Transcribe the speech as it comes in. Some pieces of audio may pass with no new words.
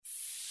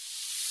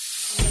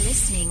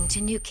listening to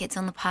New Kids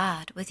on the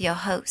Pod with your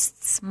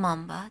hosts,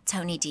 Mamba,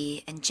 Tony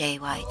D, and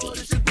JYD.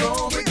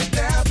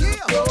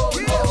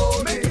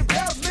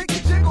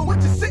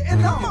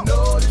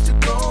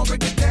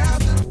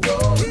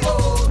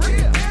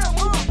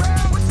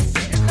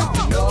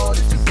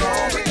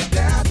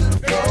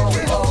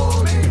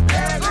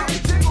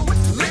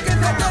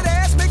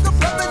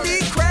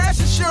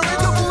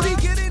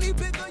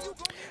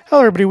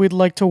 Hello, everybody. We'd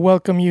like to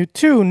welcome you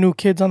to New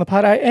Kids on the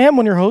Pod. I am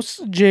one of your hosts,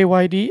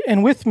 JYD,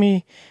 and with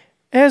me,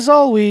 as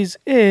always,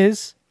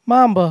 is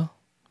Mamba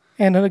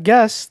and a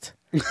guest,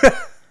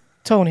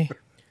 Tony.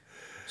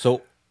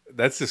 So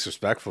that's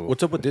disrespectful.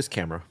 what's up with this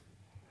camera?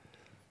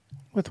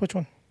 With which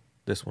one?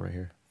 This one right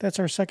here. That's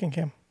our second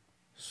cam.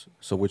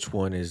 So which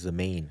one is the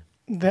main?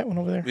 That one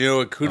over there. You know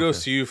what?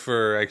 Kudos to you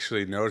for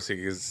actually noticing,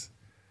 because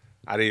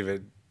I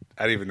didn't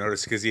even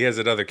notice, because he has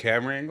another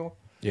camera angle.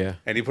 Yeah.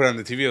 And he put it on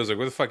the TV. I was like,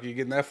 "Where the fuck are you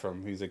getting that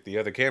from?" He's like, "The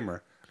other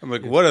camera." I'm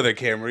like, "What other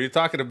camera are you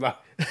talking about?"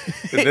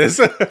 This?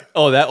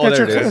 Oh, there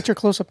it is. That's your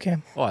close-up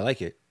cam. Oh, I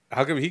like it.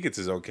 How come he gets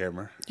his own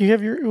camera? You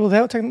have your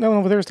that one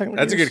over there is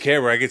technically. That's a yours. good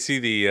camera. I could see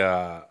the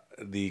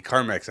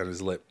Carmex on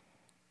his lip.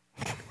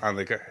 On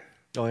the car.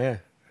 Oh, yeah.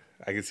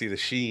 I could see the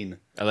sheen.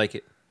 I like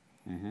it.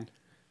 Mm-hmm.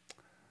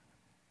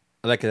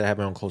 I like it. I have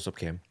my own close-up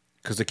cam.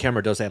 Because the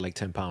camera does add like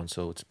 10 pounds,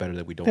 so it's better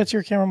that we don't. That's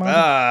your camera,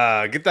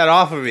 Mamba. Get that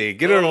off of me.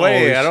 Get it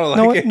away. I don't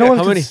like it. No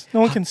How many?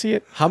 one can see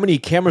it. How many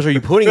cameras are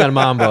you putting on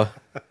Mamba?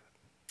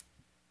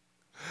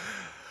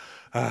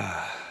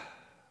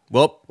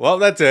 Well,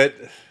 that's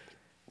it.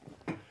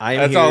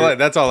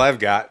 That's all I've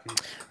got.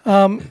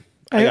 I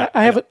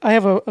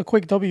have a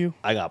quick W.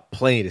 I got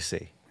plenty to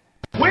say.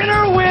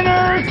 Winner,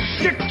 winner,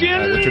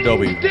 chicken What's your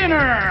W?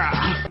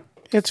 dinner.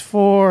 It's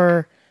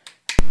for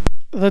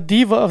the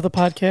diva of the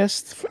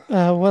podcast.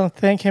 I want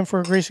to thank him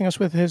for gracing us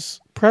with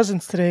his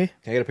presence today.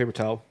 Can I get a paper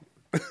towel?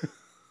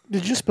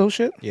 Did you spill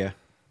shit? Yeah.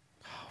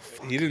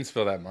 He didn't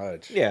spill that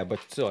much. Yeah, but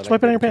still. I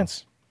Swipe it on your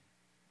pants.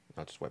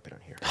 I'll just wipe it on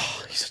here.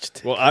 He's such a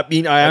dick. Well, I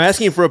mean, I'm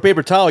asking you for a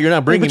paper towel. You're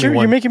not bringing But me you're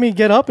one. making me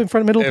get up in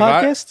front of middle of the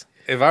podcast?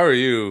 If I were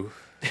you,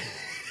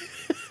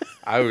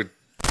 I would.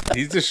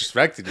 He's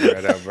disrespected you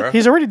right now, bro.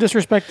 He's already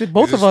disrespected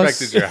both of us.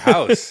 Disrespected your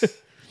house.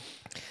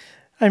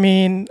 I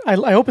mean, I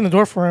opened the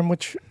door for him,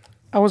 which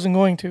I wasn't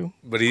going to.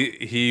 But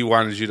he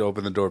wanted you to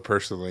open the door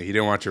personally. He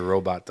didn't want your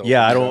robot to open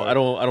Yeah, the door. I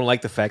don't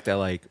like the fact that,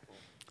 like,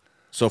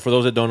 so for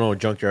those that don't know,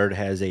 Junkyard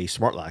has a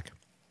smart lock.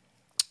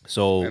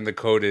 So And the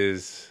code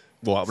is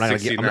well, I'm not gonna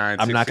 69,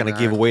 I'm not gonna 69.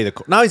 give away the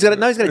code. Now he's got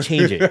to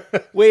change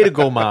it. Way to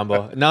go,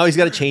 Mamba. Now he's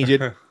got to change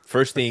it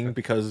first thing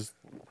because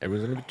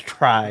everyone's gonna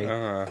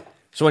try.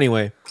 So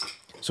anyway,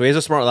 so he has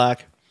a smart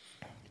lock,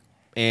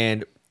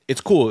 and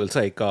it's cool. It's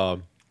like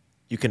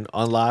you can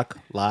lock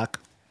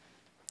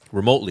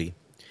remotely.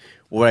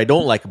 What I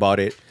don't like about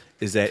it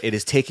is that it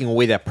is taking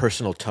away that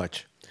personal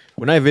touch.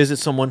 When I visit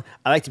someone,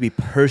 I like to be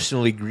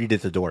personally greeted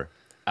at the door.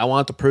 I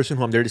want the person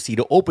who I'm there to see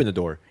to open the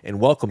door and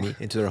welcome me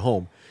into their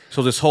home.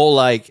 So this whole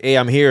like, hey,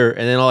 I'm here, and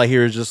then all I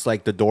hear is just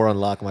like the door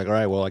unlock. I'm like, all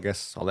right, well, I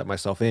guess I'll let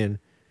myself in.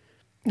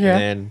 Yeah. And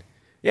then,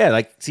 yeah,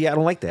 like, see, I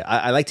don't like that.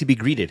 I like to be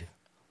greeted.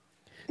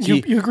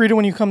 See, You agreed to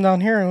when you come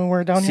down here, and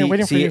we're down here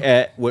waiting for you.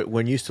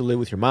 When you used to live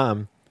with your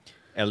mom,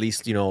 at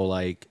least, you know,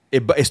 like,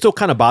 it still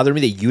kind of bothered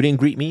me that you didn't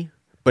greet me,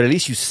 but at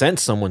least you sent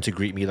someone to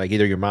greet me, like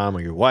either your mom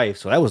or your wife,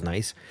 so that was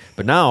nice.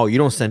 But now you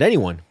don't send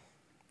anyone.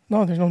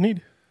 No, there's no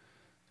need.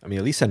 I mean,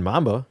 at least send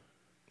Mamba.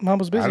 Mom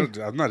was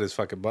busy. I'm not his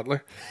fucking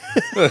butler.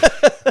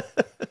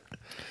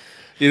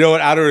 You know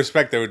what? Out of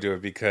respect, I would do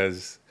it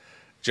because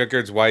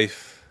Junkyard's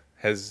wife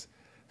has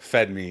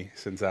fed me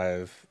since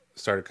I've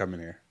started coming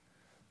here.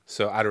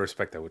 So out of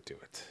respect, I would do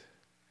it.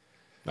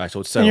 All right,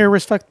 so it's And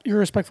settled. you're a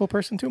respectful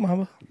person too,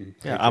 Mama.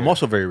 Yeah, I'm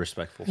also very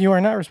respectful. You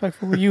are not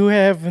respectful. You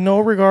have no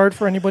regard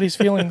for anybody's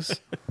feelings,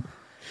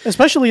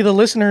 especially the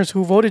listeners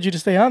who voted you to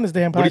stay on this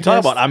damn podcast. What are you talking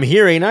about? I'm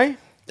here, ain't I?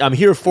 I'm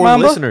here for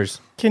Mamba? the listeners.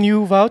 Can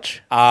you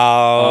vouch?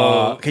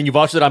 Can you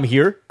vouch that I'm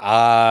here?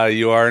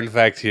 You are in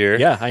fact here.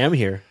 Yeah, I am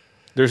here.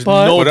 There's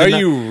But- no. But are deni-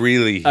 you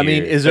really here? I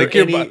mean, is there like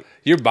your, any-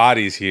 your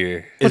body's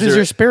here? But is there-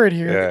 your spirit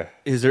here? Yeah.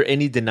 Is there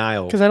any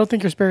denial? Because I don't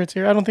think your spirit's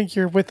here. I don't think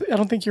you're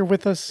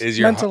with us Is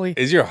your mentally.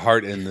 is your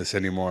heart in this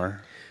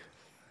anymore?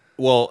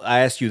 Well, I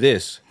ask you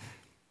this: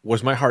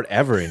 was my heart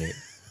ever in it?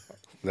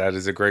 That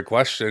is a great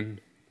question.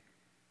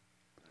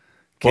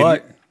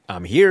 But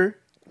I'm here.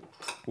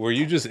 Were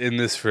you just in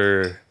this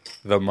for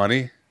the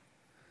money?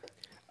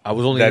 I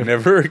was only That in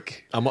never.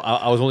 I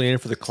was only in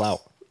it for the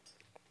clout.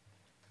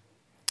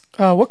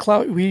 What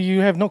clout?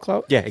 You have no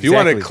clout. Yeah, If exactly. you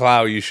wanted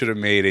clout, you should have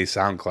made a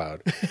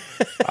SoundCloud.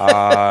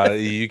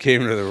 You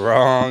came to the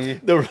wrong.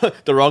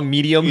 the wrong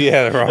medium.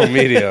 Yeah, the wrong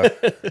media.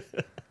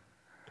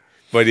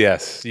 But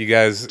yes, you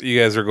guys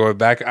are going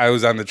back. I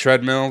was on the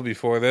treadmill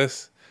before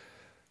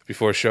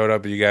it showed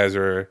up. You guys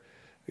were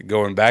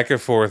going back and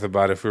forth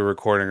about if we were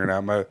recording or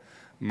not.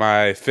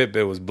 My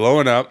Fitbit was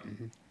blowing up.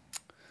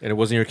 And it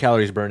wasn't your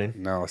calories burning.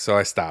 No, so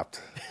I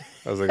stopped.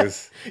 I was like,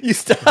 this. You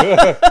stop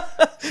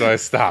So I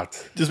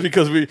stopped. just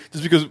because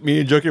me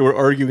and Junkie were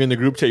arguing in the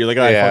group chat. You're like,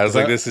 all right, Yeah, fuck I was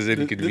like, up. this is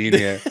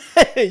inconvenient.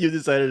 You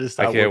decided to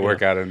stop. I can't working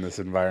work out in this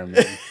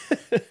environment.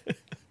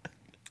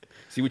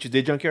 See what you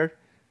did, Junkyard?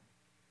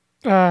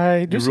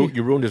 I do see.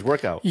 You ruined his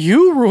workout.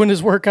 You ruined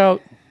his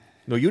workout.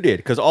 No, you did.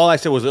 Because all I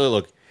said was,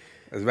 look,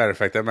 As a matter of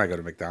fact, I might go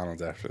to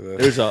McDonald's after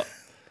this.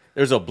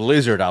 there's a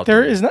blizzard out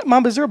There there. is not,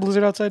 Mom. Is there a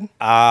blizzard outside?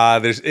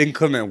 There's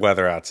inclement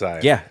weather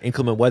outside. Yeah,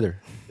 inclement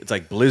weather. It's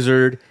like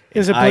blizzard.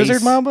 Is it ice,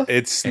 blizzard, Mamba?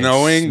 It's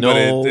snowing,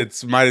 snow. but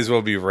it's might as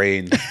well be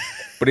rain.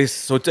 But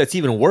it's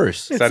even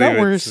worse. It's not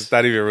worse. It's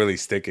not even really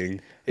sticking.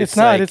 It's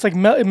not. It's like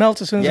it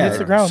melts as soon as it hits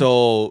the ground.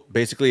 So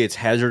basically, it's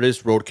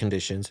hazardous road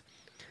conditions.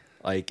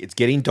 Like it's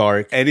getting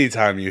dark,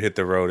 Anytime you hit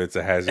the road, it's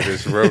a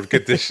hazardous road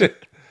condition.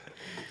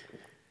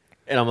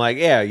 and I'm like,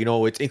 yeah,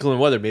 it's inclement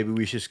weather. Maybe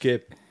we should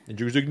skip. And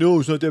Drew's like, no,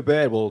 it's not that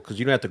bad. Well, because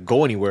you don't have to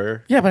go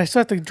anywhere. yeah, but I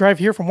still have to drive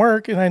here from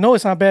work, and I know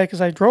it's not bad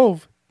because I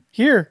drove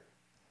here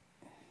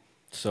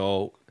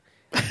So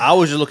I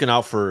was just looking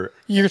out for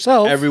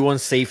yourself.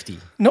 everyone's safety.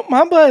 No,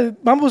 Mamba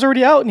was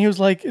already out, and he was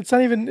like, "It's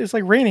not even. It's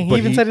like raining." He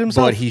even said it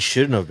himself. But he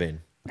shouldn't have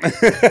been.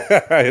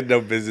 I had no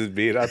business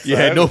being outside. You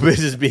had no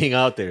business being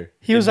out there.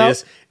 He was in out-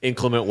 this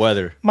inclement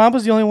weather.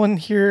 Mamba's the only one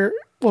here,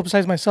 well,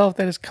 besides myself,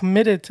 that is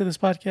committed to this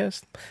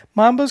podcast.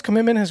 Mamba's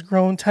commitment has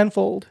grown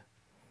tenfold,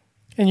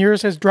 and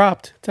yours has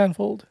dropped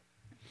tenfold.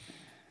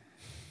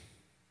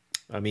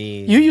 I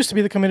mean, You used to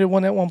be the committed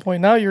one at one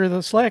point. Now you're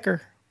the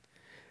slacker.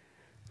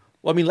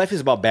 well, I mean, life is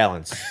about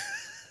balance.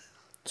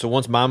 So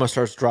once Mama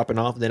starts dropping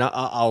off, then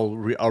I'll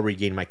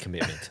regain my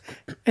commitment.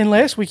 And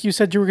last week you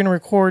said you were going to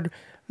record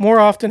more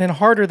often and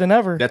harder than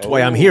ever. That's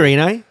why I'm here,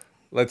 ain't I?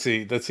 Let's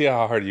see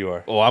how hard you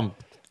are. Oh, I'm.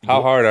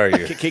 How hard are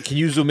you? Can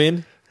you zoom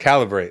in?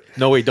 Calibrate.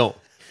 No, wait, don't.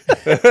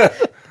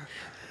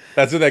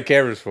 That's what that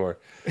camera's for.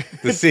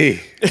 To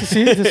see. to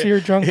see you're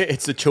drunk.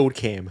 It's a chode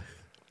cam.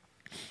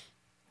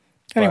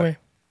 Anyway,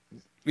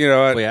 You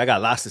know what? Wait, I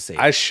got lots to say.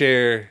 I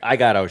share. I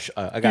got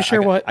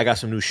what? I got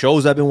some new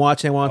shows I've been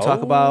watching. I want to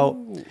talk about.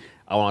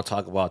 I want to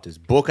talk about this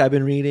book I've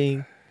been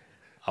reading.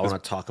 I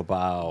want to talk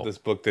about. This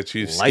book that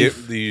you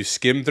Life.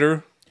 skim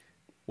through.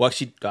 Well,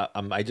 actually,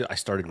 I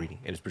started reading,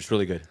 and it's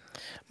really good.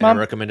 And Mom- I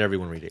recommend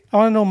everyone read it. I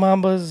want to know what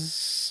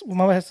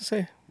Mamba has to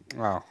say.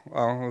 Oh,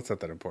 well, that's not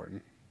that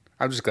important.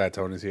 I'm just glad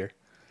Tony's here.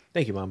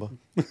 Thank you, Mamba.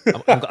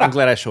 I'm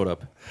glad I showed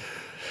up.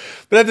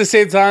 But at the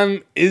same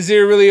time, is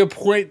there really a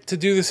point to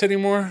do this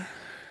anymore?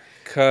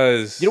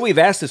 Because We've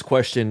asked this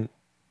question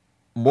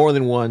more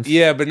than once.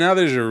 yeah, but now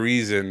there's a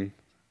reason.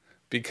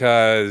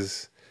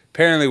 Because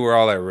apparently we're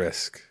all at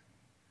risk.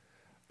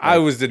 I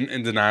was in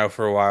denial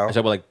for a while. Is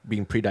that about like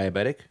being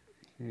pre-diabetic?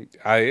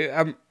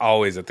 I'm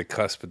always at the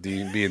cusp of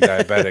being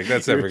diabetic.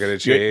 That's never going to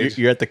change.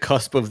 You're at the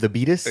cusp of the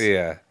beatus.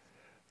 Yeah.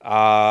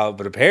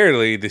 But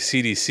apparently the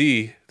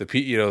CDC, the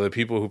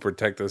people who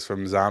protect us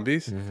from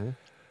zombies,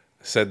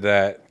 said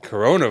that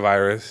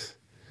coronavirus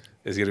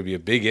is going to be a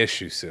big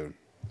issue soon.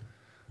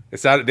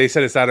 It's not. They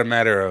said it's not a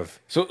matter of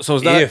So it's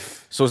not.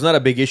 If. So it's not a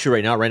big issue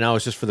right now. Right now,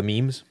 it's just for the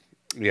memes.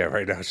 yeah.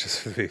 Right now, it's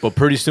just But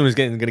pretty soon it's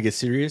going to get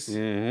serious.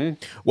 Mm-hmm.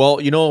 Well,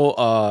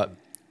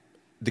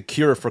 the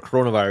cure for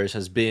coronavirus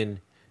has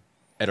been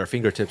at our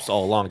fingertips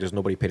all along. Just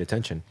nobody paid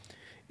attention.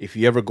 If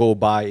you ever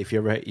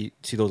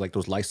see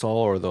those Lysol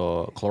or the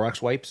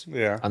Clorox wipes,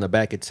 Yeah. on the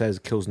back it says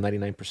kills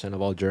 99%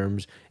 of all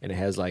germs, and it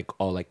has like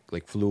all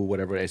like flu,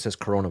 whatever. It says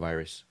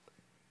coronavirus.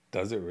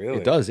 Does it really?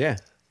 It does, yeah.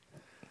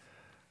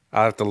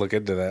 I'll have to look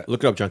into that.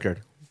 Look it up,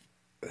 Junkyard.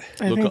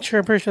 I'm pretty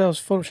sure that was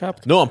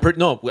photoshopped. No,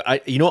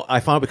 I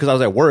found it because I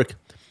was at work,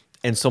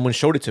 and someone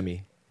showed it to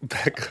me.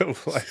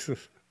 Backup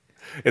license.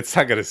 It's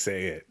not gonna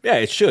say it. Yeah,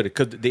 it should,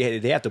 because they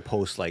have to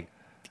post like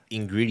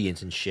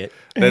ingredients and shit.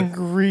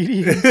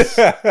 Ingredients.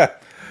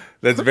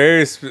 That's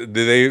very.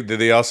 Do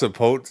they also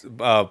post?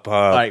 All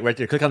right, right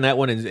there. Click on that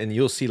one, and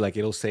you'll see like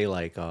it'll say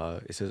like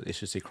it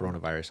should say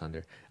coronavirus on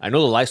there. I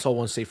know the Lysol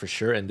ones say for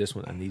sure, and this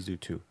one and these do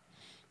too.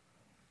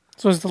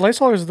 So is it the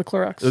Lysol or is it the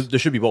Clorox? There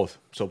should be both.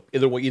 So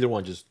either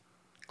one, just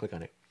click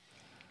on it.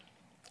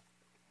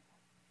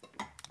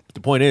 But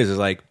the point is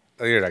like,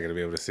 Oh, you're not gonna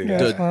be able to see Yeah.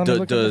 that. I'm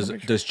looking at the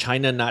picture. does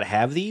China not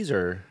have these,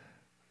 or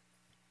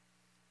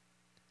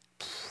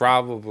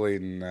Probably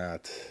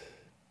not.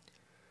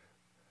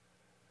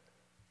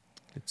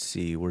 let's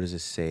see, where does it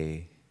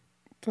say?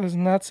 Does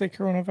not say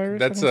coronavirus.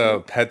 That's I don't a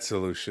pet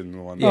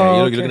solution one. Yeah, Oh,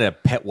 you're okay. looking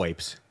at pet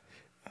wipes.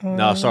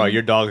 No, sorry,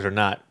 your dogs are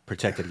not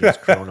protected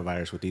against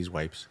coronavirus with these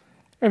wipes. see.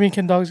 I mean,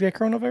 can dogs get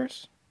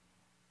coronavirus?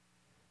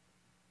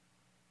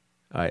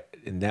 All right,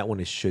 and that one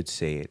it should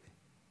say it.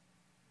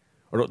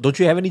 Or don't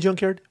you have any,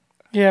 Junkyard?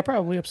 Yeah,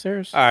 probably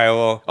upstairs. All right. Well.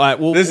 All right,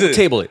 well, This is-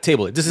 table it.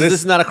 This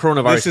is not a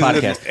coronavirus This is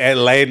podcast. at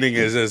landing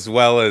is as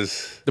well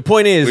as The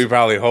point is, we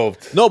probably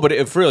hoped. no, but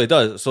it really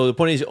does. So the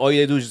point is, all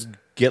you do is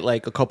get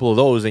like a couple of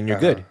those, and you're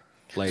good.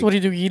 Like, So what do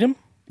you do? Eat them?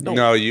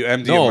 No, you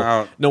empty them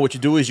out. no. What you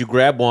do is you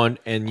grab one,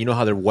 and you know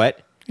how they're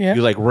wet. Yeah.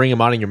 You like wring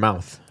them out in your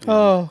mouth,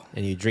 Oh,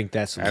 and you drink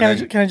that. Some,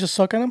 can I just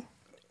suck on them?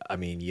 I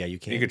mean, yeah, you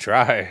can. You could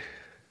try,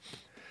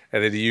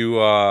 and then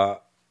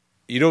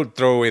you don't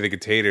throw away the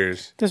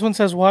containers. This one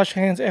says wash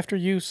hands after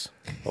use.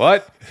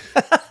 What?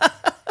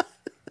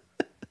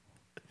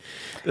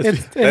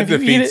 If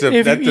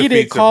you eat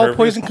it, call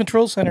Poison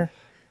Control Center.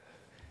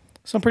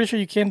 So I'm pretty sure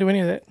you can't do any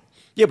of that.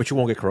 Yeah, but you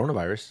won't get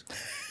coronavirus.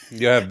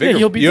 You have bigger.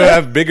 you'll be you dead.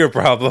 have bigger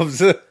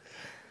problems.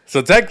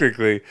 So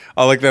technically,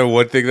 I like that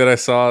one thing that I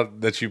saw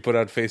that you put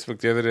on Facebook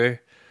the other day.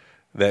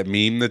 That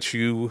meme that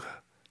you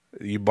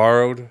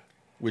borrowed,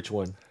 Which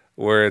one?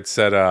 where it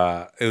said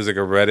it was like a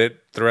Reddit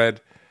thread.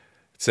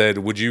 It said,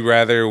 "Would you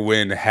rather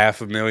win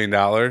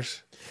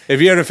 $500,000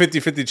 if you had a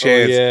 50-50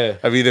 chance yeah.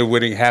 of either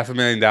winning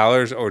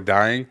 $500,000 or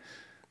dying?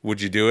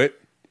 Would you do it?"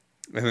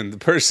 And then the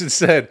person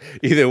said,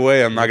 "Either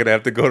way, I'm not gonna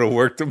have to go to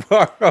work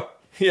tomorrow."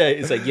 Yeah,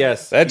 it's like,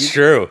 yes. That's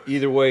true.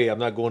 Either way, I'm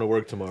not going to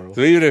work tomorrow.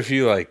 So even if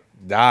you like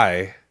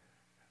die,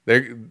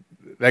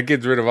 that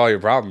gets rid of all your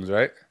problems,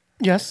 right?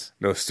 Yes.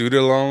 No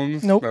student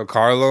loans, Nope. no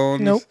car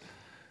loans, Nope.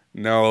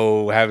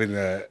 no having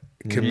to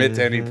commit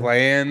to any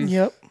plans.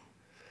 Yep.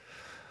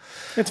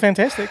 It's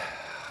fantastic.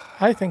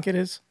 I think it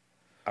is.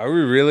 Are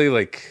we really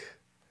like?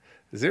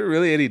 Is there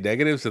really any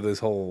negatives to this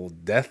whole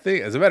death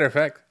thing? As a matter of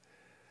fact,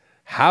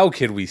 how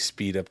can we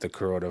speed up the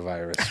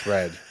coronavirus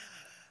spread?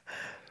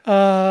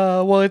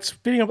 Well, it's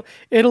speeding up.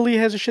 Italy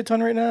has a shit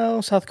ton right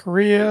now. South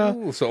Korea.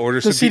 Ooh, so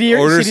order The some,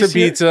 CDC some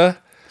pizza.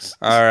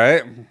 All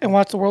right. And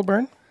watch the world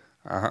burn.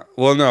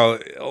 Well, no,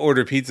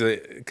 order pizza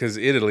because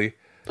Italy,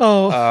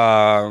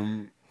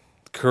 Oh,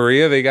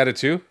 Korea, they got it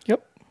too.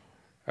 yep.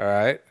 All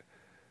right.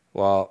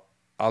 Well,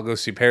 I'll go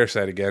see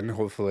Parasite again.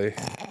 Hopefully.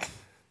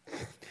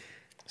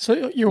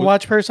 So you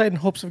watch Parasite in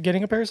hopes of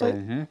getting a parasite?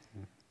 Mm-hmm.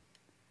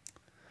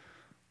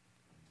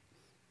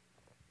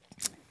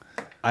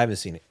 I haven't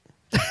seen it.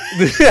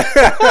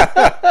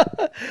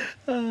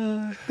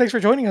 Thanks for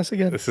joining us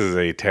again. This is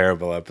a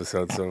terrible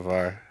episode so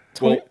far.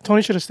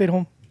 Tony should have stayed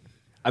home.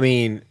 I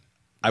mean,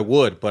 I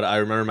would, but I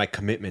remember my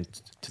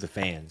commitment to the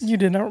fans. You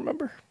did not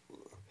remember.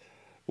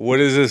 What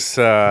is this?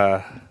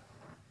 So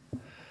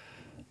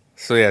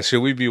yeah,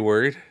 should we be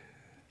worried?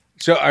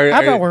 So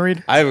I'm not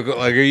worried. I have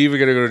like, are you even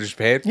gonna go to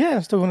Japan? Yeah,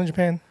 I'm still going to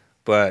Japan.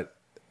 But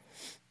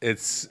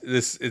it's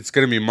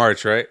gonna be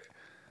March, right?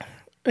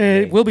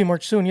 It will be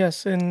March soon,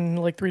 yes, in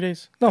like 3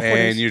 days. No, 4 And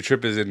days. your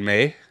trip is in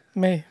May,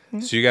 May.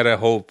 so you gotta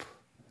hope.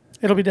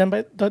 It'll be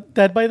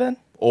dead by then?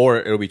 Or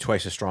it'll be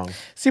twice as strong.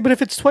 See, but if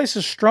it's twice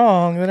as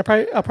strong, then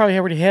I'll probably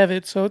already have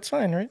it, so it's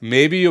fine, right?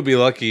 Maybe you'll be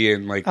lucky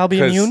and like I'll be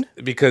immune?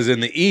 because in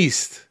the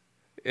East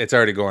it's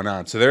already going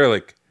on. So they're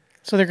like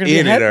So they're going to be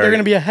ahead. They're going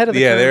to be ahead of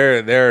the yeah,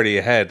 curve. they're already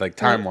ahead, like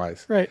time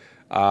wise. Right.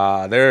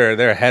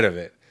 They're ahead of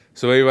it.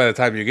 So maybe by the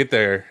time you get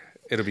there,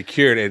 it'll be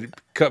cured and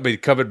be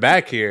coming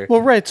back here.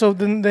 Well, right. So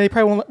then they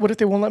probably won't. What if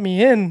they won't let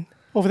me in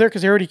over there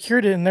because they already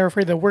cured it and they're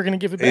afraid that we're going to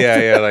give it back?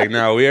 Yeah. Like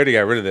no, we already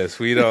got rid of this.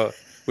 We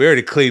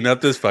already cleaned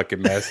up this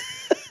fucking mess.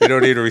 We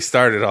don't need to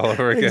restart it all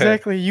over again.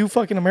 Exactly. You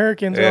fucking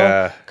Americans are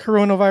Yeah. all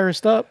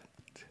coronavirused up.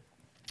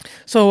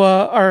 So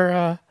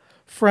our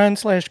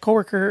friend /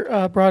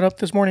 coworker brought up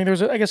this morning. There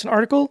was, I guess, an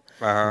article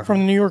from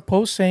the New York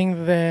Post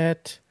saying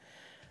that.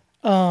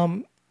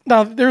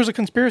 Now there's a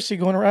conspiracy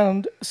going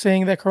around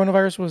saying that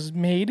coronavirus was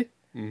made,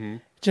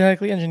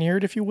 genetically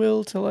engineered, if you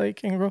will, to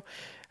like and grow.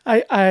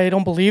 I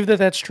don't believe that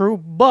that's true,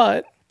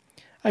 but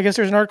I guess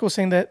there's an article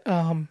saying that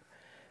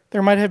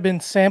there might have been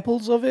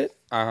samples of it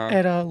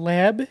at a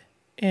lab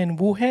in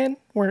Wuhan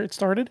where it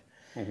started.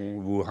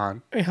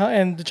 Wuhan.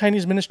 And the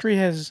Chinese ministry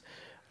has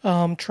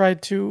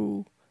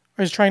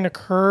is trying to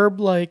curb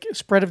like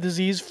spread of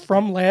disease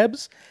from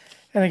labs,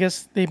 and I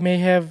guess they may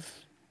have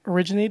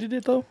originated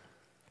it though.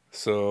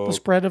 So The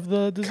spread of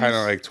the disease, kind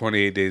of like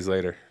 28 days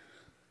later.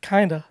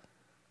 kinda,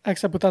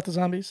 except without the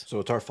zombies. So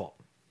it's our fault.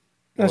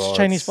 That's Well,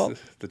 Chinese it's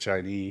fault. The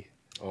Chinese.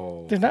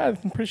 Oh, They're not.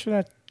 I'm pretty sure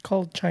they're not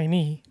called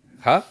Chinese.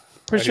 Huh?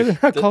 Pretty sure they're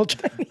not called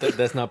Chinese.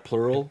 that's not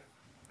plural.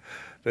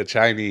 The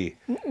Chinese.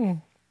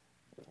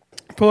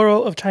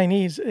 Plural of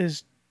Chinese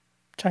is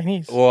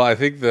Chinese. Well, I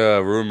think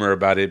the rumor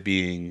about it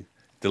being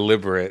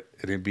deliberate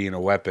and it being a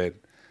weapon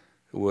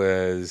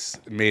was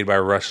made by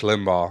Rush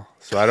Limbaugh.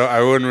 So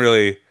I wouldn't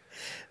really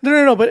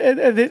No.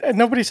 But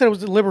nobody said it was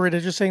deliberate.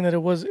 It's just saying that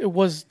it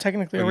was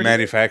technically already.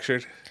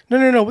 manufactured.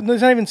 No.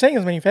 It's not even saying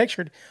it's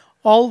manufactured.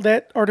 All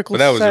that article But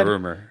that was said, a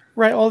rumor.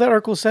 Right. All that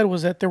article said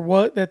was that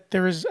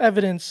there is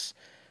evidence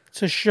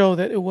to show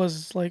that it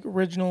was like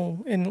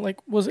original and like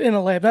was in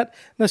a lab, not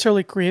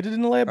necessarily created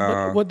in a lab,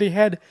 but what they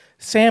had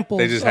samples.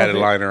 They just had of it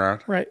lying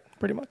around. Right.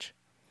 Pretty much.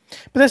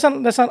 But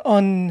that's not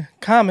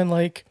uncommon.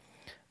 Like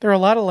there are a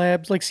lot of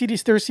labs, like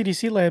there are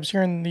CDC labs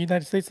here in the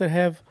United States that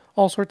have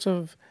all sorts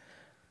of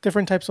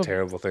different types of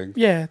Terrible thing.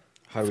 yeah,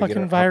 How do we fucking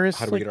get our, virus,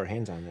 How do we like get our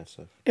hands on that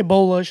stuff?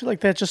 Ebola, shit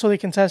like that, just so they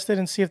can test it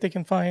and see if they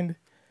can find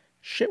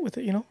shit with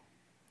it. You know,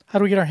 how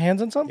do we get our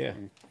hands on something?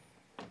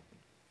 Yeah,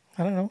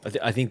 I don't know.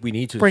 I think we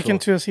need to Break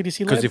into a CDC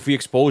lab. because if we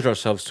expose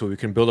ourselves to it, we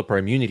can build up our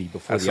immunity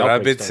before That's the what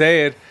I've outbreak been starts.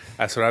 saying.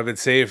 That's what I've been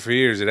saying for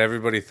years, and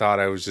everybody thought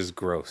I was just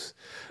gross.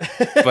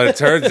 But it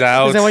turns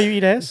out, Is that why you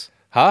eat ass?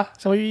 huh?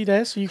 Is that why you eat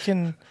ass? So you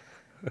can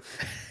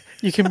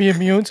be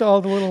immune to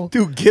all the little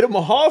Dude, get them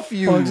off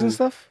you. bugs and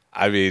stuff.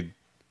 I mean,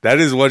 That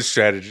is one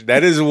strategy.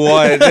 That is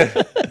one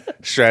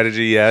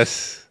strategy.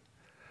 Yes.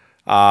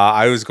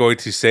 I was going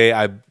to say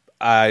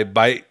I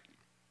bite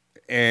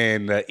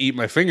and eat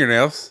my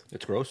fingernails.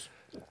 It's gross.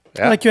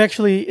 Yeah. Like you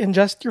actually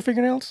ingest your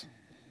fingernails?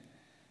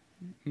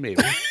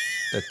 Maybe.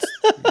 That's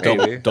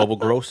Maybe. double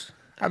gross.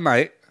 I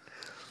might.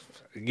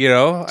 You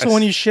know. So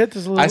when you shit,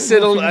 there's a little. I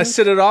sit fingernails?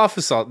 it off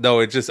with salt.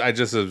 No, I just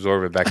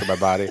absorb it back in my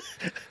body.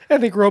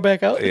 And they grow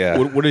back out. Yeah.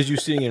 What is you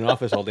sitting in an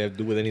office all day have to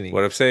do with anything?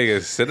 What I'm saying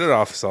is sit in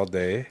office all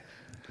day.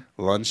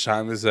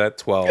 Lunchtime is at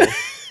 12.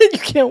 You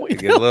can't wait. I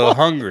get a little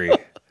hungry.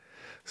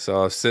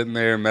 So I'm sitting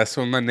there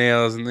messing with my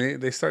nails, and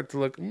they start to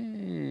look,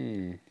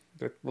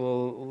 look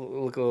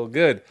a little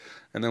good.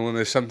 And then when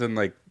there's something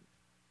like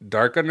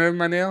dark under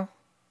my nail,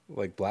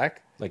 like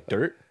black, Like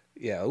dirt?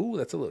 yeah, ooh,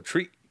 that's a little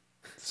treat.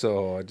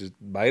 So I just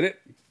bite it.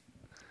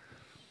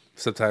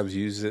 Sometimes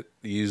use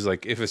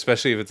like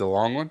especially if it's a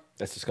long one,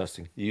 That's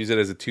disgusting. use it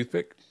as a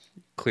toothpick,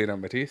 clean out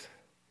my teeth.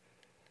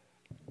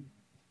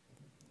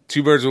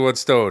 2 birds with one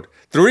stone.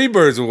 3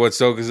 birds with one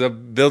stone because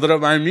I'm building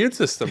up my immune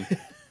system.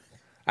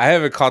 I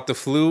haven't caught the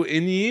flu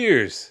in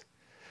years.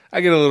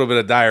 I get a little bit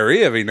of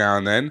diarrhea every now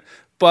and then,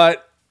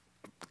 but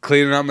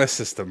cleaning out my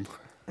system.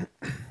 It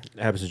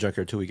happens to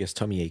Junkyard too. He gets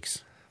tummy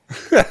aches.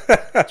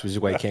 That's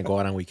why he can't go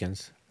out on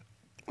weekends.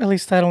 At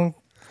least I don't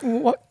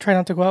try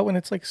not to go out when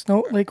it's like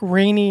snow, like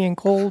rainy and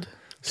cold.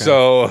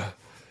 So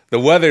the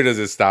weather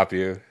doesn't stop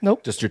you.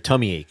 Nope. Just your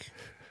tummy ache.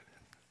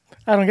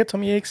 I don't get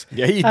tummy aches.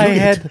 Yeah, you do I get-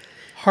 had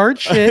hard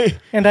shit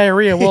and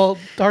diarrhea. Well,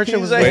 the hard shit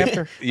was like- way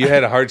after. You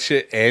had a hard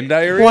shit and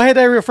diarrhea? Well, I had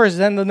diarrhea first.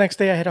 Then the next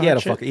day I had a He had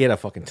hard a shit.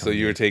 fucking So tummy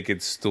you were ache. taking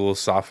stool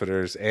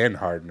softeners and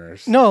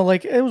hardeners. No,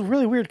 like it was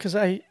really weird because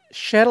I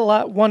shed a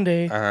lot one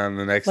day, The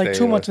next day. like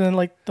too much, and then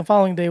like the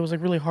following day was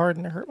like really hard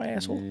and it hurt my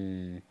asshole. He's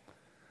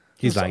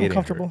It was lying. It didn't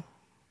uncomfortable. hurt.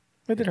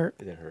 It did hurt.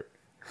 It didn't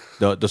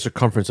hurt. The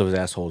circumference of his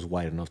asshole is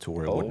wide enough to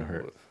where it wouldn't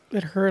hurt.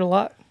 It hurt a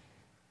lot.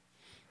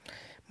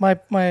 My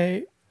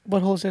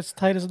butthole is as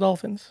tight as a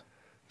dolphin's.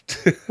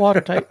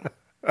 Watertight.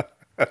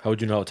 How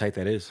would you know how tight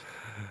that is?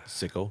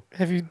 Sicko.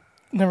 Have you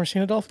never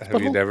seen a dolphin's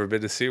Have you butthole? never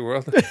been to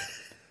SeaWorld?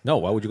 No,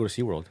 why would you go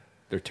to SeaWorld?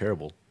 They're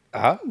terrible.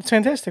 It's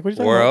fantastic. What are you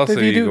talking Where about? else are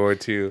They you do, going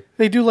to?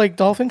 They do like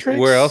dolphin tricks.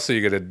 Where else are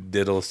you going to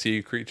diddle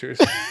sea creatures?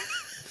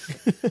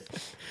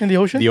 In the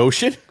ocean? The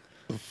ocean?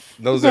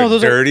 Those No, are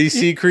those are- dirty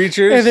sea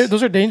creatures? Yeah,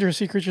 those are dangerous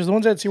sea creatures. The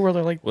ones at SeaWorld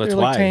are like, Well, that's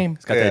they're like why. tame.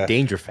 It's got Yeah. that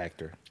danger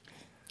factor.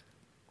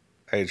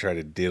 I ain't trying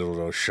to diddle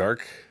no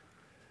shark.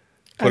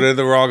 Put it in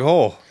the wrong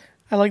hole.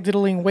 I like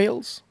diddling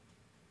whales.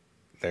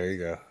 There you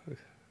go.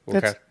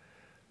 That's-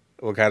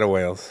 What kind of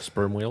whales?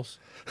 Sperm whales?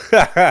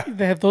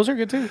 Those are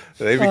good too.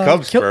 They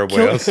become sperm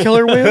whales.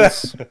 Killer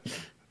whales.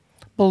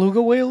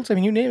 Beluga whales. I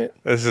mean, you name it.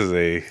 This is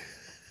a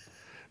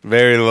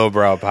very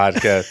lowbrow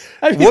podcast.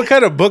 What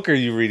kind of book are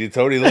you reading,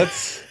 Tony?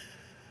 Let's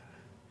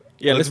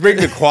bring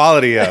the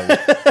quality up.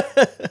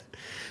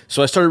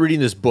 So I started reading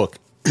this book,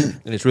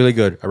 and it's really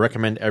good. I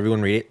recommend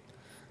everyone read it.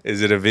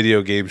 Is it a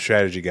video game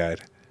strategy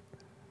guide?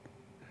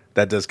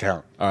 That does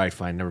count. All right,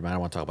 fine. Never mind. I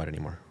don't want to talk about it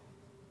anymore.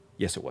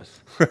 Yes, it was.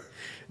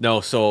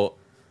 No, so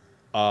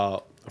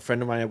a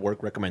friend of mine at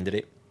work recommended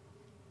it.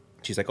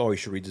 She's like, "Oh, you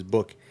should read this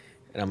book,"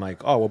 and I'm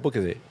like, "Oh, what book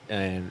is it?"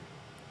 And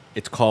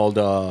it's called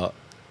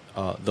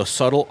 "The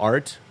Subtle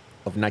Art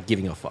of Not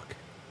Giving a Fuck."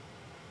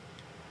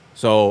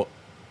 So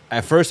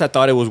at first, I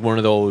thought it was one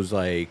of those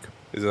like,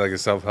 Is it like a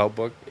self-help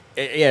book?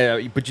 yeah,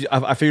 but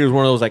I figured it was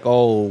one of those like,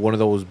 oh, one of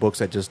those books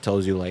that just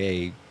tells you like,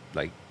 hey,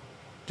 like,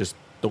 just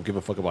don't give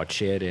a fuck about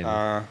shit,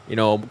 and you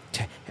know,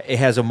 it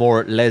has a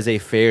more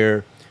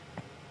laissez-faire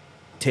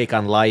take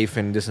on life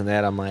and this and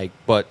that. I'm like,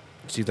 but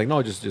she's like,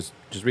 no, just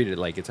read it.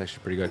 Like, it's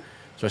actually pretty good.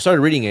 So I started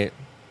reading it,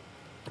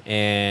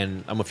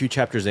 and I'm a few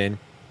chapters in,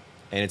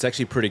 and it's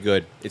actually pretty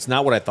good. It's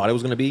not what I thought it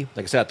was gonna be.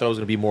 Like I said, I thought it was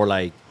gonna be more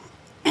like,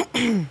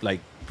 like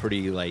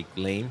pretty like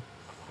lame.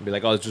 I'd be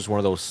like, oh, it's just one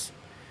of those,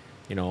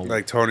 you know,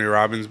 Like Tony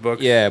Robbins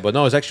books? yeah, but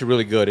no, it's actually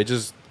really good.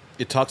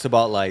 It talks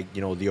about like,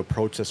 you know, the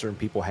approach that certain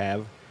people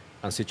have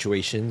on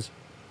situations,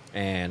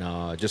 and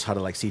just how to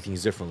like see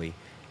things differently.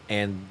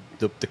 And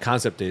the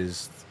concept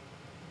is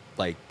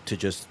like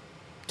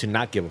to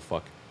not give a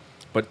fuck,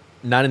 but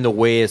not in the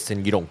way as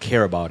in you don't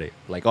care about it.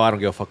 Like, oh, I don't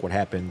give a fuck what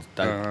happened,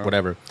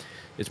 whatever.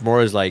 It's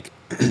more as like,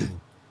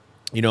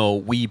 you know,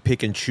 we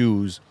pick and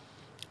choose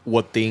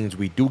what things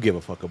we do give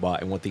a fuck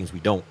about and what things we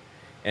don't.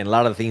 And a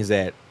lot of the things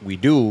that we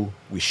do,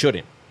 we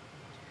shouldn't.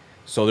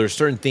 So there's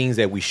certain things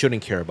that we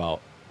shouldn't care about,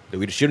 that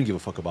we shouldn't give a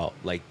fuck about,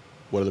 like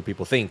what other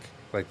people think,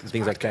 Like this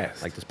things like podcast.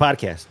 that, like this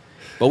podcast.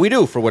 But we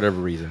do for whatever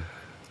reason,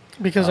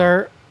 Because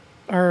our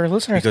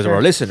listeners because care. of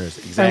our listeners.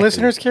 Exactly. Our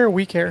listeners care.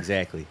 We care.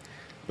 Exactly.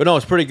 But no,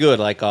 it's pretty good.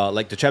 Like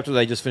the chapter that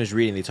I just finished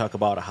reading, they talk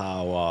about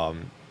how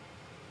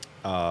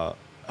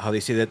they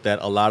say that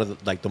a lot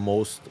of the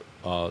most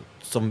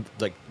some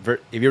like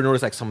if you ever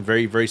notice like some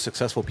very very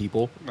successful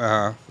people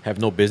have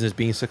no business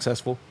being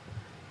successful,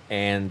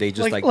 and they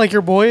just like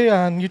your boy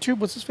on YouTube.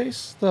 What's his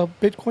face? The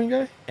Bitcoin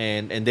guy.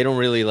 and they don't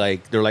really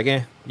like, they're like,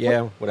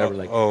 yeah, whatever.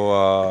 Like,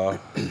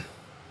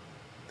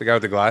 the guy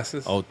with the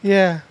glasses? oh,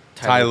 Yeah.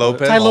 Ty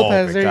Lopez. Ty Oh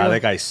Lopez, my there you god, go.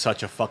 that guy's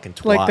such a fucking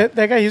twat. Like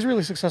that guy, he's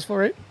really successful,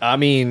 right? I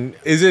mean,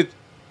 Is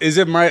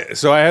it my?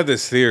 So I have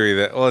this theory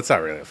that it's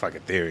not really a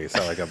fucking theory. It's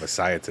not like I'm a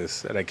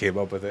scientist and I came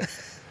up with it.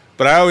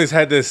 But I always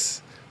had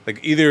this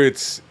either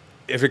it's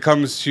if it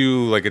comes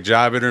to like a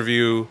job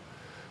interview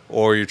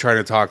or you're trying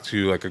to talk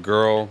to like a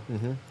girl.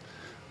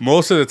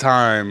 Most of the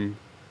time,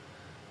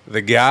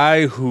 the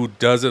guy who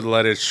doesn't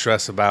let it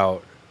stress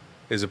about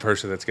is the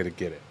person that's gonna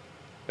get it.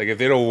 Like if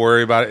they don't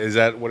worry about it, is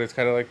that what it's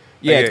kind of like?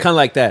 yeah, Like, it's kind of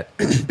like that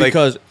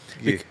because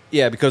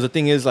yeah. because the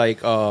thing is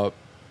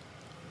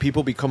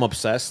people become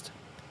obsessed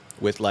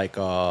with like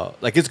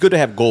it's good to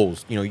have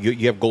goals. You know,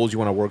 you have goals you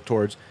want to work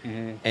towards,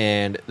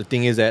 and the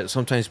thing is that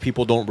sometimes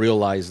people don't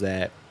realize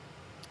that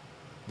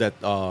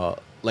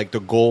like the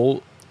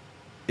goal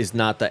is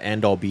not the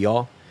end all be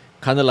all.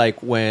 Kind of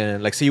like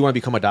when say you want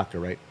to become a doctor,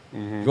 right? You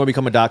want to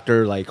become a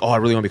doctor, like I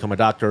really want to become a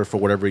doctor for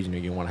whatever reason.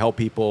 You want to help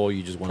people.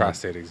 You just want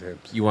prostate exams.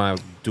 You want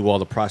to do all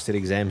the prostate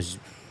exams.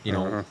 You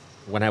know,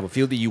 want to have a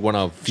field that you want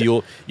to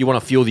feel. You want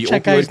to feel the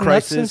Check guys' opioid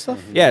nuts and crisis.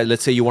 stuff? Yeah,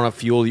 let's say you want to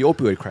fuel the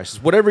opioid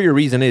crisis. Whatever your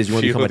reason is, you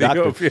want to become a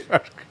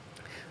doctor.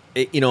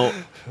 You know,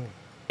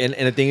 and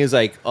the thing is,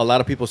 like, a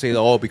lot of people say,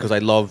 oh, because I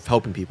love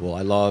helping people.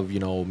 I love,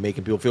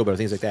 making people feel better,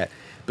 things like that.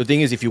 The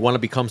thing is, if you want to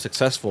become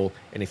successful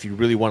and if you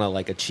really want to,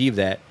 like, achieve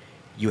that,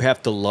 you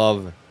have to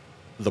love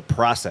the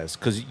process,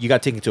 because you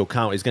got to take into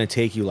account it's going to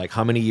take you, like,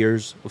 how many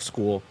years of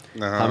school,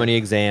 how many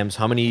exams,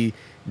 how many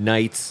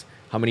nights,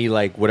 how many,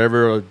 like,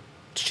 whatever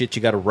shit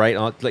you got to write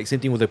on. Like, same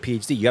thing with a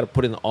PhD. You got to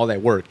put in all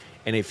that work.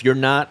 And if you're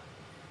not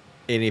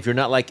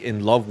like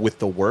in love with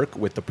the work,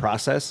 with the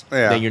process,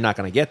 then you're not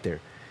going to get there.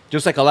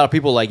 Just like a lot of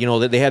people, like,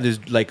 they have this,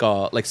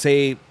 like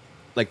say,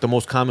 like, one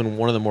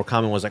of the more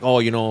common was like,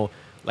 oh,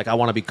 like, I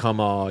want to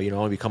become I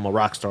want to become a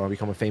rock star, I want to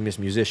become a famous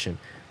musician.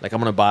 Like, I'm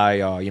going to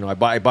buy,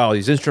 I buy all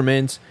these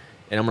instruments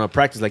and I'm going to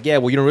practice. Like, yeah,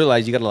 well, you don't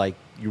realize you got to, like,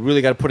 you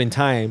really got to put in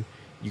time.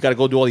 You got to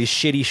go do all these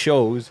shitty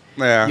shows.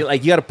 Yeah. You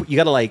got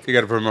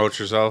to promote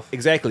yourself.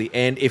 Exactly.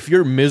 And if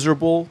you're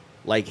miserable,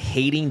 like,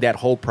 hating that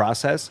whole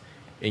process,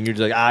 and you're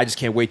just like, I just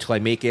can't wait till I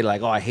make it.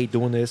 Like, oh, I hate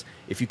doing this.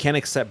 If you can't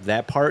accept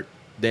that part,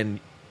 then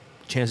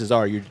chances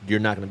are you're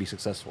not going to be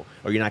successful,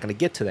 or you're not going to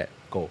get to that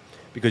goal,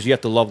 because you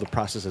have to love the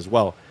process as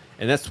well.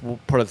 And that's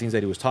part of the things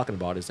that he was talking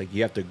about, is like,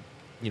 you have to,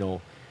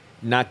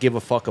 not give a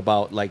fuck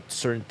about, like,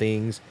 certain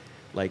things,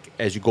 like,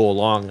 as you go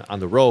along on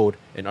the road,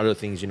 and other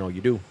things,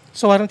 you do.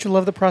 So why don't you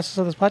love the process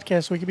of this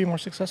podcast so we can be more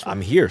successful?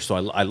 I'm here, so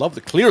I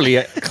love clearly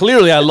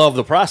I love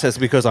the process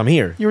because I'm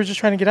here. You were just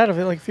trying to get out of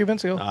it like a few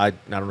minutes ago. I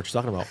don't know what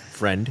you're talking about,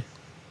 friend.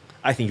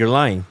 I think you're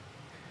lying.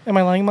 Am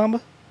I lying,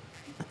 Mamba?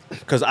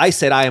 Because I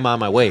said I am on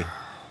my way.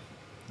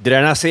 Did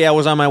I not say I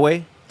was on my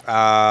way?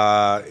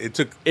 It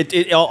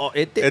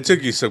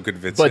took you some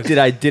convincing. But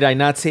did I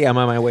not say I'm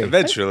on my way?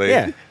 Eventually.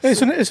 Yeah. As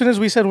soon as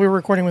we said we were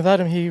recording without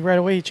him, he right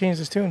away changed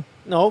his tune.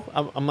 No,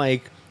 I'm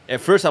like, at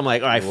first I'm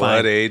like, all right, fine.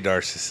 What a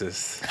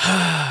narcissist.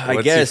 I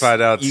Once guess you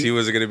find out he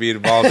wasn't going to be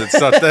involved in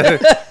something.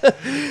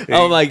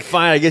 I'm like,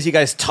 fine, I guess you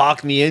guys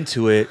talked me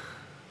into it.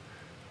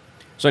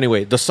 So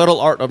anyway, The Subtle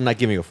Art of Not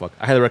Giving a Fuck.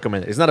 I highly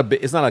recommend it. It's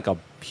not like a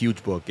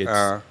huge book.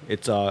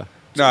 It's a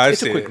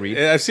quick read.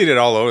 I've seen it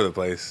all over the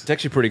place. It's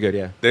actually pretty good,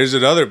 yeah. There's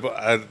another book.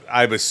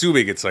 I'm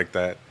assuming it's like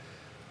that.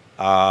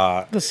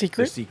 The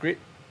Secret? The Secret?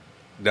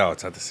 No,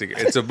 it's not The Secret.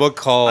 It's a book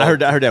called... I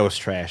heard that was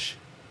trash.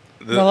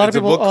 A lot of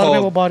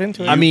people bought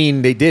into it. I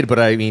mean, they did, but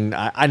I mean,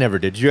 I never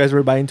did. Did you guys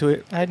ever buy into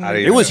it? I didn't.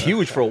 It was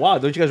huge for a while.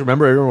 Don't you guys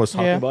remember? Everyone was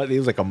talking about it. It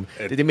was like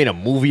they made a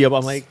movie about.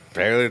 I'm like,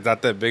 apparently it's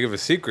not that big of a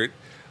secret.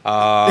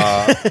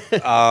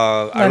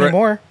 Not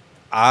anymore.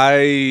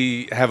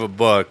 I have a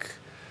book.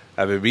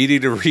 I've been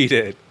meaning to read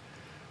it.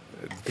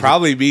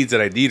 Probably means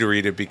that I need to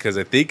read it because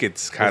I think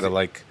it's kind of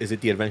like... Is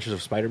it The Adventures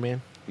of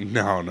Spider-Man?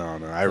 No.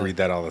 I read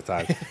that all the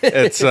time.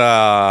 It's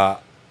a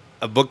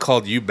book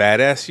called You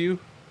Badass You.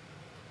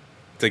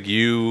 It's like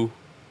you,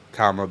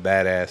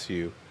 badass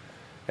you.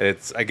 And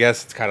I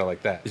guess it's kind of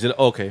like that. Is it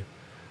okay?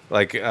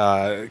 Like,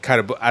 kind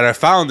of... And I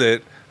found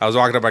it. I was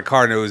walking up my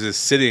car and it was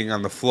just sitting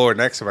on the floor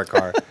next to my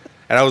car.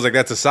 And I was like,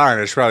 that's a sign.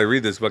 I should probably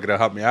read this book and it'll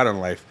help me out in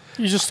life.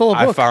 You just stole a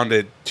book. I found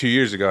it 2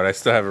 years ago and I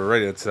still haven't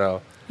read it,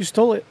 so... You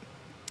stole it.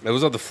 It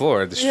was on the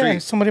floor at the street. Yeah,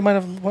 somebody might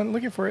have went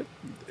looking for it.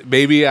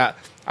 Maybe I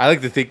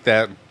like to think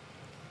that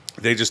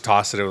they just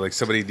tossed it. Like,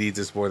 somebody needs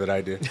this more than I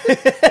do.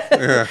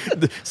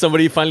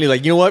 Somebody finally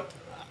like, you know what?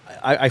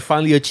 I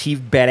finally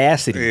achieved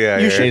badassity. Yeah,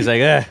 He's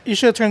like, You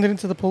should have turned it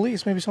into the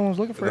police. Maybe someone was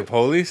looking for the it.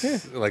 police? Yeah.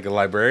 Like a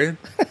librarian?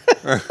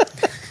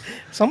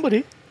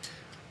 Somebody.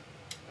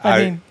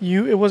 I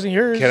mean, it wasn't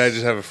yours. Can I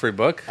just have a free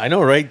book? I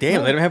know, right?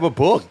 Damn, No. let him have a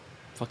book.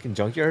 Fucking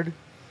junkyard.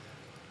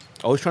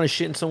 Always trying to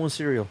shit in someone's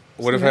cereal.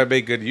 What if I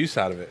make good use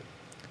out of it?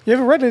 You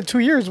haven't read it in 2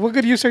 years. What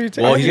good use are you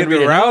taking? Well, I'm he's gonna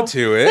getting read it around now.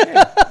 to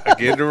it. I'm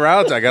getting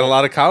around to it. I got a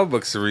lot of comic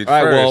books to read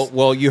All right, first.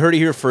 well, you heard it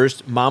here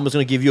first. Mom was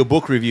going to give you a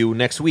book review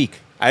next week.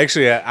 I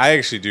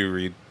actually do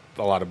read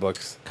a lot of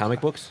books.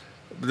 Comic books?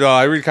 No,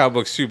 I read comic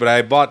books too, but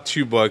I bought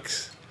 2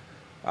 books.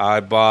 I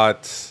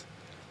bought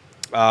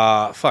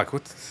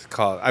what's it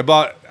called?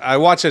 I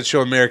watched that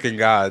show American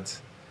Gods,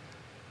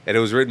 and it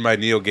was written by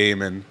Neil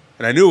Gaiman,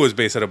 and I knew it was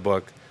based on a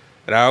book,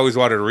 and I always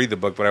wanted to read the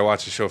book, but I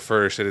watched the show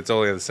first, and it's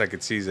only on the second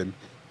season,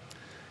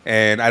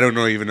 and I don't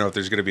even know if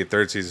there's going to be a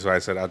third season. So I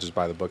said I'll just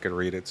buy the book and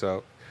read it.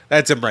 So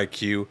that's in my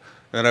queue.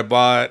 And I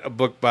bought a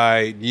book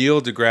by Neil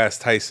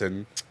deGrasse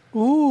Tyson.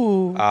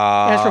 Ooh,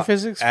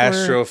 astrophysics.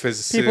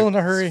 Astrophysics people in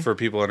a hurry. For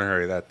people in a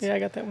hurry. That's Yeah, I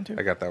got that one too.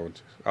 I got that one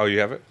too. Oh, you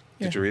have it?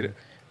 Did Yeah. you read it?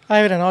 I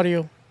have it on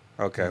audio.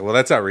 Okay. Well,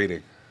 that's not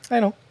reading. I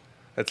know.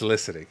 That's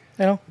listening.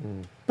 I know.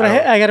 But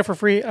I got it for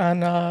free on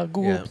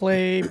Google Yeah.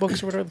 Play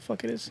Books or whatever the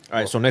fuck it is. All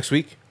right, so next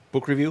week,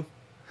 book review.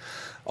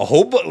 A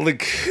whole book.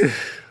 Like,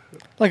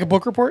 Like a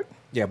book report.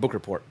 Yeah, book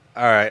report.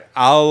 all right.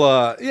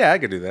 I'll. Yeah, I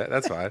can do that.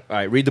 That's fine. All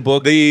right, read the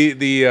book.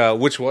 The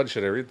which one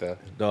should I read though?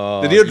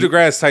 The Neil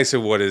deGrasse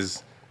Tyson one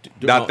is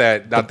not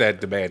that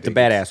demanding. the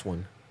badass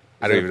one.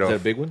 I don't Is even know. that a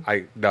if- big one?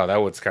 No, that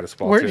one's kind of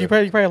small Where too. you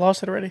probably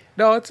lost it already.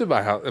 No, it's in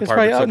my house. It's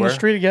probably Apartment out in somewhere. the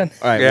street again.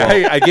 All right, Yeah,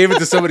 well, I gave it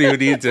to somebody who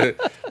needs it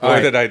more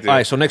than I do. All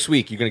right, so next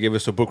week you're gonna give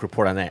us a book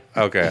report on that,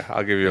 Okay,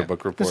 I'll give you a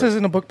book report. This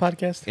isn't a book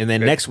podcast. and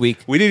then next week,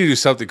 We need to do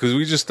something because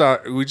we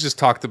just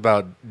talked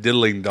about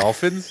diddling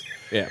dolphins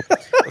yeah,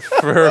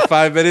 for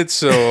 5 minutes.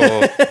 So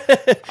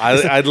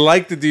I'd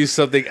like to do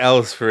something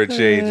else for a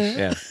change.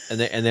 yeah,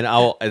 and then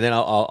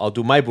I'll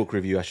do my book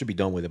review. I should be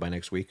done with it by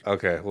next week.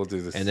 Okay, we'll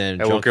do this, And then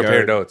we'll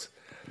compare Junkyard- notes.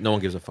 No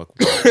one gives a fuck.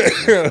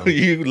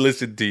 You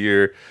listen to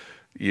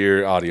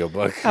your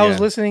audiobook. I was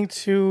Yeah. listening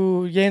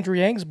to Andrew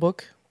Yang's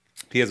book.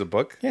 He has a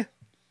book. Yeah.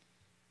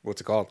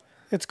 What's it called?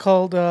 It's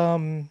called. Oh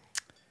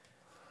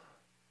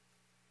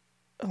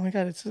my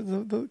god! It's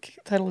the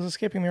title is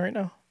escaping me right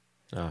now.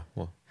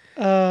 Well,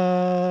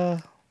 Uh,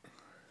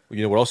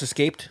 you know what else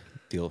escaped?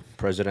 The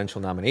presidential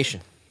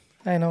nomination.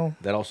 I know.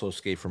 That also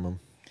escaped from him.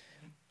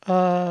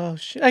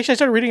 Shit. Actually, I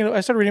started reading it.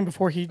 I started reading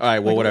before he. All right,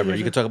 well, like, whatever. years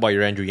You can ago. talk about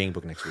your Andrew Yang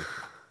book next week.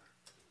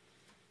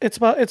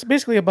 It's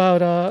basically about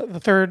the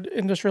third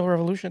industrial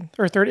revolution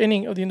or third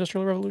inning of the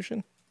industrial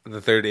revolution.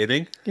 The third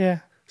inning. Yeah.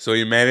 So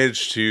you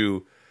managed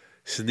to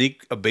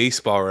sneak a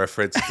baseball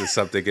reference to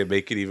something and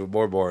make it even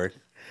more boring.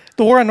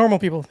 The war on normal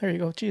people. There you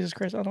go. Jesus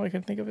Christ! I don't know. I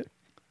can think of it.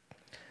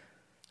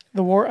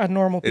 The war on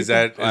normal people. Is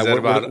that All right, that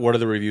about what do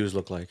the reviews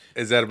look like?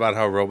 is that about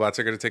how robots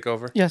are going to take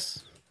over?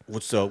 Yes.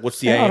 What's the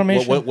Yeah,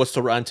 automation. what's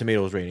the Rotten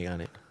Tomatoes rating on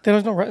it?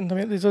 There's no Rotten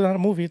Tomatoes. It's not a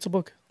movie. It's a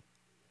book.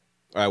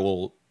 All right,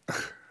 well,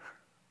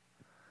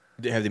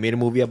 have they made a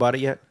movie about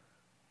it yet?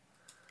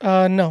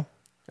 No.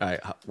 All right,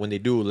 when they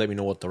do, let me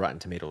know what the Rotten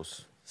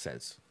Tomatoes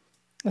says.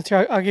 Let's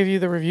hear. I'll give you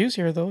the reviews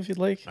here, though, if you'd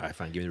like. All right,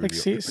 fine, give me the Like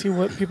review. see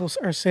what people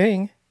are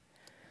saying.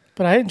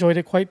 But I enjoyed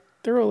it quite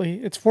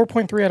thoroughly. It's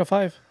 4.3 out of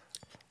 5.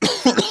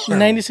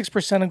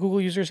 96% of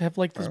Google users have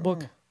liked this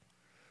book.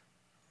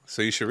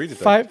 So you should read it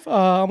then.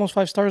 Almost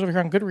 5 stars over here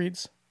on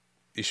Goodreads.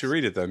 You should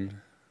read it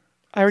then.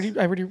 I already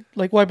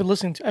like. Well,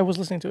 I was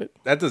listening to it.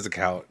 That doesn't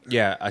count.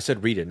 Yeah, I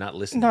said read it, not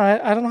listen. No,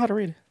 I don't know how to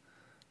read.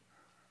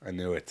 I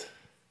knew it.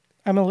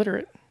 I'm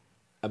illiterate,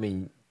 I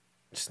mean,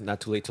 it's not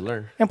too late to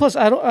learn. and plus,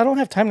 I don't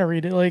have time to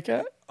read it. Like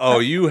Oh,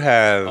 you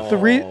have the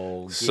read.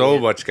 Oh, so yeah.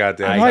 much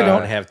goddamn I No, I time. don't.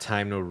 don't have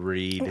time to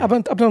read.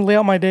 I'm gonna lay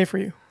out my day for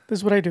you. This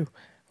is what I do.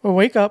 I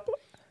wake up,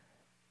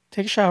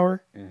 take a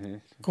shower,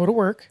 go to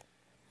work,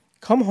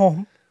 come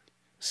home,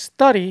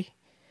 study,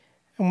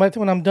 and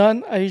when I'm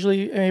done, I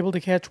usually am able to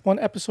catch one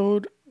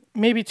episode,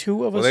 maybe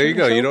 2 of a Well, there you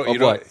certain go. You show.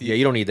 don't. Oh, what? Yeah,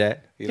 you don't need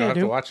that. You Yeah, don't I have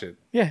to do. watch it.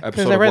 Yeah, because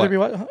Episode I'd of rather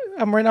what?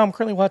 be. I'm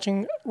currently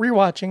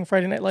rewatching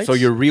Friday Night Lights. So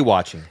you're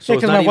rewatching. So yeah, it's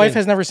because not my wife even-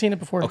 has never seen it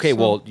before. Okay, so-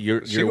 well,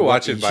 you're She can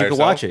watch it by She can herself.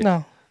 watch it.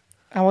 no,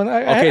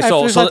 Okay, so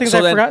there's a lot of things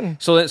I've then forgotten.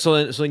 so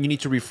then you need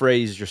to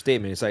rephrase your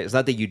statement. It's like it's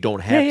not that you don't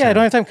have. Yeah, I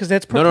don't have time because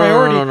that's No, no,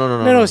 priority.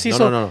 no. See, no,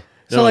 so no, no.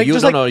 so No, like you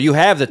just no, like no, you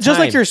have the time. just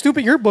like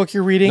your book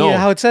you're reading, No.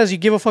 how it says you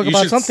give a fuck You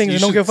about should- some things you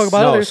and don't give a fuck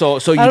about no, others. so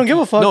I don't give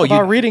a fuck no,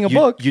 about reading a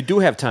book You do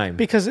have time.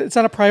 because it's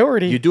not a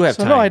priority. You do have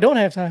so time. No, I don't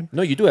have time.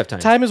 No, you do have time.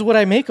 Time is what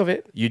I make of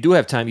it. You do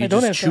have time. You I don't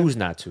just have time. choose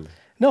not to.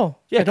 No,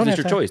 Yeah, I don't because have it's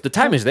your time. choice. The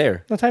time is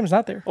there. The time is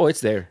not there. Oh, it's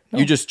there.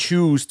 You just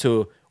choose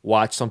to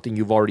watch something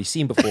you've already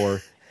seen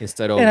before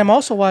instead of. And I'm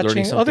also learning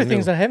watching other something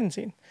things new. that I haven't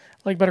seen.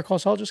 Like Better Call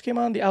Saul just came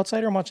on. The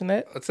Outsider, I'm watching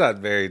that. That's not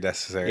very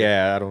necessary.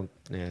 Yeah, I don't.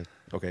 Yeah.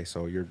 Okay,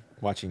 so you're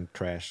watching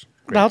trash.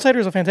 The Outsider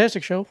is a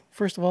fantastic show.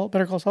 First of all,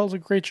 Better Call Saul is a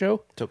great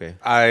show. It's okay.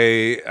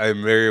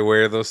 I'm very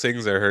aware of those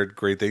things. I heard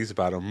great things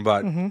about them,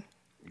 but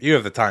you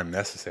have the time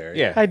necessary.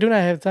 Yeah. I do not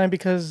have time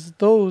because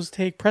those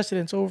take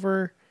precedence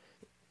over.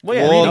 well,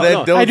 yeah. Well, no, then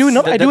no. don't, I do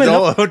know- I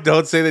do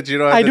don't say that you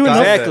don't have I the do time.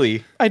 enough-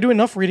 Exactly. I do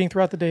enough reading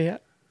throughout the day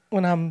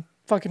when I'm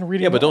fucking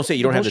reading. Yeah, but don't say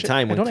you don't have the bullshit.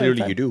 time when I don't have clearly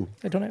time. you do.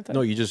 I don't have time.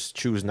 No, you just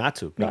choose not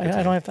to. No, make the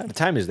I don't have time. The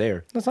time is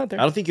there. That's not there.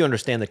 I don't think you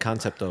understand the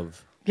concept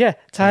of. Yeah,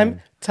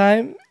 time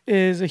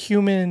is a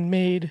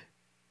human-made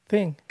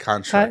thing.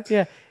 Construct. Time,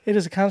 yeah, it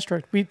is a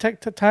construct.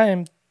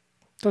 Time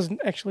doesn't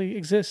actually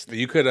exist.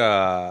 You could.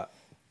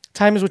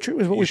 Time is what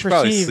we You should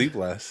probably perceive. sleep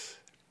less.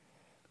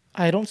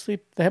 I don't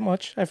sleep that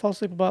much. I fall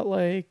asleep about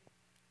like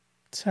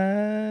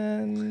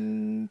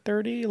 10,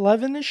 30,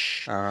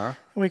 11-ish. Uh huh.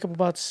 I wake up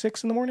about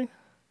 6 in the morning.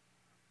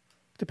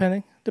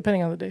 Depending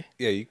on the day.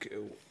 Yeah, you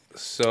could.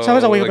 So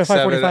Sometimes I'll wake up like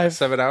at 5:45.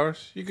 7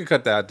 hours. You could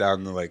cut that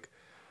down to like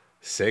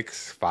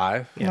 6,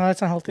 5. No,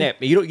 that's not healthy. Yeah,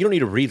 you don't need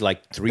to read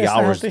like 3 That's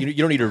not hours. healthy. You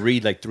don't need to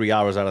read like 3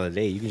 hours out of the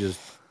day. You can just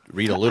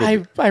read a little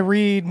bit. I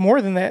read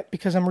more than that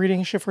because I'm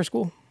reading shit for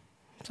school.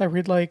 So I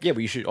read like Yeah,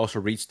 but you should also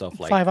read stuff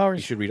like 5 hours.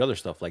 You should read other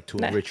stuff like to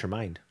enrich your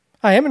mind.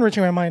 I am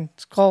enriching my mind.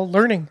 It's called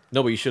learning.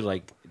 No, but you should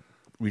like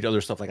read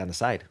other stuff like on the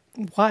side.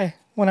 Why?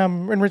 When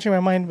I'm enriching my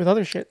mind with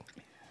other shit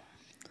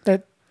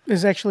that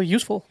is actually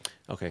useful.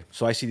 Okay,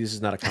 so I see this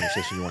is not a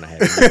conversation you want to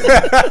have.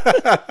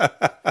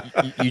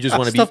 You just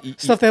want to Stuff, be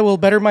stuff that will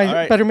better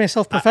right.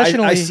 myself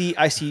professionally.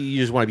 I see.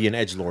 You just want to be an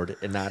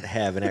edgelord and not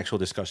have an actual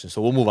discussion.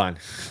 So we'll move on.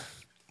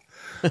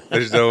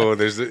 There's no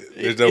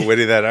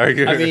winning that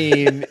argument. I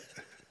mean,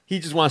 he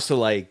just wants to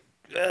like.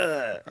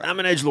 I'm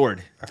an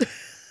edgelord.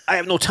 I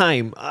have no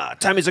time.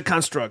 Time is a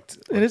construct.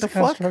 It is a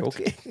construct.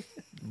 Okay,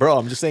 bro.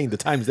 I'm just saying the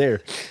time's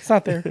there. It's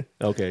not there.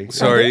 Okay.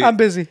 Sorry, I'm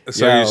busy.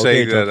 So Yeah, you're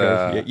saying okay,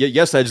 that? okay.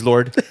 Yes,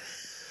 edgelord.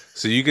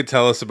 So you could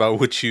tell us about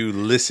what you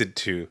listened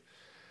to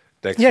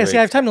next Yeah, week. see,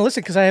 I have time to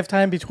listen because I have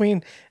time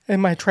between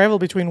in my travel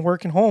between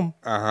work and home.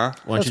 Why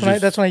don't you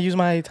That's when I use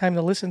my time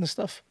to listen to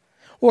stuff,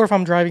 or if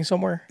I'm driving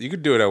somewhere. You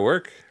could do it at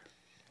work.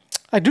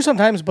 I do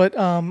sometimes, but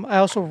I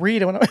also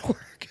read when I'm at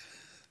work.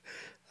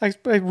 I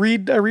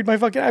read my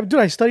fucking. Dude,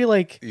 I study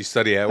like. You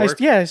study at I, work.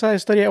 yeah, I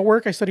study at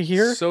work. I study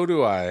here. So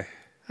do I.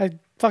 I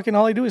fucking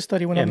all I do is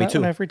study when Yeah, I'm me not too.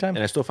 when I have free time.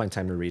 And I still find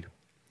time to read.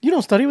 You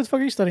don't study? What the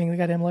fuck are you studying? The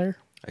goddamn liar.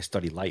 I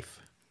study life.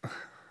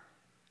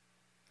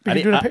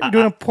 You're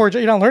doing a poor job.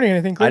 You're not learning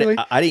anything clearly.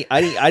 I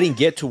didn't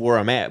get to where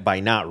I'm at by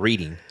not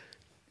reading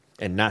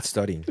and not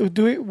studying.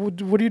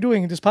 What are you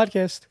doing in this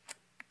podcast?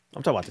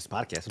 I'm talking about this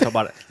podcast. I'm talking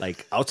about it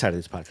like outside of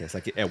this podcast,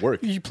 like at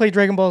work. You play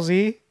Dragon Ball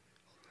Z.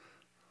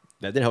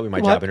 That didn't help me in my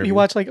job interview. You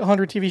watch like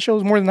 100 TV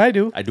shows more than I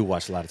do. I do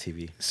watch a lot of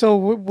TV. So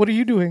what are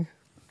you doing?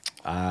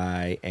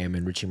 I am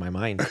enriching my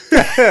mind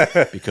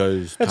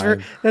because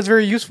That's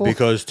very useful.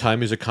 because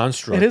time is a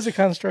construct. It is a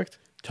construct.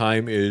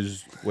 Time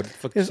is what the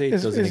fuck did you say?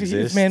 It doesn't exist.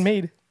 It's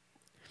man-made.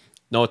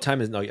 No,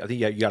 time is no. I think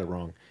you got it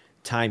wrong.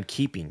 Time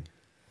keeping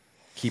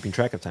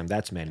track of time.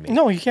 That's man-made.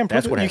 No, you can't.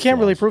 That's Prove what you has can't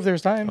really flaws. prove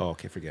there's time. Oh,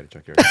 okay, forget it,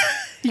 Chuck.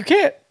 You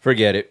can't.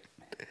 Forget it.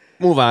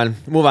 Move on,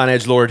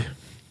 edgelord.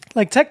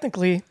 Like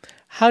technically,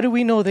 how do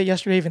we know that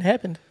yesterday even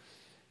happened?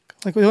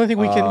 Like the only thing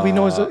we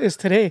know is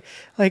today.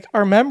 Like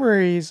our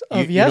memories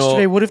of you know-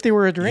 yesterday. What if they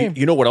were a dream?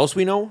 You know what else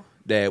we know?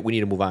 That we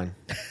need to move on.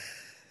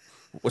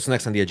 What's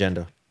next on the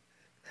agenda?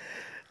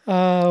 We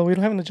don't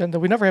have an agenda.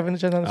 We never have an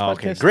agenda on this Oh, podcast.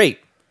 okay, great.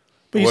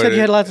 But you What said you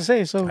is- had a lot to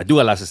say. So I do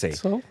have lots to say.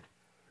 so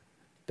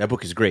That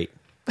book is great,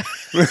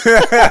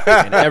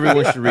 and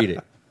everyone should read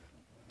it.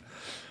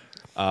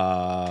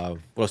 What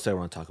else do I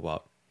want to talk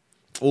about?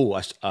 Oh,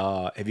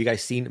 have you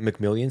guys seen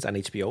McMillions on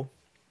HBO?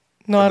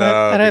 no, I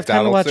don't have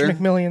time to watch McDonald's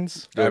thing?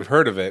 McMillions. I've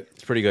heard of it.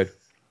 It's pretty good.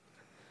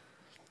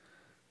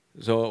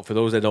 So, for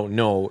those that don't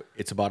know,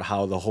 it's about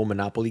how the whole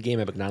Monopoly game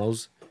at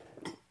McDonald's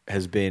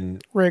has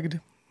been Rigged.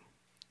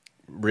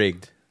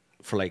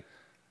 for like,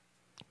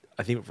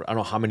 I don't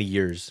know how many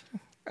years.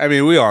 I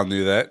mean, we all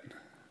knew that.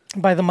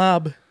 By the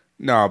mob.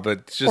 No,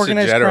 but just in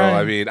Organized general. crime.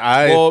 I mean,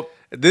 Well-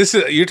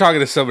 you're talking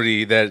to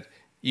somebody that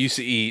used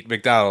to eat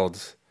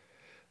McDonald's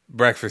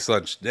breakfast,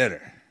 lunch,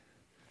 dinner.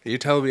 You're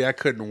telling me I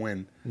couldn't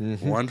win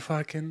one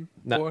fucking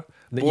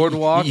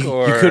boardwalk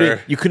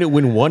you couldn't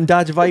win one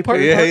Dodge Viper.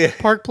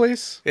 Park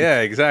Place. Yeah,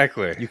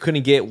 exactly. You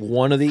couldn't get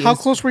one of these. How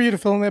close were you to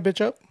filling that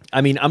bitch up?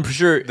 I mean, I'm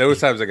sure There was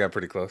times I got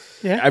pretty close.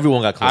 Yeah.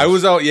 everyone got close. I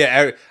was out.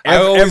 Yeah, I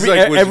always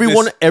like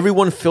was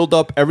everyone filled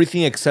up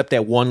everything except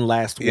that one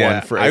last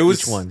one for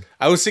each one.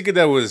 I was thinking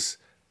that was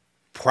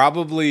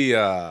probably.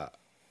 I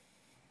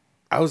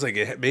was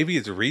like, maybe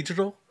it's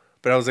regional,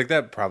 but I was like,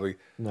 that probably.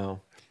 No,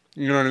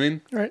 You know what I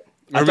mean? Right.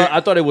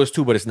 I thought it was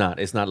too, but it's not.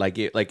 It's not like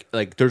it.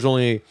 Like there's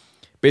only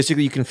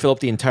basically you can fill up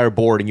the entire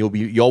board, and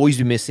you'll always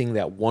be missing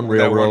that one That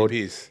railroad one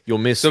piece. You'll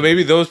miss. So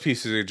maybe those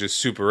pieces are just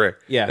super rare.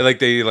 Yeah. Like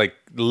they like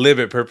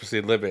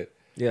purposely limit.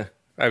 yeah.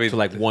 I mean, to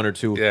like one or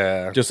two.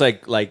 Yeah. Just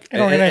like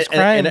And organized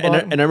crime, and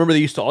I remember they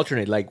used to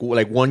alternate. Like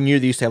 1 year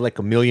they used to have like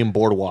 1 million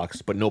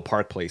boardwalks, but no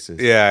park places.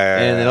 Yeah,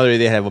 And yeah. another year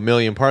they have 1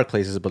 million park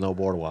places, but no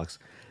boardwalks.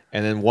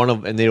 And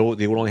then they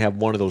would only have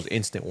one of those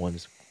instant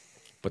ones,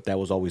 but that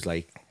was always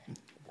like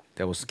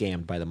that was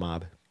scammed by the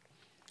mob.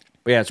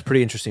 But yeah, it's a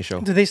pretty interesting show.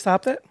 Did they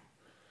stop that?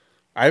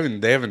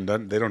 They haven't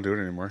done. They don't do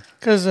it anymore.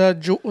 Because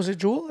was it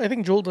Jewel? I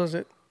think Jewel does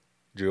it.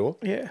 Jewel.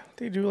 Yeah,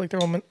 they do like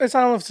their own. I don't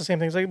know if it's the same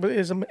thing. It's like, but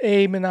it's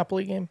a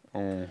Monopoly game.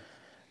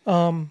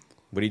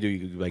 What do?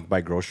 You like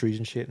buy groceries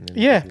and shit? And then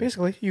Yeah,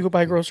 basically, you go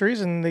buy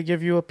groceries and they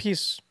give you a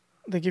piece.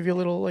 They give you a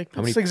little like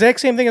many- it's the exact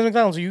same thing as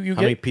McDonald's. You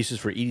How many get. pieces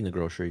for eating the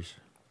groceries?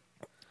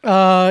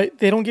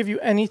 They don't give you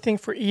anything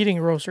for eating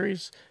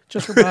groceries,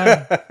 just for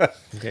buying.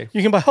 Okay.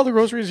 You can buy all the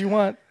groceries you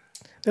want.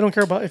 They don't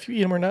care about if you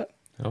eat them or not.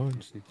 Oh,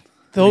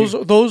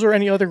 Those or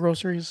any other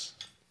groceries.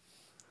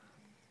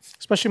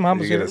 Especially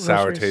Mama's You get a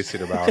sour groceries. taste in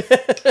your mouth.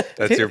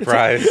 That's your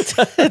prize.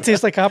 It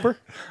tastes like copper.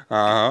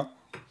 Uh huh.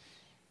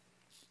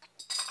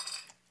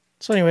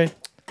 So anyway,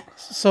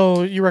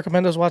 so you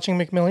recommend us watching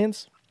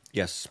McMillions?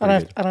 yes. I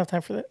Pretty good. don't have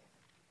time for that.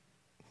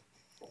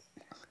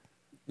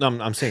 No,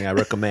 I'm saying I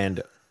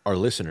recommend our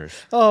listeners.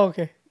 Oh,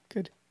 okay,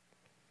 good.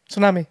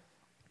 So not me.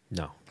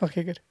 No,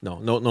 Okay, good. no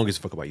one gives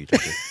a fuck about you,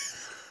 Jeffrey.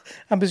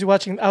 I'm busy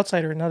watching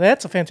Outsider. Now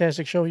that's a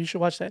fantastic show. You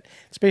should watch that.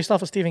 It's based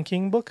off a Stephen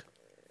King book.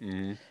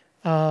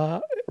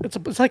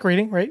 It's like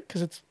reading, right?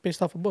 Because it's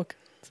based off a book.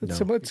 It's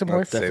similar.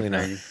 Definitely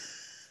not.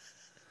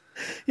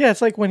 Yeah,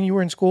 it's like when you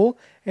were in school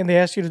and they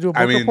asked you to do a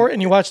book report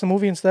and you watched the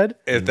movie instead.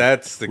 If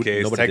that's the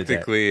case, Nobody did that.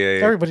 technically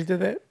Everybody did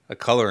that. a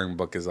coloring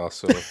book is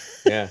also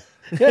Yeah.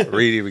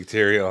 reading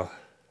material.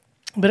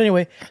 But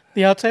anyway,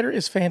 The Outsider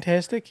is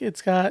fantastic.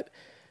 It's got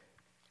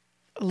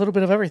a little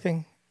bit of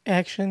everything: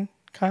 action,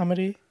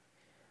 comedy,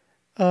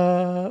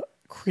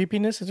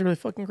 creepiness. It's really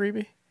fucking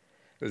creepy.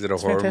 Is it a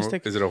horror?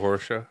 fantastic. Is it a horror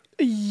show?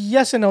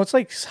 Yes and no. It's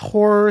like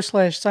horror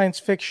 / science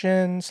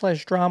fiction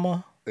 /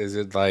 drama. Is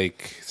it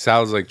like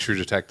sounds like True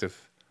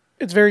Detective?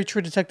 It's very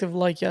True Detective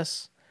like,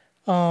 yes,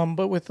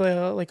 but with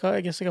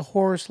I guess a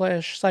horror /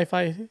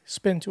 sci-fi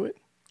spin to it.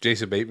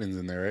 Jason Bateman's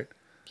in there, right?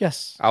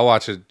 Yes, I'll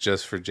watch it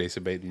just for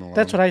Jason Bateman alone.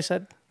 that's what I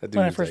said That dude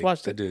when I is first like-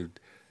 watched that it. Dude,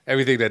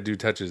 everything that dude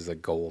touches is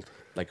like gold.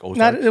 Like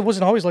Ozark. It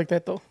wasn't always like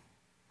that though.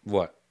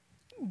 What?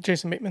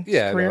 Jason Bateman's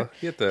Yeah, I career. know.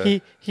 He had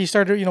the- He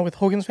started with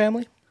Hogan's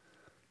Family.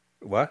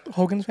 What?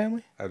 Hogan's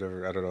Family. I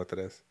don't know what that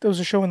is. There was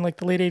a show in like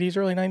the late '80s,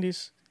 early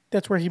 '90s.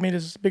 That's where he made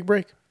his big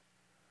break.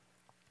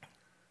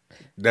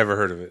 Never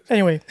heard of it.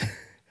 Anyway,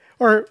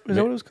 or is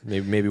that what it was?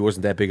 Maybe it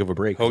wasn't that big of a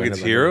break. Hogan's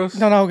I never- Heroes?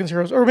 No, not Hogan's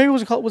Heroes. Or maybe it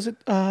was called. Was it?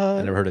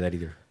 I never heard of that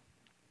either.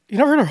 You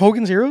never heard of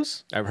Hogan's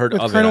Heroes? I've heard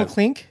with of Colonel it.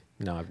 Clink.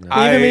 No, I've never.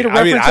 I- even made a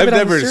reference of I've it on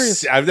never, the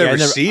series. I've Yeah, never I've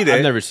never- seen it.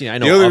 I've never seen it. I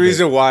know the only of it.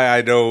 reason why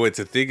I know it's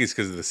a thing is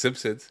because of The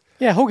Simpsons.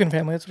 Yeah, Hogan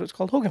Family. That's what it's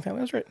called. Hogan Family.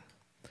 That's right.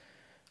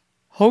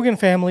 Hogan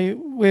Family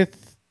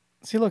with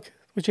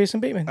Jason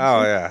Bateman.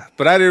 Oh yeah,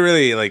 but I didn't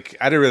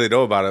really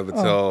know about him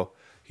until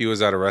he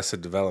was on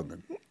Arrested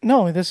Development.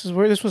 No, this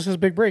was his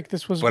big break.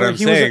 This was But where I'm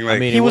he was. saying, like- I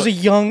mean, he it was wa- a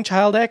young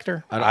child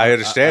actor. I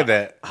understand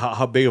that.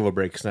 How big of a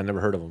break? Because I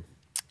never heard of him.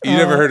 You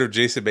never heard of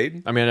Jason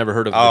Bateman? I mean, I never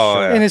heard of this Oh,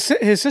 show. yeah. And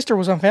his sister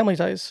was on Family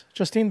Ties,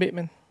 Justine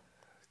Bateman.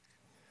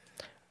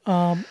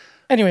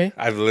 Anyway,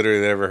 I've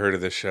literally never heard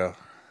of this show.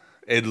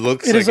 It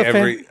looks It like is a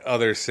every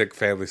other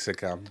family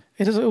sitcom.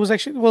 it was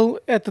actually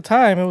at the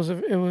time it was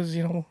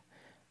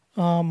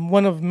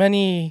one of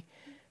many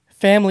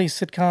family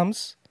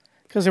sitcoms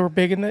because they were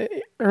big in the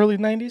early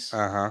 '90s.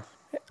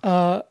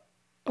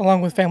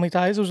 Along with Family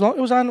Ties, it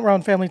was on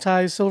around Family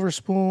Ties, Silver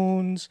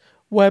Spoons,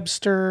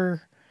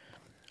 Webster.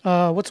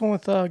 What's the one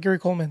with Gary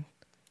Coleman?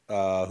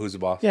 Who's the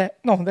boss? Yeah,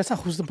 no, that's not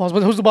Who's the Boss.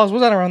 But Who's the Boss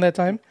was on around that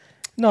time.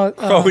 No,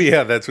 Oh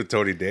yeah, that's what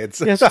Tony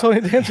Danza. yes,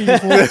 Tony Danza,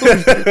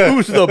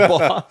 Who's the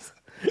boss?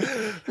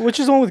 which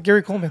is the one with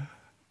Gary Coleman.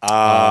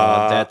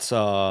 That's You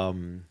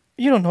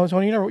don't know,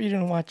 Tony. You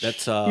didn't watch.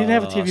 that's you didn't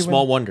have a TV.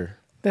 Small when, Wonder.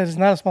 that is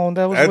not a small one.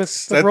 That was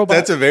with the robot.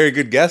 That's a very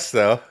good guess,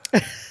 though.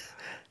 Am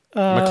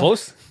I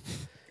close?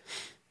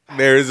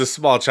 There is a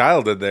small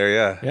child in there,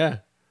 yeah. Yeah.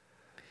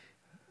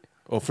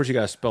 Well, first you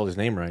gotta spell his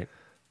name right.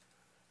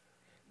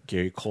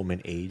 Gary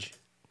Coleman age.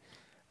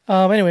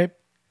 Anyway,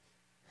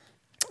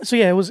 so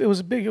yeah, it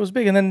was big,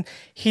 and then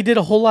he did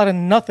a whole lot of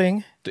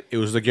nothing. It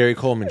was the Gary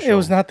Coleman show. It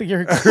was not the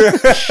Gary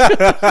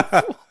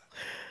Coleman.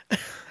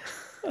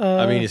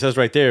 I mean, it says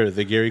right there,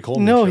 the Gary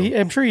Coleman No, show.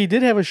 I'm sure he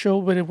did have a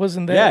show, but it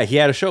wasn't that. Yeah, he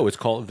had a show. It's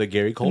called the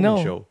Gary Coleman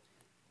No. Show.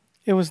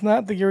 It was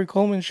not the Gary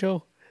Coleman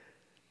show.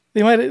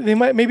 They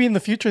might maybe in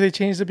the future they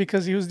changed it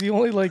because he was the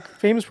only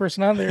famous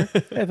person on there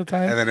at the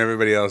time. And then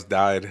everybody else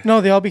died. No,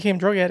 they all became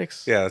drug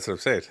addicts. Yeah, that's what I'm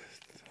saying.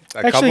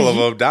 A Actually, couple of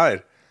them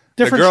died.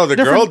 The different-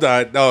 girl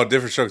died. No,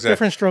 different strokes.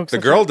 Different strokes, The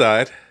that's girl right.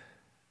 died.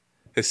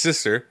 His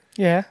sister.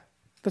 Yeah,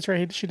 that's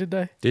right. She did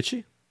die. Did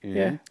she?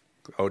 Yeah.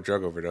 Oh,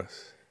 drug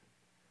overdose.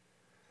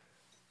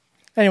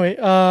 Anyway,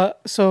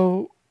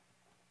 so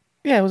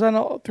yeah, it was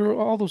on through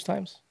all those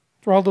times,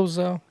 through all those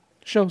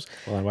shows.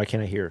 Well, then why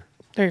can't I hear?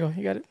 There you go.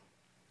 You got it.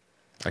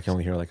 I can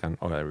only hear like on.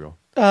 Oh, there we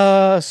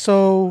go.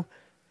 So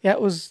yeah,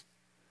 it was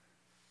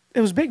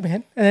big,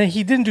 man. And then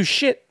he didn't do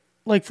shit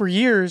for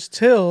years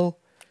till.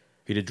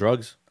 He did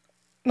drugs.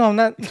 No, I'm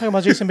not talking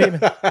about Jason Bateman.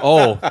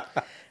 Oh,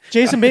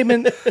 Jason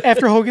Bateman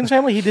after Hogan's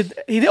Family, he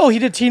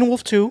did Teen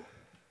Wolf 2.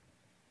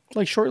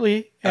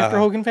 Shortly after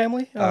Hogan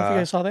Family. I don't know if you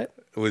guys saw that.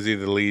 Was he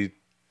the lead?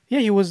 Yeah,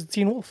 he was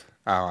Teen Wolf.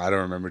 Oh, I don't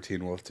remember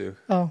Teen Wolf 2.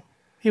 Oh,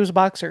 he was a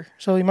boxer.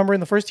 So you remember in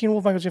the first Teen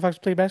Wolf, Michael J. Fox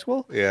played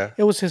basketball? Yeah.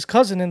 It was his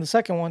cousin in the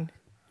second one,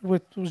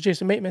 was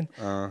Jason Bateman,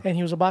 and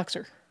he was a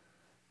boxer.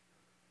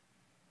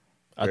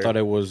 I thought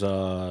it was.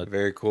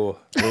 Very cool.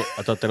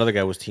 I thought that other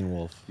guy was Teen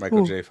Wolf. Michael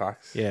Who? J.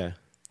 Fox. Yeah.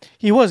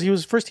 He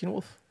was first Teen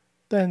Wolf.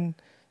 Then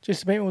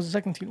Jason Bateman was the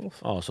second Teen Wolf.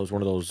 Oh, so it's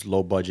one of those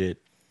low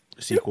budget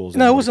sequels.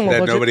 No, it wasn't low That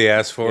budget. nobody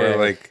asked for, Yeah.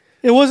 like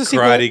It was a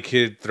sequel. Karate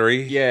Kid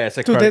 3. Yeah, it's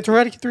like Dude, Karate- that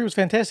Karate Kid 3 was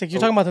fantastic.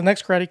 You're talking about the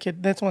next Karate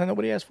Kid. That's one that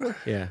nobody asked for.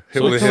 Yeah. With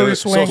Hilary Hilary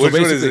Swank. Which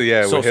one is it? basically-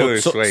 Yeah, with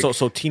Hilary so, Swank.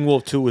 so Teen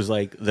Wolf 2 was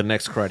like the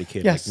next Karate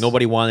Kid. Yes. Like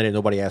nobody wanted it,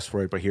 nobody asked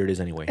for it, but here it is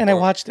anyway. And I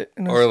watched it.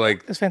 And it was, or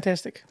like- it's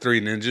fantastic.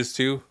 Three Ninjas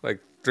 2. Like,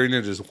 Three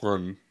Ninjas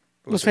 1.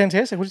 It was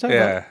fantastic. What are you talking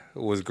about?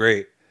 Yeah, it was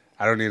great.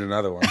 I don't need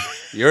another one.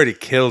 You already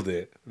killed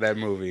it, that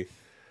movie.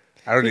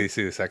 I don't need to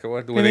see the second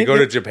one. When they go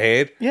to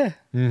Japan, Yeah.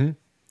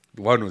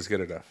 One was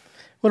good enough.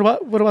 What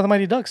about the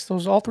Mighty Ducks?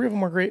 Those all three of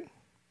them were great.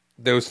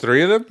 There was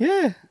 3 of them?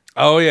 Yeah,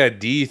 Oh, yeah,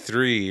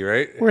 D3,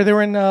 right? where they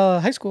were in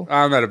high school.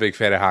 I'm not a big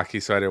fan of hockey,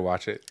 so I didn't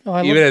watch it. Oh,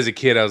 I Even love- as a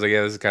kid, I was like,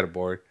 yeah, this is kind of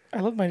boring. I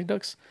love Mighty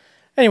Ducks.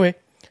 Anyway,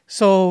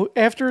 so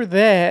after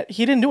that,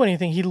 he didn't do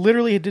anything. He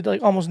literally did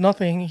like almost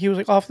nothing. He was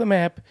like off the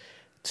map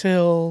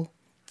till,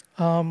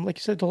 like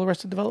you said, till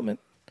Arrested Development,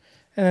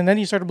 and then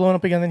he started blowing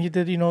up again. Then he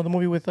did, the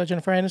movie with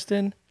Jennifer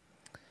Aniston,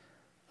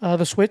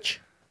 The Switch.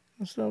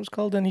 That's what it was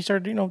called. And he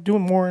started,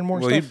 doing more and more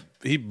Well, stuff.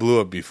 he blew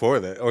up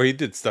before that, or he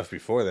did stuff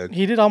before that.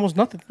 He did almost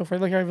nothing before.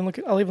 Like I'll even look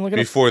it up.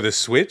 Before the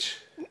Switch?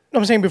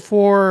 I'm saying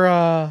before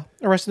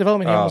Arrested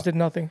Development, he almost did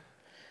nothing.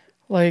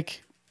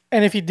 Like,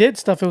 and if he did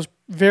stuff, it was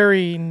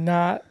very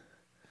not.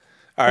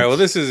 All right, well,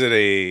 this isn't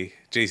a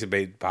Jason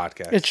Bateman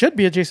podcast. It should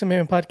be a Jason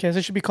Bateman podcast.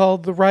 It should be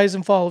called The Rise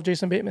and Fall of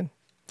Jason Bateman.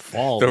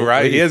 Fall. The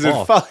Rise. He hasn't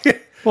fall. fallen.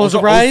 Well, it's the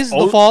Oz- Rise,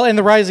 Oz- the Fall, and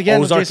the Rise again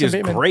of Ozark Jason is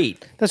Bateman.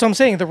 great. That's what I'm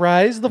saying. The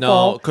Rise, the No,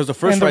 Fall, because the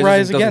first and the Rise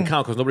Rise doesn't again.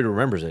 count because nobody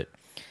remembers it.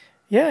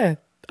 Yeah,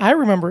 I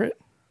remember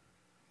it.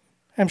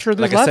 I'm sure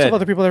there's Like I lots said, of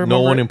other people that remember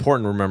no one it.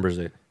 important remembers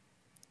it.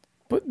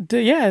 But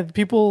yeah,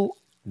 people.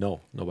 No,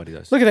 nobody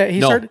does. Look at that.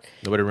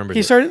 Nobody remembers He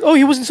it. started. Oh,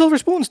 he was in Silver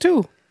Spoons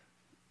too.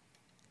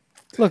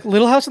 Look,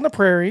 Little House on the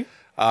Prairie,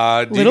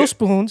 Little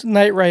Spoons,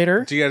 Knight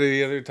Rider. Do you got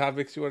any other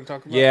topics you want to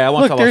talk about? Yeah, I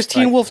want to Look, talk there's about,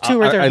 Teen Wolf 2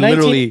 right there. I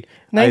literally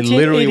want to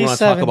 1987.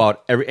 talk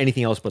about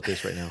anything else but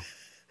this right now.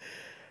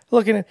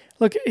 Look,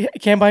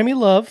 Can't Buy Me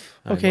Love.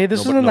 Okay,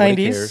 this was in the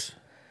Nobody 90s, cares.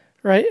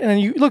 right? And then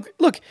you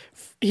look.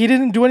 He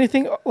didn't do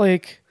anything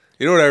like.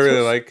 You know what I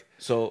really like?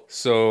 So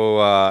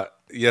So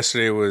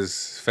yesterday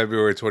was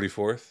February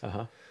 24th.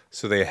 Uh-huh.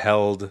 So they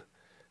held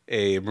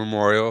a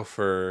memorial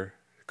for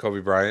Kobe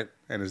Bryant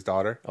and his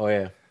daughter. oh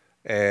yeah,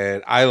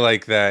 And I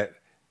like that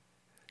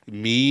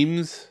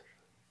memes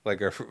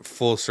like are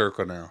full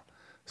circle now.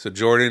 So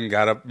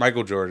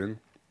Michael Jordan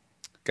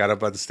got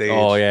up on stage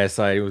oh yeah.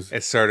 So it was,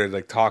 and started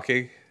like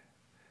talking,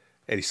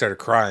 and he started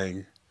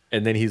crying.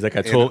 and then he's like, I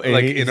In, told, and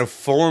like he's- in a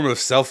form of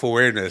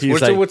self-awareness. He's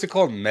What's like- it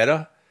called?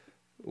 Meta?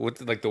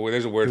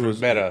 There's a word for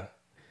meta.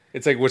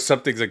 It's like when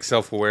something's like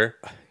self-aware.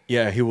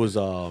 yeah, he was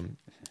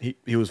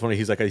he was funny.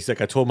 He's like,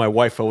 I told my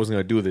wife I wasn't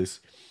gonna do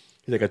this.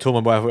 He's like, I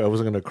told my wife I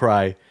wasn't gonna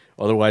cry.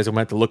 Otherwise, I'm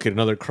gonna have to look at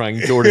another crying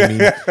Jordan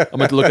meme. I'm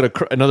gonna have to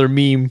look at another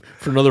meme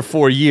for another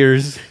 4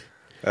 years.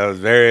 That was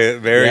very,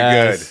 very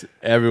Yes. good.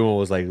 Everyone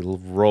was like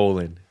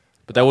rolling,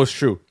 but that was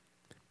true.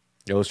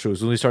 That was true. As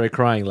soon as he started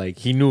crying, like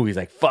he knew, he's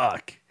like,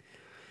 "Fuck,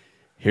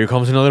 here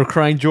comes another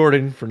crying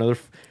Jordan for another."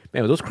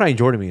 Man, those crying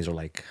Jordan memes are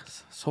like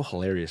so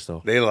hilarious,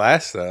 though. They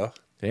last though.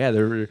 Yeah,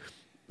 they're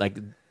like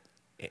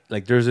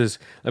there's this.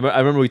 I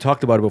remember we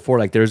talked about it before.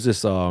 Like there's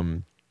this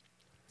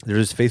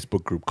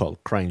Facebook group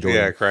called Crying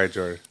Jordan. Yeah, cry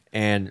Jordan.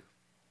 And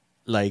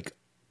like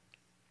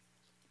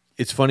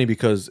it's funny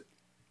because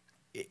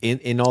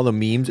in all the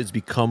memes it's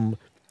become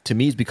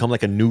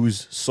like a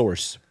news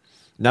source,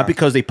 not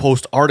because they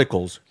post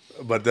articles,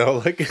 But they'll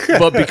like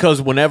but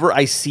because whenever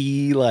I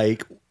see,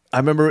 like, I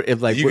remember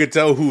if like you could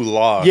tell who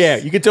lost. yeah,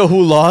 you can tell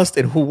who lost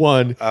and who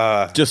won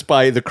just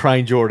by the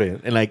crying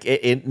Jordan, and like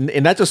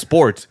and not just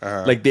sports,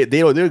 like they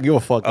don't give a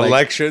fuck. Like,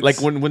 Elections.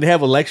 like when they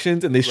have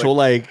elections and they show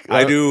like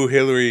I knew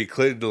Hillary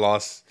Clinton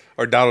lost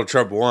or Donald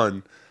Trump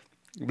won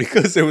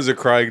because there was a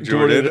crying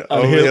Jordan on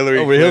over Hillary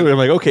over Clinton. Hillary. I'm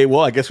like, okay,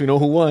 well, I guess we know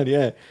who won.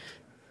 Yeah,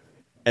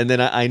 and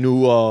then I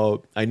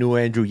knew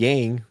Andrew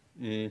Yang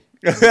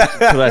because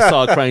I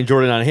saw crying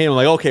Jordan on him. I'm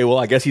like, okay, well,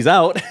 I guess he's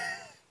out.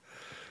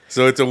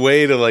 So it's a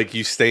way to like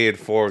you stay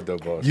informed of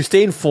both. You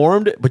stay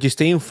informed, but you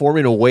stay informed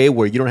in a way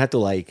where you don't have to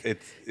like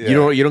you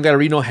don't got to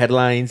read no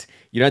headlines.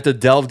 You don't have to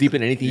delve deep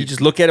in anything. You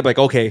just look at it like,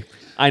 okay,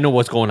 I know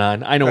what's going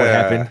on. I know what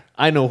happened.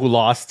 I know who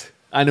lost.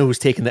 I know who's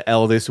taking the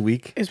L this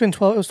week. It's been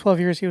 12. It was 12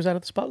 years he was out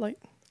of the spotlight.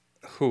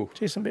 Who?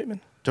 Jason Bateman.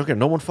 Okay,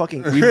 no one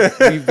fucking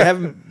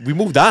we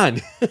moved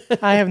on.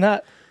 I have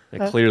not.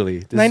 Like, clearly,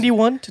 this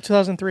 91 to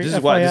 2003. This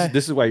is why FYI.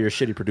 this is why you're a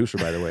shitty producer.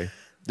 By the way,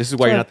 this is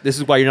why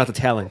you're not the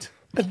talent.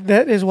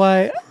 That is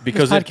why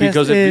Because this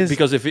podcast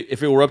because if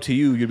it were up to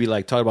you, you'd be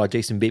like talking about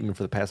Jason Bateman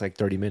for the past like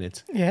 30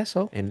 minutes, yeah,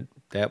 so and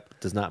that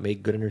does not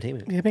make good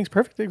entertainment. it makes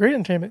great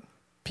entertainment.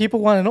 People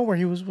want to know where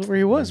he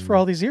was for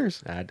all these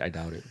years. I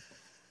doubt it.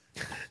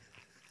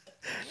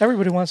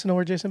 Everybody wants to know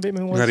where Jason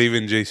Bateman was. Not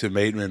even Jason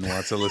Bateman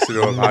wants to listen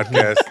to a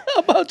podcast.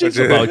 about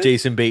Jason. About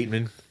Jason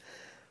Bateman.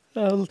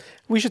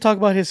 We should talk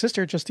about his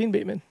sister, Justine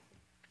Bateman.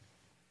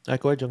 All right,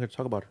 go ahead, Junker.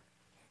 Talk about her.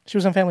 She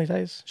was on Family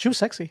Ties. She was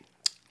sexy.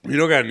 You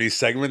don't got any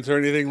segments or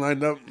anything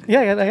lined up?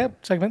 Yeah, I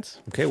got segments.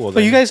 Okay, well, But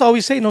then, you guys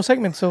always say no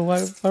segments, so why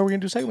are we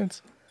going to do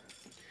segments?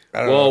 I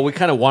don't know. well, we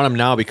kind of want them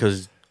now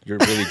because you're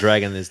really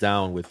dragging this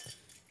down with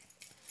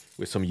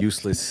some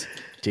useless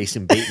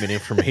Jason Bateman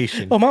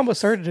information. Oh, Mamba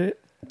started it.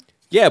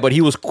 Yeah, but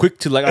he was quick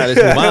to like, all right,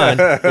 let's move on.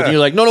 But then you're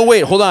like, no,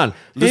 wait, hold on.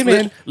 Let's,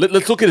 man.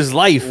 let's look at his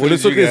life. What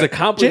Let's did look you at his get?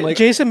 accomplishment. Like,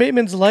 Jason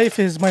Bateman's life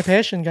is my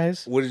passion,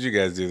 guys. What did you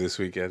guys do this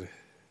weekend?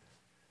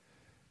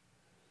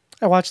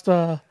 I watched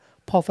the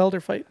Paul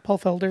Felder fight. Paul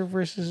Felder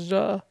versus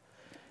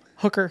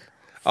Hooker.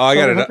 Oh, I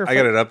got Hooker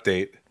an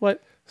update.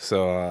 What?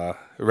 So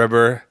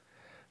remember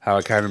how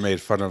I kind of made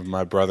fun of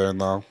my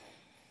brother-in-law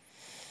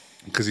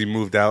because he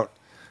moved out.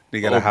 He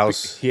got a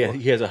house. He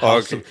has a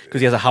house because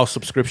he has a house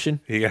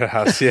subscription. He got a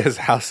house. He has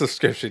a house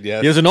subscription.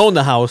 Yes. He doesn't own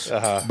the house,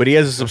 but he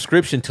has a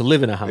subscription to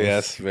live in a house.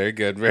 Yes. Very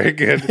good. Very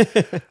good.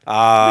 Did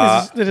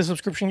a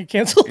subscription get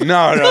canceled?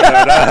 No.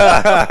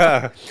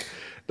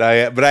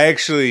 But I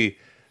actually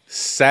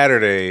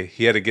Saturday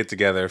he had a get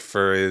together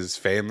for his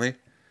family,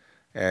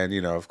 and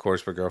of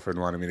course my girlfriend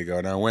wanted me to go,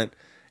 and I went.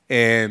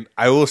 And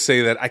I will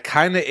say that I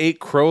kind of ate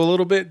crow a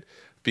little bit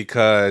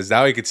because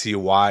now I could see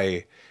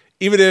why,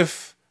 even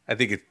if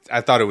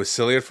I thought it was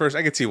silly at first,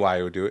 I could see why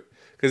he would do it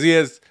because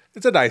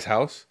it's a nice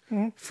house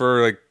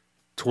for like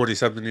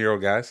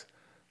 20-something-year-old guys.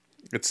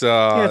 It's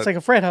Yeah, it's like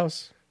a frat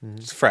house.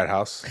 It's a frat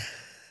house,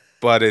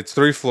 but it's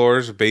 3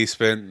 floors, a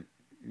basement,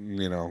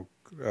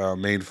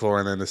 main floor,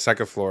 and then the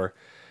second floor,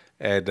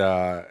 and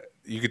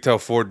you could tell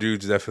 4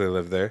 dudes definitely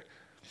live there,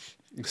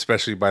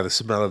 especially by the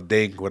smell of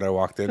dank when I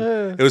walked in.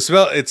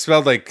 It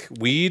smelled like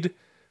weed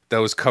that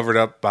was covered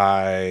up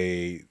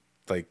by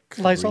like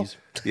Lysol.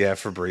 yeah,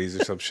 Febreze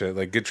or some shit.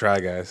 Like, good try,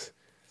 guys.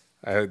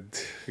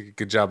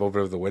 Good job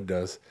opening up the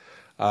windows.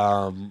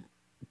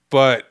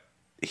 But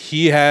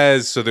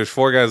there's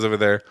 4 guys over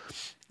there.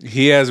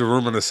 He has a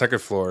room on the second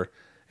floor,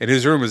 and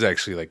his room is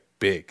actually like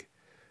big.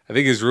 I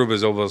think his room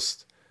is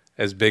almost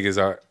as big as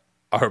our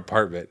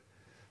apartment.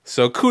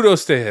 So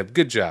kudos to him.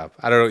 Good job.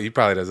 I don't know. He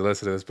probably doesn't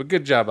listen to this, but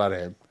good job out of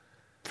him.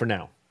 For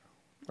now.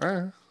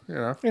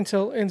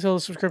 Until the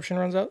subscription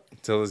runs out.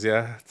 Until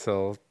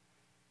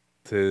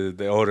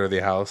the owner of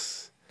the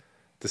house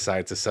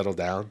decides to settle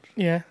down,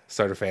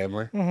 start a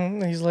family.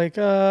 And he's like,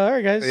 all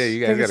right, guys. Yeah,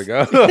 you guys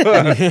got to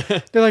go.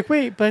 They're like,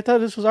 wait, but I thought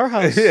this was our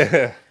house.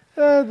 Yeah.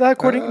 Not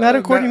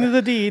according to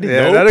the deed.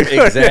 Yeah. Nope,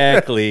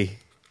 exactly.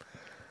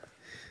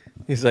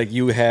 He's like,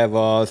 you have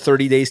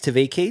 30 days to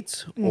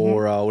vacate,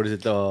 or what is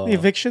it? The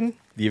eviction.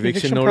 The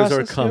eviction notices are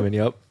process, coming.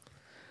 Yep.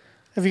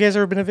 Have you guys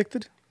ever been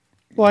evicted?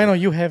 Well, I know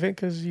you haven't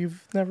because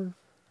you've never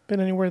been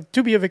anywhere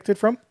to be evicted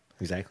from.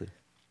 Exactly.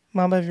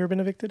 Mom, have you ever been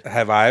evicted?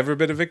 Have I ever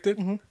been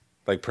evicted?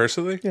 Like,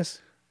 personally?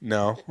 Yes.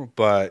 No,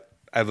 but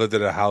I lived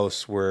in a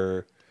house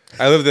where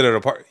I lived in an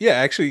apartment. Yeah,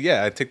 actually,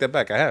 I take that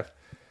back. I have.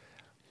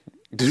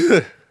 Now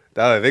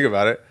that I think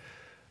about it,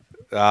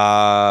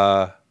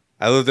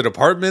 I lived in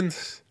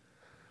apartments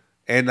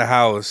and a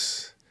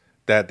house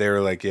that they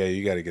were like, yeah,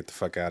 you got to get the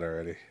fuck out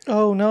already.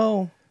 Oh,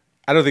 no.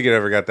 I don't think it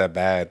ever got that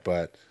bad,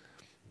 but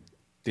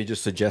They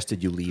just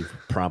suggested you leave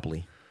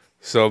promptly.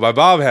 so my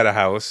mom had a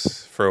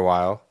house for a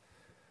while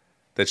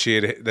that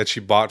she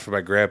bought for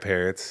my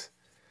grandparents.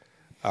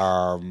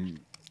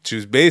 She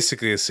was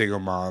basically a single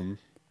mom,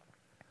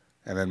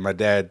 and then my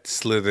dad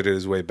slithered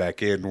his way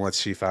back in once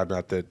she found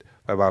out that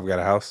my mom got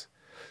a house.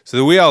 So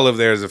then we all lived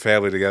there as a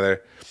family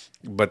together.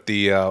 But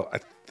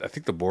I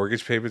think the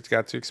mortgage payments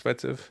got too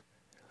expensive,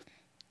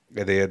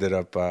 and they ended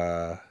up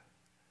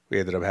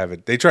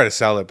they tried to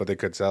sell it, but they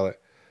couldn't sell it.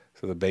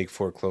 So the bank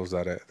foreclosed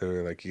on it. They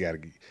were like, y'all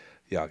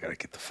gotta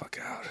get the fuck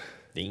out.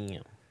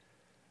 Damn.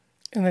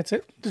 And that's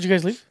it? Did you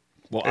guys leave?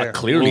 Well, Yeah.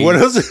 clearly. What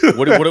else?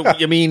 what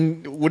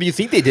do you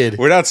think they did?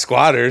 We're not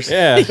squatters.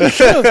 Yeah,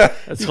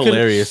 that's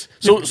hilarious.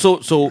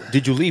 So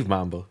did you leave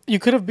Mamba? You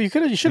should have No,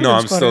 been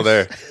I'm still squatters.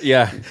 there.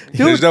 Yeah,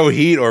 There's no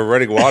heat or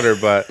running water,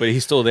 but but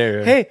he's still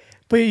there. Hey,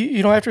 but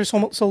after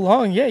so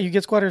long, you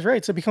get squatters'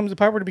 rights. It becomes the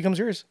property becomes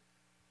yours.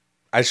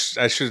 I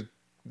should.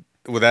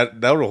 Well,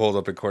 that will hold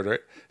up in court,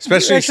 right?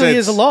 Especially It actually since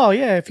is a law,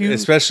 yeah.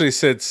 especially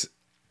since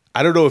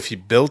I don't know if he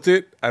built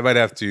it. I might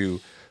have to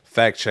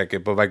fact check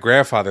it. But my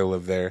grandfather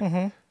lived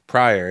there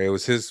prior. It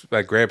was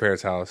my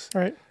grandparents' house,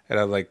 Right. and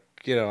I'm like,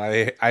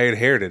 I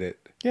inherited it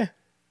Yeah.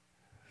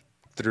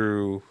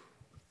 through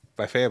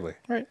my family.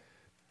 Right.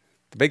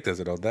 The bank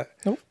doesn't own that.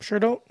 Nope. Sure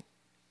don't.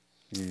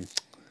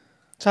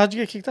 So how'd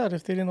you get kicked out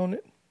if they didn't own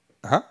it?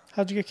 Huh?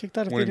 How'd you get kicked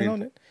out if What they do you didn't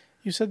mean? own it?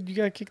 You said you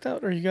got kicked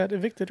out or you got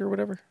evicted or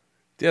whatever.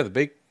 Yeah, the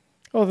bank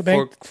Oh, the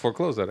bank.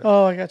 foreclosed on it.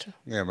 Oh, I gotcha.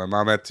 Yeah, my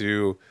mom had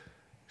to.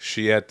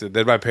 She had to.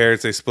 Then my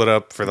parents, they split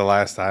up for the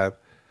last time.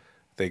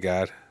 Thank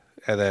God.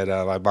 And then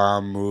my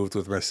mom moved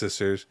with my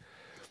sisters.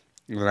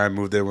 And then I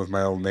moved in with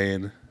my old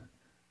man,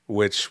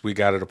 which we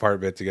got an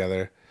apartment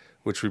together,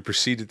 which we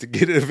proceeded to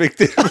get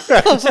evicted.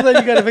 Oh, so then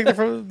you got evicted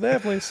from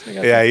that place. I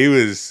gotcha. Yeah, he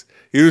was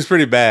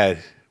pretty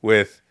bad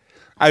with.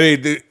 I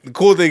mean, the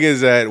cool thing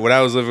is that when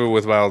I was living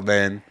with my old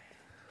man,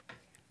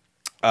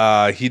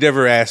 he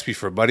never asked me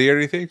for money or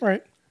anything,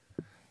 Right.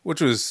 which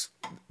was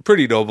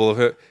pretty noble of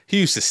him. He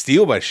used to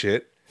steal my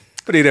shit,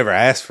 but he never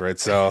asked for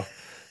it, so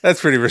that's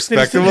pretty Did he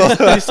respectable. steal,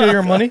 did he steal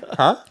your money?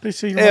 Huh? Did he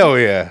steal your money? Hell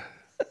yeah.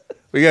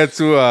 We got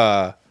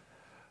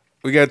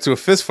to a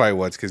fist fight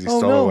once because he Oh,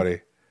 stole no. money.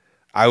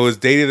 I was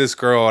dating this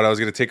girl and I was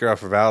going to take her out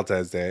for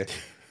Valentine's Day.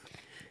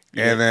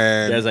 And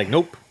then, I was like,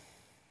 nope.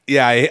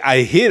 yeah,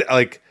 I hid,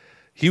 like,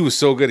 he was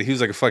so good. He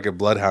was like a fucking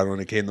bloodhound when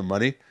it came to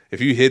money.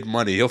 If you hid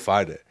money, he'll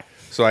find it.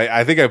 So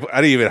I think I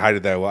didn't even hide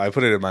it that well. I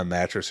put it in my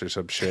mattress or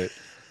some shit.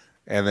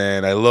 And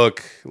then I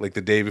look, like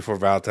the day before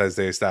Valentine's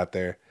Day, I stopped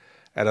there.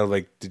 And I'm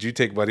like, did you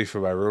take money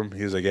from my room?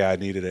 He was like, yeah, I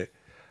needed it.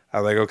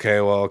 I'm like,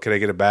 okay, well, can I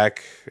get it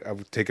back?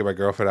 I'm taking my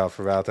girlfriend out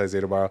for Valentine's Day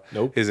tomorrow.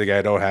 Nope. He's like,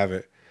 I don't have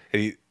it.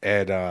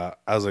 And I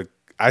was like,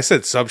 I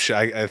said some shit.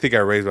 I think I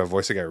raised my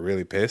voice. I got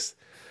really pissed.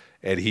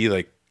 And he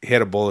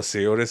had a bowl of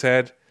cereal in his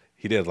head.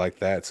 He didn't like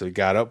that. So he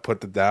got up,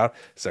 put it down,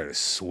 started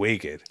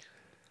swinging.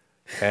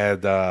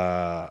 And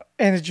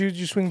did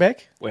you swing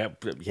back? Well,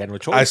 you had no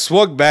choice. I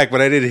swung back,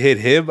 but I didn't hit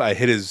him. I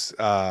hit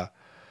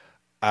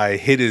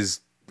his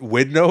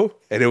window,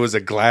 and it was a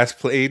glass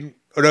plane.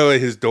 Oh no,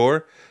 his door.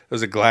 It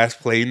was a glass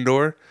plane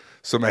door.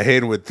 So my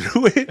hand went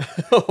through it,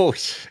 Oh,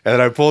 and then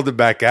I pulled it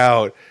back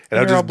out, and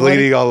I'm You're all just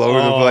bleeding all over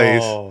the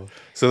place. Oh.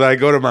 So then I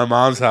go to my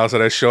mom's house,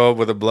 and I show up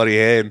with a bloody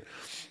hand,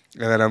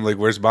 and then I'm like,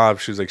 "Where's mom?"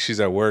 She was like, "She's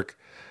at work."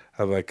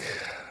 I'm like,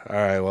 "All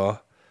right,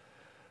 well,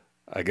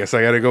 I guess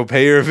I got to go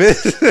pay her a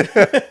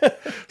visit."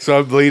 So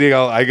I'm bleeding.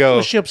 I go.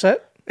 Was she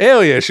upset?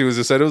 Hell yeah, she was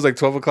upset. It was like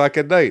 12 o'clock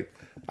at night.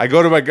 I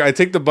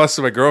take the bus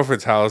to my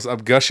girlfriend's house. I'm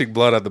gushing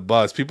blood on the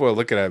bus. People are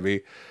looking at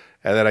me.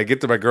 And then I get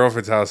to my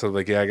girlfriend's house. I'm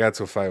like, yeah, I got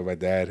to a fight with my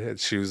dad. And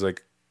she was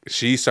like,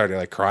 she started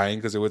like crying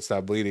because it would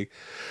stop bleeding.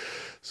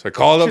 So I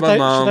called up my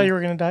mom. She thought you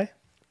were going to die?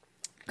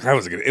 That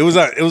was good. It was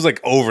like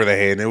over the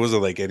hand. It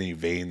wasn't like any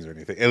veins or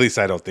anything. At least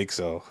I don't think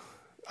so.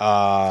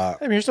 I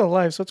mean, you're still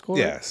alive, so it's cool.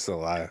 Yeah, still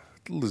alive.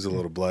 Lose a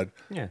little blood.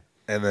 Yeah.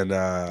 And then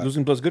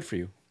Losing blood's good for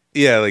you.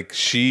 yeah, like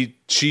she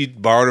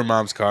borrowed her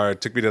mom's car,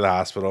 took me to the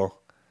hospital,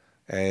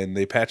 and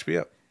they patched me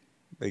up.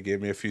 They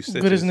gave me a few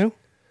stitches. Good as new?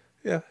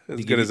 Yeah,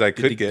 as good as I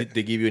could get. Did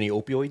they give you any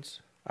opioids?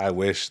 I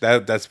wish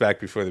that's back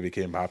before they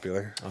became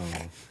popular.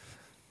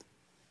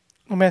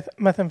 Oh,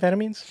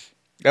 methamphetamines?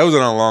 That was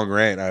on a long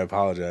rant. I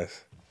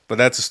apologize, but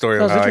that's a story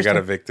That of was how I got interesting.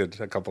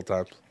 evicted a couple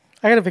times.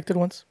 I got evicted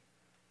once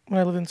when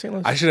I lived in St.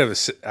 Louis. I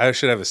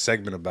should have a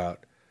segment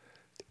about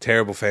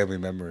terrible family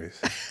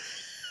memories.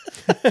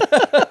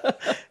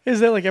 Is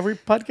that like every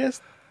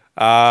podcast?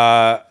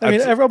 I I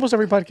mean, almost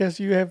every podcast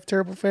you have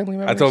terrible family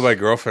members. I told my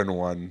girlfriend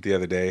one the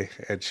other day,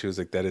 and she was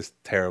like, "That is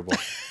terrible."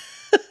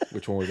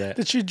 Which one was that?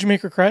 Did you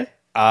make her cry?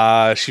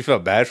 She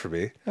felt bad for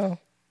me. Oh.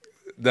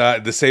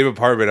 The same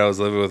apartment I was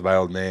living with my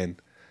old man,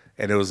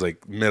 and it was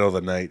like middle of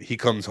the night. He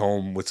comes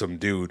home with some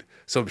dude,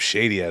 some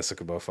shady ass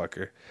looking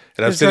motherfucker,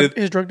 and I'm sitting.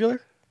 His drug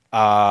dealer?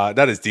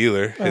 Not his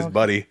dealer, his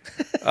buddy.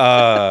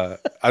 I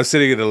was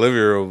sitting in the living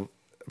room,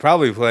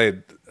 probably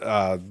playing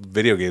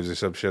video games or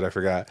some shit. I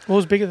forgot. What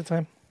was big at the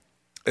time?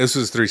 This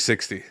was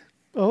 360,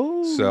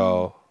 Oh.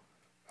 so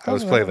I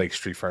was Oh, playing wow. like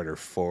Street Fighter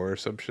 4 or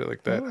some shit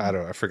like that.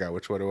 I forgot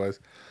which one it was.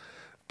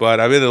 But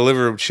I'm in the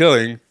living room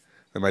chilling,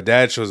 and my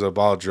dad shows up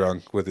all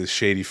drunk with his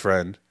shady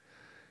friend,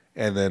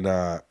 and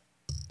then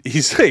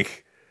he's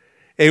like,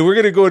 "Hey, we're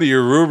gonna go to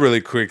your room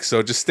really quick,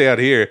 so just stay out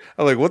here."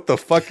 I'm like, "What the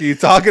fuck are you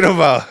talking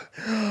about?"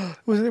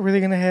 Were they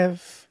going to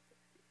have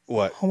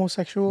What?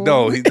 homosexual?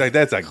 No, he's like,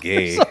 that's not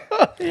gay.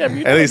 Yeah, I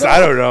mean, At least I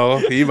don't know.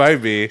 He might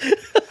be.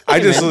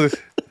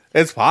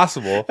 It's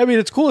possible. I mean,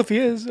 it's cool if he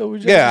is.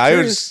 Yeah, I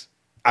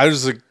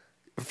was like,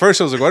 first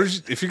I was like, why don't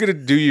you, if you're gonna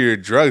do your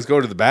drugs, go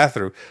to the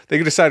bathroom. They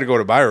can decide to go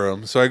to my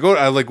room. So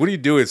I'm like, what are you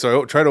doing?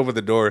 So I try to open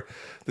the door.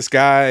 This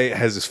guy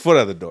has his foot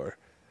on the door.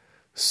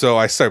 So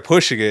I start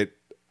pushing it.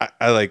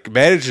 I like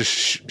managed to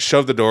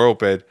shove the door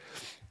open,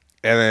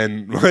 and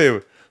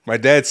then my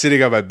dad's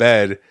sitting on my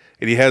bed.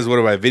 And he has one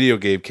of my video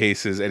game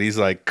cases, and he's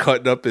like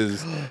cutting up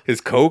his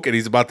coke, and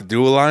he's about to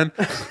do a line.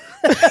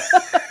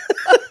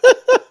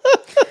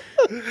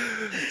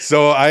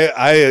 So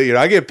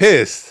I get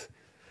pissed.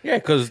 Yeah,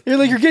 because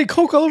You're getting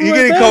coke all over You're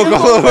my getting bed. coke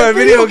all over my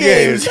video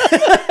games.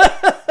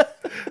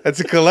 That's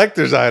a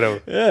collector's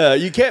item. yeah,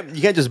 you can't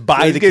just buy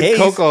I the get case.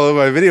 coke all over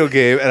my video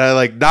game, and I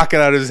like knock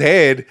it out of his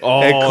hand,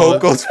 and Oh.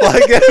 coke goes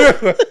flying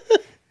everywhere.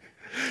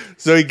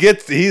 So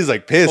he's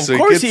like pissed. Of so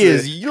course he he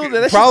gets is. it. You know,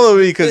 that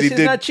Probably because that he shit's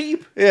did. not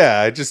cheap. Yeah,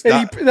 I just.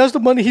 And that was the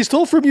money he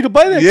stole from you to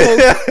buy that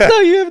Yeah. coke. No,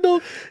 you have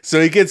no.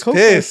 So he gets Coke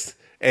pissed,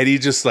 and he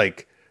just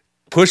like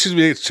pushes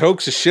me,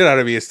 chokes the shit out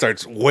of me, and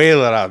starts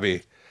wailing on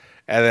me.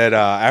 And then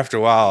after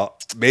a while,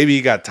 maybe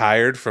he got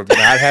tired from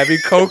not having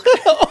coke.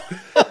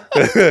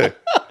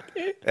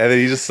 And then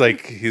he's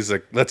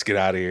like, let's get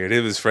out of here. And him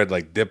and his friend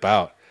like dip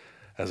out.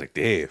 I was like,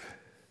 Dave,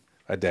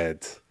 my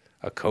dad's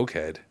a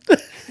cokehead.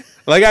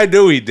 Like I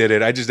knew he did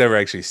it. I just never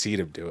actually seen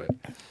him do it.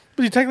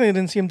 But you technically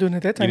didn't see him doing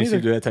it that You time didn't see either.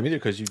 him do that time either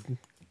because you.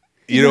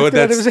 You know what? looked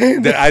at his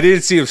hand. I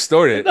didn't see him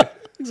snort it.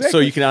 Exactly. So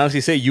you can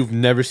honestly say you've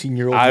never seen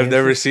your old I've man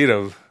never snort. seen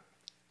him,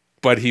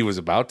 but he was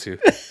about to.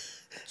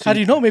 How do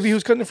you know? Maybe he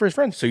was cutting it for his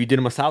friends. So you did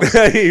him a solid.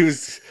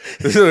 This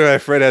is when my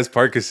friend has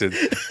Parkinson's.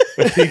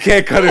 He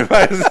can't cut it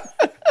by his.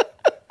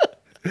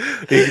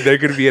 There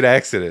could be an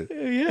accident.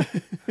 Yeah.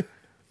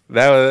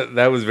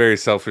 That was very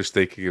selfish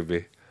thinking of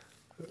me.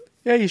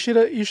 Yeah, you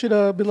should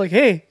have been like,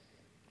 hey,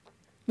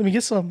 let me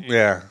get some.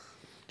 Yeah.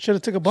 Should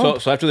have took a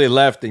bump. So after they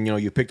left and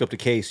you picked up the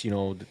case, there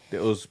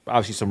was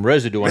obviously some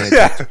residue on it.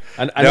 Yeah.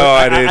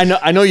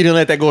 I know you didn't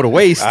let that go to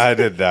waste. I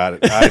did not.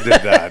 I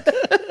did not.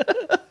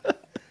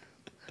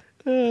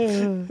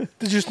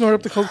 Did you snort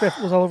up the coke that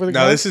was all over the No,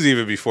 ground? this is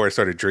even before I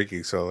started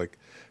drinking. So like,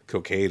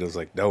 cocaine I was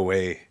like, no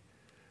way,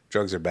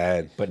 drugs are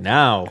bad. but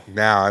now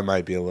Now I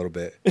might be a little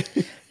bit.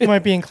 You might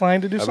be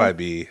inclined to do I something. might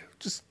be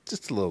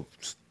just a little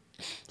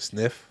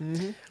sniff.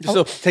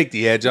 So, Take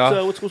the edge off.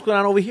 so what's going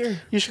on over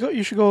here? You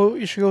should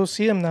go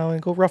see him now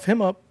and go rough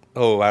him up.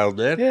 Oh, wild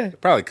man. Yeah.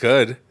 Probably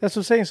could. That's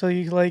what I'm saying. So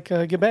you like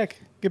get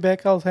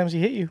back all the times he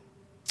hit you.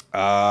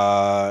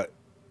 Yeah,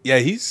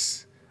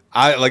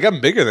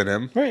 I'm bigger than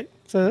him. Right.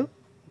 So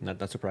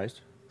Not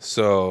surprised.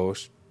 So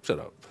shut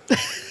up.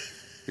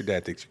 Your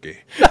dad thinks you're gay.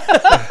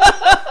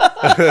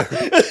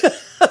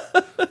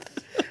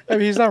 I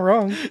mean, he's not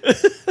wrong.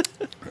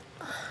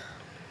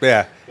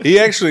 Yeah, he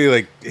actually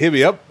like hit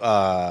me up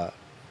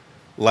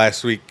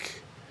last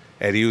week,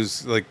 and he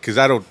was like, because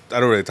I don't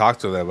really talk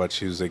to him that much.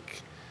 He was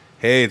like,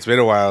 "Hey, it's been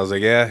a while." I was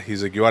like, "Yeah."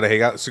 He's like, "You want to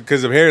hang out?"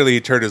 Because apparently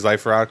he turned his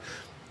life around.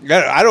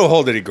 I don't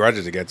hold any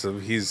grudges against him.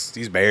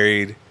 He's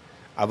married.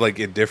 I'm like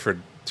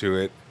indifferent to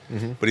it,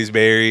 but he's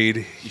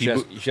married.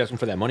 You should ask him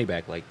for that money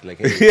back. Like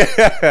hey,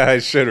 Yeah, I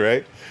should,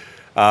 right?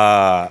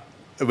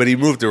 But he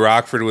moved to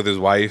Rockford with his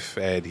wife,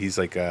 and he's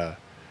like a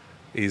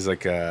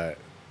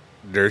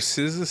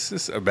nurse's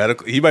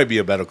assistant, he might be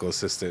a medical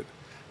assistant.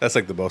 That's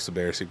like the most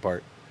embarrassing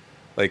part.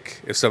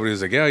 Like if somebody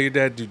was like, "Yeah, your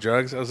dad do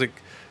drugs," I was like,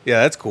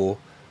 "Yeah, that's cool."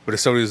 But if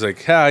somebody was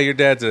like, "Yeah, your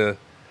dad's a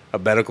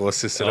medical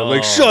assistant," I'm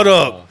like, "Shut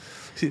up."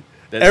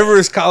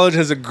 Everest College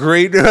has a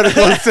great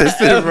medical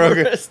assistant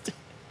program.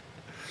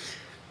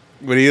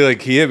 But he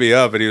hit me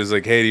up and he was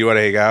like, "Hey, do you want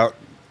to hang out?"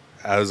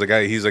 I was like,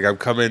 "He's like, I'm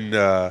coming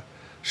to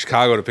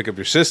Chicago to pick up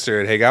your sister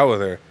and hang out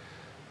with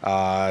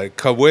her.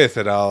 Come with,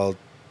 and I'll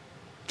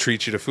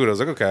treat you to food." I was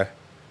like, "Okay."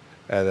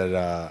 And then,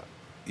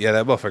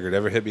 that motherfucker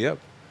never hit me up.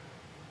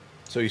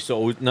 So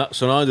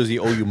not only does he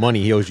owe you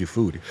money, he owes you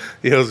food.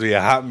 He owes me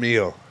a hot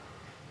meal.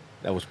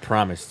 That was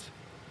promised.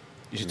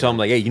 You should tell him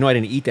like, "Hey, I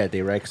didn't eat that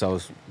day, right? Because I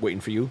was waiting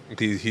for you."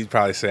 He'd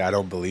probably say, "I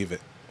don't believe it."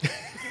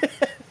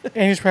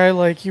 And he's probably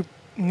like, "You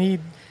need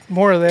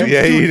more of that."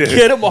 Yeah, he did.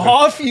 Get him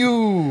off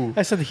you,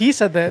 I said he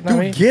said that. Not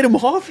me. dude. Get him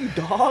off you,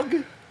 dog.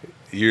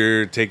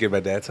 You're taking my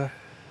dad's side?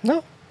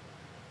 No,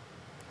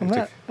 I'm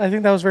not. I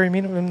think that was very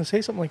mean of him to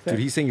say something like that. Dude,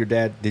 he's saying your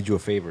dad did you a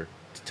favor.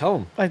 Tell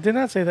him. I did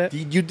not say that.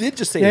 You did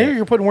just say Yeah, that.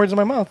 you're putting words in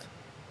my mouth.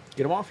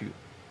 Get him off you.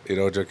 You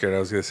know, Joker, I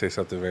was going to say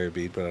something very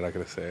mean, but I'm not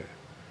going to say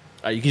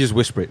it. You can just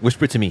whisper it.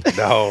 Whisper it to me.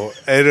 No,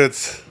 and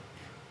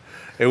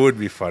it would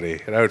be funny,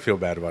 and I would feel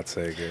bad about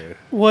saying it.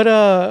 What?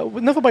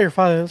 Enough about your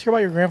father. Let's hear about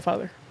your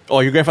grandfather. Oh,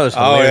 your grandfather's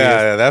Oh hilarious.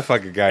 yeah, that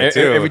fucking guy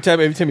too. Every time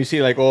you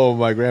see like, "Oh,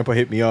 my grandpa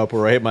hit me up,"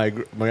 or "I hit my,"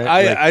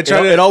 I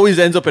try to- It always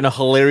ends up in a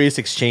hilarious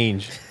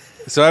exchange.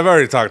 So I've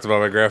already talked about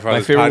my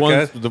grandfather's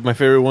podcast. My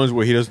favorite ones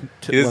where he doesn't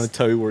He want to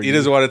tell you where he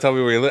doesn't want to tell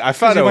me where he lives. I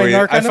found he out might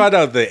narc on I him? found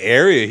out the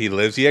area he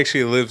lives. He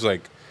actually lives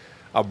like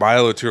a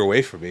mile or two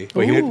away from me.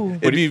 But Ooh.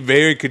 it'd be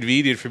very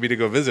convenient for me to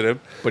go visit him.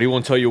 but he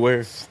won't tell you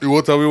where He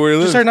won't tell me where he Just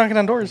lives. start knocking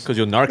on doors. because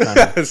you'll narc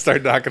on him.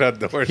 Start knocking on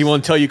doors. He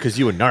won't tell you because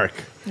you a narc.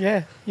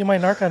 Yeah, you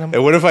might narc on him.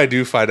 And what if I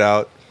do find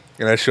out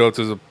and I show up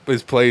to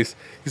his place?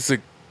 He's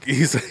like,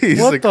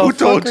 What like, the who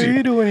told fuck are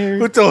you doing here?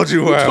 Who told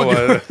you where I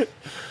was?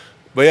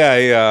 But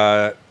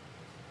yeah,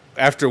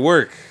 after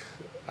work,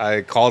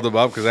 I called him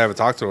up because I haven't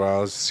talked to him. I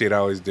was seeing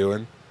how he's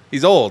doing.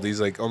 He's old.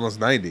 He's like almost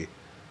 90.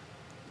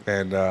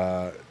 And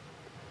I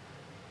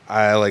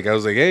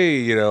was like,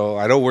 "Hey,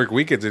 I don't work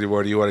weekends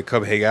anymore. Do you want to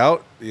come hang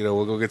out?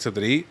 We'll go get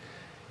something to eat."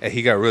 And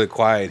he got really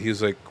quiet. He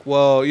was like,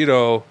 "Well,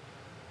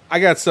 I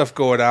got stuff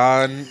going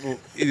on.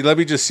 Let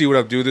me just see what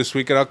I'm doing this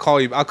weekend. I'll call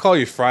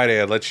you Friday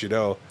and let you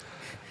know."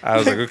 I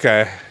was like,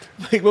 "Okay."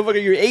 Like,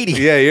 motherfucker, you're 80.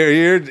 Yeah,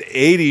 you're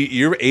 80.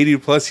 You're 80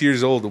 plus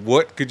years old.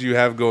 What could you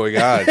have going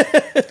on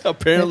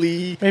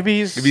Apparently,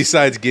 Maybe he's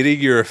besides getting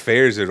your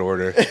affairs in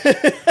order?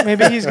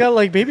 maybe he's got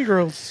like baby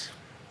girls.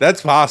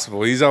 That's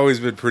possible. He's always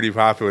been pretty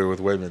popular with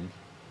women.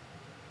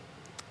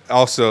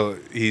 Also,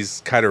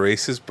 he's kind of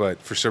racist,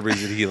 but for some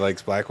reason he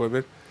likes black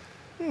women.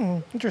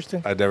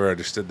 Interesting. I never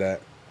understood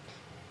that.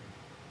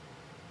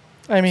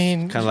 I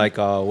mean, kind of like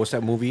what's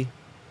that movie?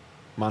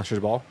 Monsters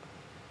Ball.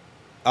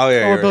 Oh yeah,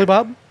 oh, you're Billy right.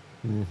 Bob.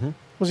 Mm-hmm.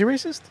 Was he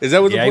racist? Is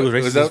that what Yeah, the he point?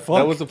 was racist that, as fuck.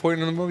 that was the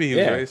point in the movie? He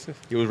was racist.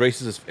 He was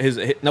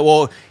racist.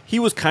 No, he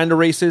was kind of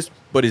racist,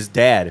 but his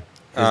dad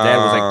was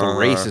like the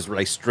racist,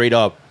 like straight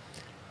up.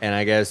 And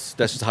I guess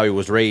that's just how he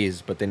was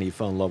raised. But then he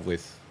fell in love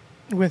with.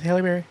 With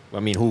Halle Berry, I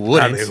mean, who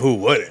wouldn't? Who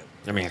wouldn't?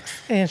 I mean,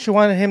 and she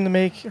wanted him to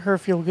make her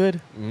feel good.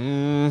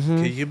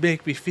 Can you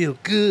make me feel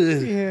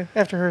good? Yeah,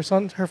 after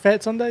her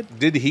fat son died.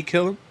 Did he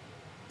kill him?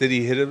 Did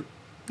he hit him?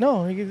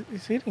 No, he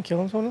didn't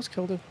kill him. Someone else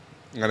killed him.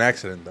 An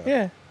accident, though.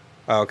 Yeah,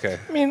 Oh, okay.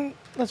 I mean,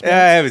 let's be Yeah, I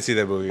honest. haven't seen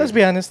that movie. Let's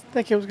be honest.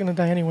 That kid was gonna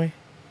die anyway.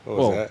 What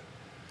was Whoa. that?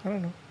 I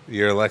don't know.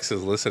 Your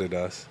Alexa's listening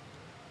to us.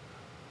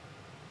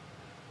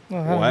 No,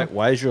 I don't know.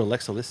 why is your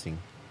Alexa listening?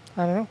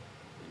 I don't know.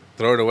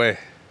 Throw it away.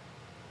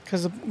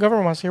 Because the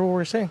government wants to hear what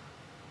we're saying.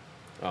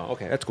 Oh,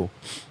 okay, that's cool.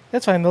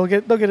 That's fine. They'll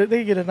get it.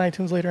 They get it on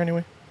iTunes later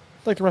anyway,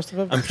 like the rest of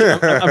them. I'm sure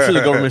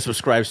the government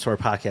subscribes to our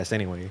podcast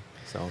anyway.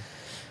 So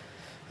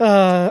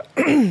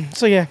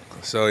So yeah,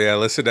 So yeah,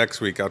 listen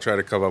next week. I'll try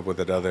to come up with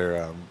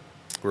another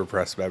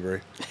repressed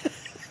memory.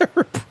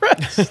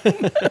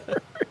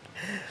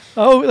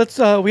 oh, let's.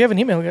 We have an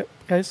email,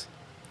 guys.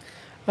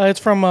 It's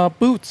from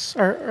Boots,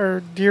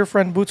 our dear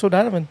friend Boots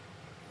O'Donovan.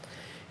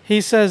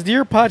 He says,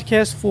 "Dear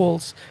podcast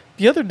fools,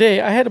 the other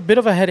day I had a bit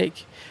of a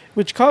headache,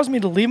 which caused me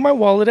to leave my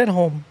wallet at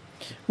home,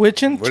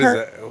 which in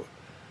turn..."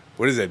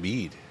 What does that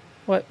mean?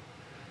 What?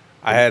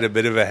 I had a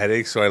bit of a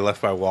headache, so I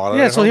left my wallet.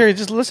 Yeah, at so home? here,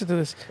 just listen to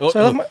this. Oh, So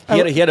I left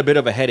my, he had a bit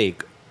of a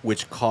headache,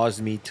 which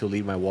caused me to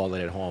leave my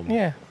wallet at home.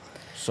 yeah,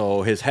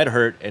 So his head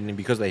hurt, and then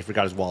because he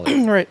forgot his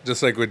wallet. right.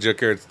 Just like with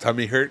Joker, its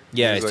tummy hurt.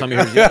 Yeah, He's his like, tummy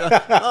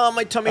hurts. Oh,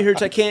 my tummy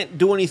hurts. I can't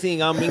do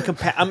anything. I'm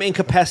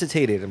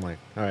incapacitated. I'm like,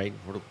 all right,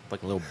 what a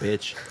fucking little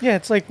bitch. Yeah,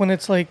 it's like when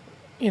it's like,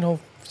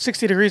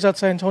 60 degrees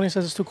outside and Tony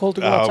says it's too cold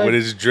to go outside. when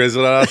it's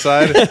drizzling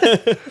outside.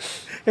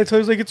 And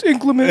Tony's like, it's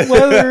inclement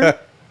weather.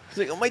 He's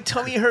like, oh, my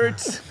tummy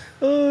hurts.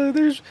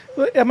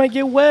 I might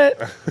get wet.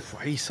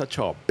 Why are you such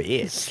a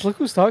bitch? Look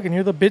who's talking.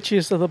 You're the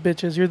bitchiest of the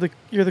bitches.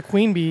 You're the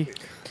queen bee.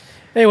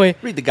 Anyway,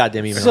 Read the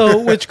goddamn email. so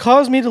which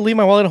caused me to leave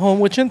my wallet at home,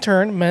 which in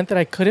turn meant that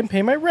I couldn't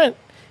pay my rent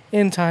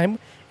in time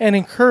and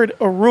incurred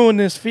a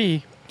ruinous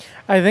fee.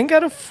 I then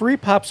got a free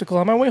popsicle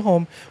on my way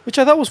home, which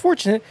I thought was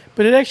fortunate,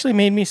 but it actually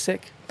made me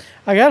sick.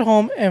 I got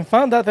home and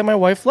found out that my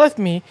wife left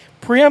me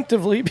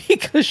preemptively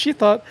because she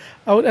thought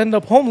I would end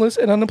up homeless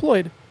and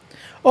unemployed.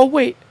 Oh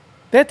wait,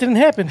 that didn't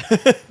happen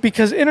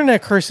because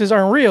internet curses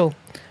aren't real.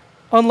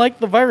 Unlike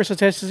the virus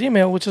attached to his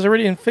email, which has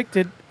already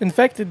infected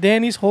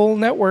Danny's whole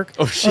network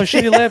of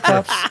shitty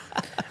laptops.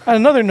 On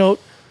another note,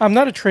 I'm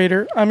not a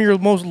traitor. I'm your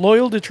most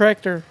loyal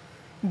detractor,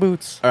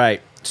 Boots. all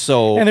right,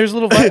 so And there's a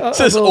little, it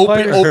says little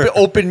virus.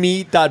 open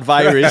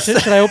me.virus.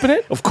 Should I open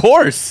it? Of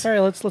course. All right,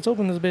 let's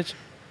open this bitch.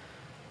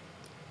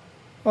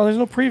 Oh, there's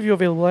no preview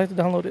available. I have to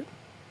download it.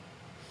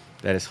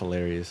 That is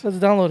hilarious. Let's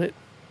download it.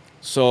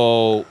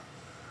 So,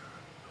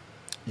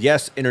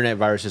 yes, internet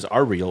viruses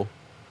are real,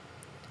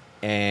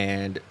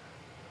 and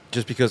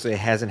just because it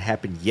hasn't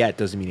happened yet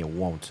doesn't mean it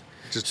won't.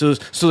 So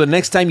the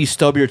next time you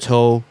stub your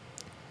toe,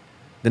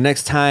 the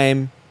next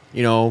time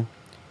you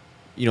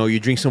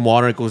drink some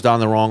water and it goes down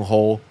the wrong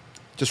hole,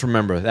 just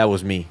remember that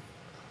was me.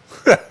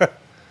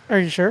 Are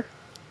you sure?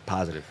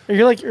 Positive. Are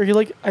you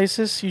like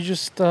ISIS? You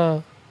just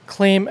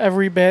claim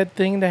every bad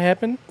thing that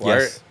happened?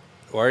 Yes.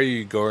 Why are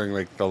you going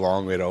like the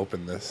long way to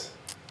open this?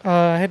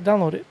 I had to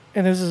download it,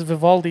 and this is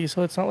Vivaldi,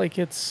 so it's not like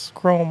it's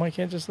Chrome. I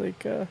can't just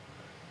like.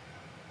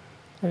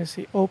 Let me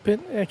see.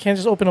 Open. I can't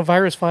just open a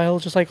virus file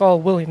just like all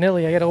willy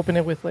nilly. I got to open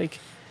it with like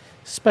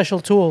special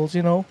tools,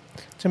 to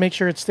make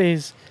sure it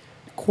stays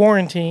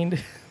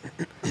quarantined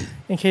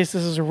in case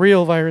this is a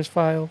real virus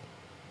file.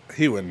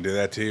 He wouldn't do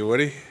that to you, would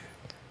he?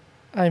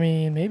 I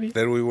mean, maybe.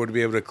 Then we wouldn't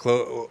be able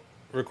to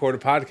record a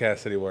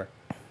podcast anymore.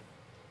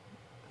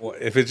 Well,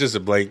 if it's just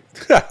a blank,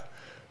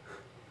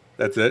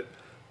 that's it.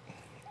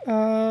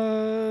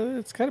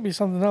 It's got to be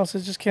something else.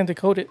 It just can't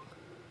decode it.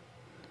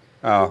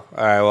 Oh, all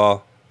right.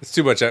 Well, it's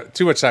too much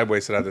time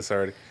wasted on this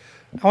already.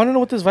 I want to know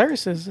what this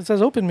virus is. It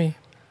says open me.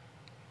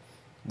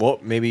 Well,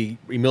 maybe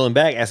email him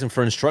back, ask him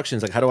for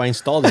instructions. Like, how do I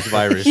install this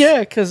virus? Yeah,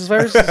 because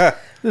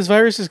this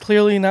virus is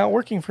clearly not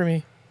working for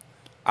me.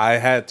 I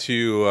had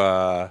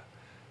to,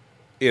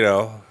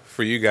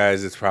 for you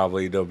guys, it's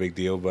probably no big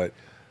deal, but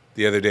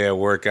the other day at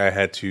work, I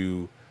had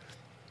to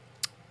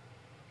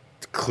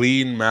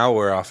clean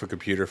malware off a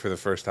computer for the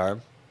first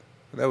time.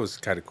 That was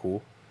kind of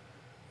cool.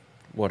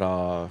 What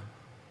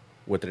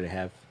did it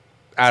have?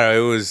 I don't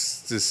know. It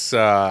was this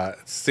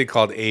thing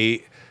called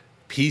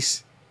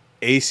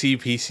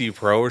ACPC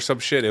Pro or some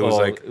shit. It was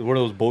like one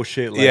of those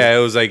bullshit. Like, yeah,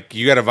 it was like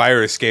you got a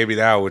virus, scan me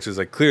now, which is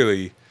like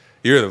clearly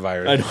you're the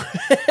virus. I know.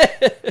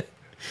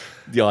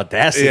 The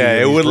audacity. Yeah,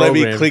 of it these wouldn't let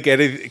me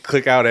programs.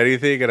 click out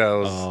anything, and I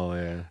was Oh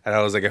yeah.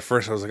 at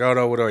first I was like, oh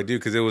no, what do I do?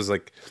 Because it was a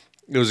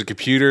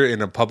computer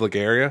in a public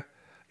area.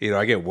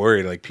 I get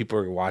worried. Like people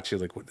are watching.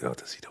 Like, what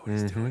does he know what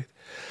he's doing?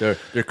 They're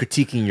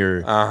critiquing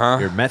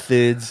your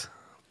methods.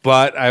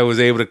 But I was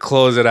able to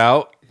close it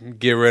out,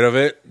 get rid of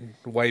it,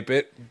 wipe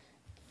it.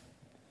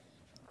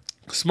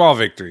 Small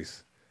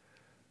victories.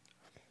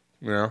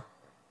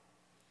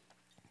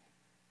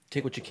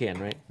 Take what you can,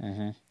 right?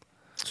 Mm-hmm.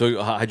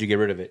 So how'd you get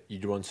rid of it? You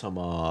run some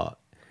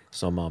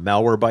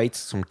malware bites,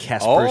 some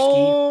Kaspersky.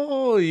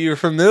 Oh, you're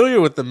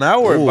familiar with the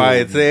malware Ooh,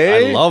 bites,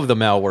 eh? I love the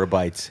malware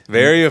bites.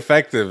 Very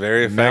effective.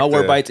 Very effective.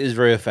 Malware bites is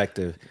very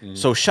effective.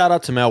 So shout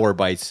out to malware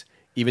bites.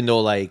 Even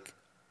though like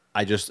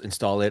I just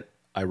install it,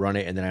 I run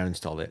it, and then I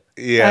uninstall it.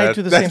 Yeah, I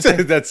do the same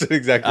thing. That's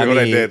exactly what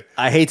I did.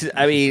 I hate to.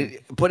 I mean,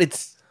 but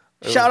it's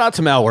shout out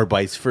to malware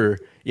bites for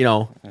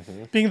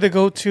Being the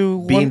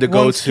go-to. Being the one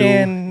go-to,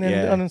 scan and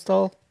yeah.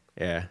 uninstall.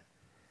 Yeah.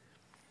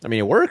 I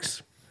mean, it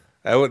works.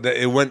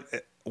 It went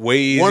way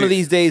easier. One of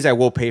these days, I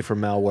will pay for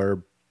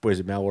malware. What is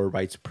it? Malware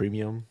bites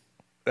premium.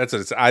 That's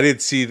what it's. I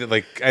didn't see that.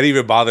 Like, I didn't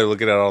even bother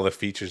looking at all the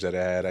features that it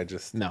had. I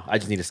just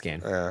need a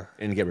scan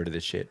and get rid of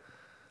this shit.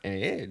 And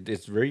yeah,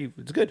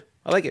 it's good.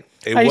 I like it.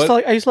 I used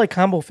to like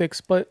Combo Fix,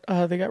 but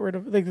they got rid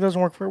of it. It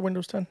doesn't work for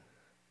Windows 10.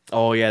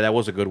 Oh yeah, that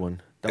was a good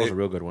one. That was a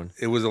real good one.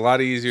 It was a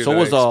lot easier. So than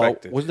I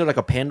expected. wasn't there like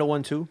a Panda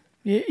one too?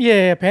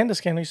 Yeah. Panda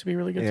Scan used to be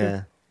really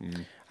good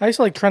too. I used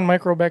to like Trend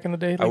Micro back in the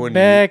day. Like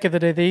back in the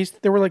day,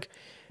 they were like,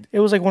 it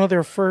was like one of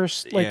their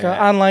first like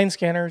Yeah. online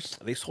scanners.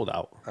 They sold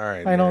out. All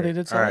right, I know nerds. they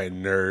did. All right,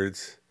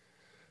 nerds.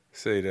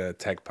 Say the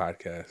tech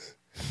podcast.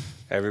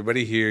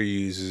 Everybody here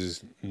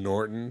uses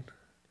Norton.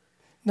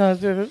 No,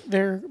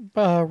 they're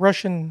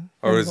Russian.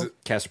 Or is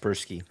it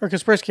Kaspersky. Or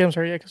Kaspersky? I'm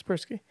sorry, yeah,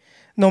 Kaspersky.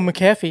 No,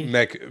 McAfee.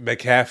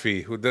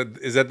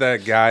 McAfee? Is that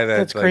guy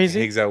That's that crazy.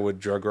 hangs out with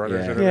drug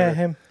runners? Yeah. or Yeah, whatever?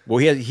 him. Well,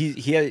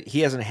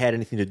 he hasn't had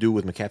anything to do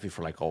with McAfee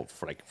for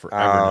forever. Oh,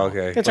 now.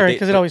 okay. It's But all right they-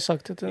 because it but- always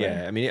sucked.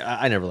 Yeah, I mean,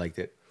 I never liked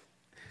it.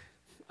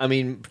 I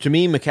mean, to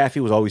me,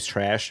 McAfee was always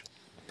trash.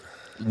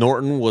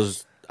 Norton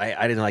was.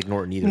 I didn't like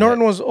Norton either.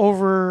 Norton was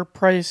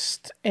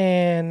overpriced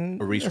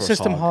and a resource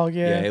system hog.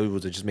 Yeah, it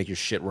was to just make your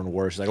shit run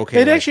worse. Like,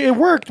 okay, it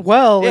worked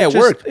well. Yeah, it just-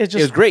 worked. It,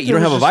 just, was great. You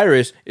don't have a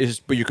virus,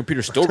 but your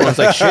computer still runs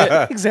like shit.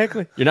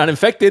 Exactly. You're not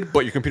infected,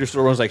 but your computer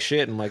still runs like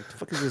shit. And I'm like, the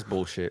fuck is this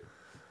bullshit?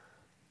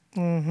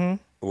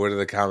 What are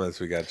the comments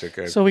we got,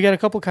 Chick? So we got a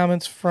couple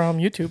comments from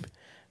YouTube.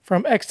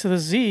 From X to the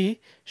Z,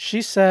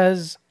 she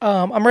says,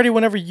 "I'm ready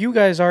whenever you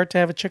guys are to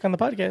have a chick on the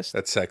podcast."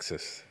 That's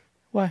sexist.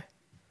 Why?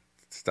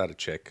 It's not a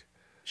chick.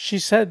 She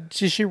said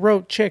she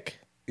wrote chick.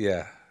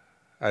 Yeah,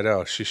 I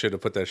know. She should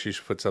have put that. She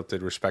should put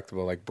something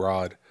respectable like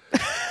broad,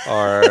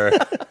 or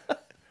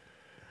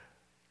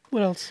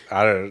What else?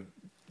 I don't.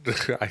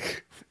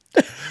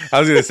 I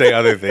was gonna say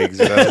other things,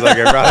 but I was like,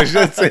 I probably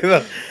shouldn't say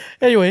that.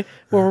 Anyway,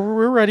 well,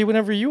 we're ready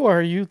whenever you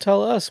are. You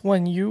tell us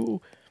when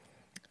you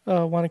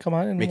want to come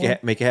on and Make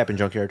it happen,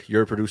 Junkyard.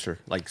 You're a producer.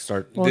 Like,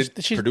 start Well,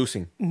 she's-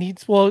 producing.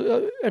 needs.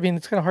 Well, I mean,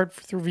 it's kind of hard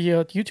through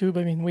via YouTube.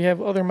 I mean, we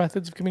have other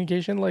methods of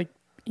communication like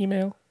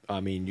email. I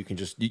mean, you can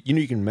just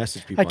you can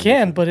message people. I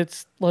can, but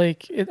it's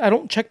like I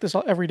don't check this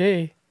every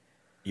day.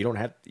 you don't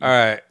have. All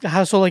right,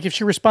 So like if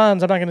she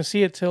responds, I'm not going to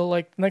see it till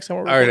like the next time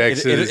we're all right. recording.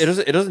 Exodus.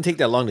 It doesn't take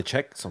that long to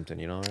check something,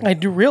 you know. I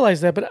do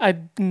realize that, but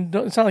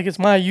it's not like it's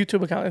my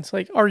YouTube account. It's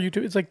like our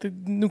YouTube. It's like the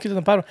New Kids on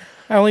the Pod.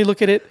 I only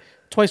look at it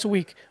twice a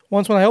week.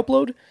 Once when I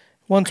upload,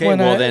 once Okay,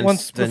 well then,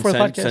 once before the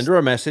podcast. send her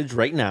a message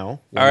right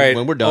now. All right,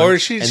 when we're done, or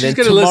and she's then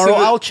gonna tomorrow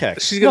listen. I'll check.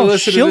 She's gonna No,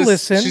 listen. she'll to this.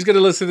 listen. She's gonna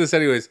listen to this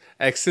anyways.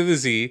 X to the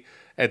Z.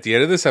 At the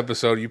end of this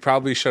episode, you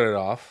probably shut it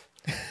off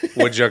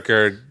when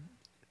Junker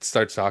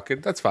starts talking.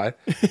 That's fine.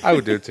 I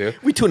would do it too.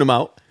 We tune them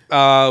out.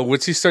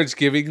 Once he starts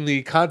giving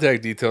the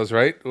contact details,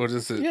 right? What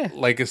is it? Yeah.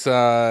 Like it's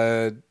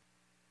what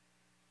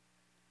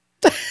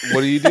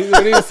do you do?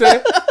 What do you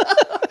say?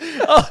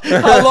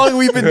 How long have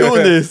we been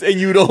doing this, and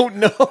you don't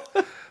know?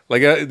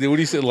 Like what do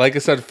you say? Like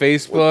us on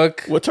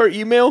Facebook. What's our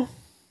email?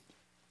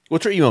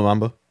 What's our email,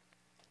 Mamba?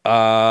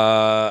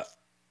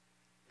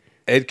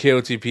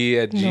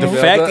 EdKOTP at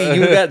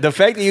Gmail. The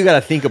fact that you got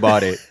to think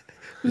about it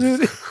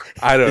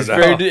I don't is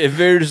know. it's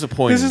very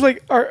disappointing. This is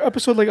like our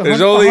episode like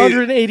There's only-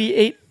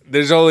 188.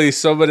 There's only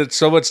so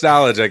much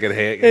knowledge I can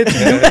hang. It's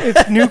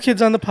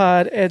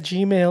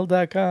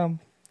newkidsonthepod@gmail.com.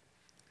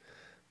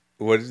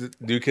 What is it?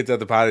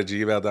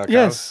 newkidsathepod@gmail.com?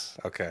 Yes.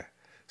 Okay.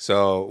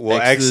 So,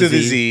 well, X X to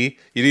the Z.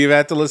 You don't even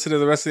have to listen to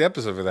the rest of the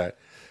episode for that.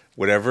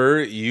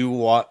 Whatever you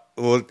want.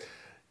 Well,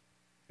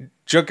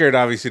 Junkyard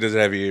obviously doesn't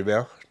have your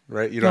email,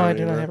 right? You No, have I an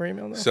do not have her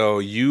email, no. So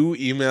you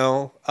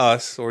email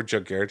us or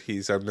Junkyard.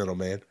 He's our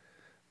middleman.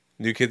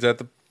 New Kids at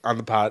the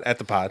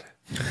pod.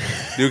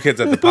 New Kids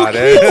at the pod.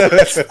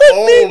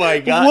 oh my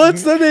god!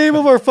 What's the name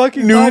of our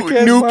fucking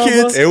podcast, New Mama?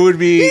 Kids? It would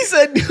be. He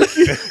said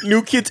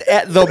new kids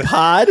at the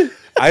pod.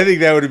 I think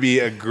that would be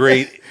a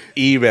great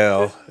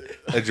email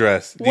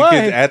address.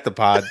 Why?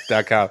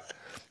 newkidsattthepod.com.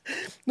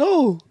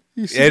 No.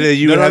 You see And then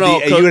you No, would no,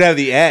 have no, you would have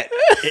the at.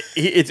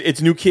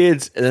 It's new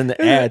kids and then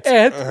the ads.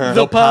 at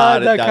thepod.com.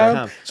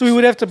 thepod.com. So we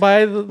would have to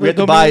buy the We have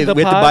to buy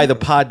domain, the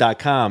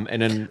pod.com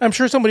and then I'm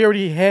sure somebody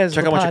already has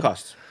check the out how much pod. it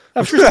costs.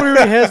 I'm sure somebody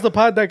already has the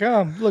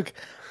pod.com. Look,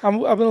 I'm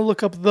going to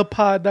look up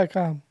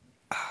thepod.com.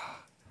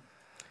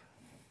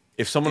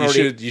 If someone You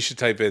already should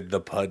type in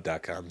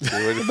thepud.com.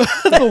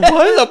 The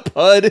what? the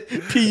pud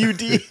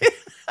PUD.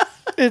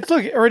 It's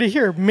look already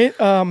here.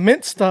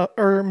 Mint stuff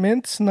or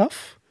mint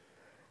snuff.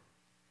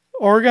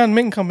 Oregon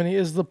Mint Company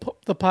is the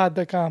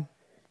pod.com.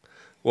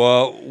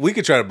 Well, we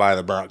could try to buy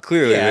them out.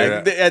 Clearly,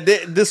 Yeah, they're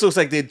not- this looks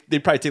like they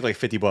probably take like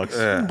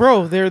 $50.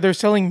 Bro, they're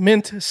selling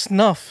mint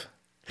snuff.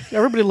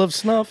 Everybody loves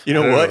snuff. You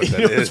know I don't know what? what You that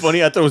know what's is.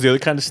 funny? I thought it was the other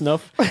kind of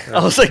snuff.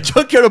 I was like,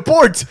 Junkyard,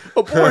 abort.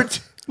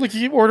 Look,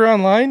 you can order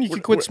online. You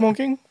can quit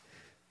smoking.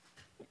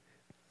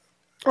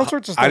 All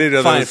sorts of stuff. I didn't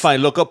know that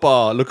Fine. was Look up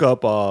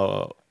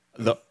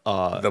the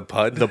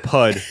pud. the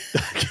pud.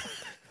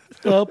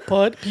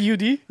 Pud,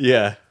 P-U-D.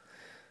 Yeah.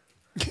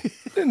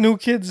 New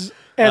kids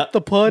at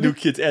the pud. New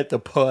kids at the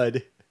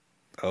pud.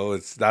 Oh,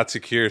 it's not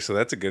secure, so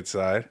that's a good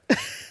sign.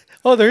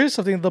 Oh, there is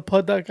something,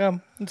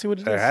 thepud.com. Let's see what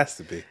it There is. has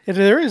to be.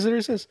 There is.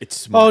 It's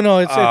smart. Oh, no,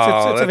 it's Oh,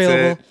 that's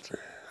available. it.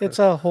 It's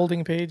a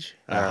holding page.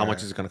 How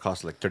much is it going to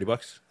cost? Like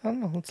 $30? I don't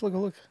know. Let's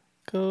look.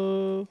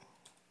 Go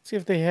see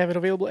if they have it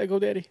available at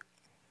GoDaddy.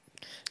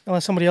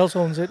 Unless somebody else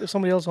owns it. If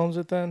somebody else owns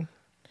it, then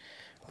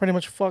pretty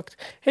much fucked.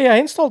 Hey, I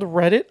installed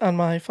Reddit on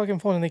my fucking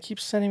phone, and they keep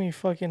sending me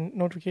fucking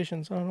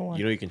notifications. I don't know why.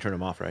 You know you can turn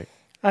them off, right?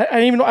 I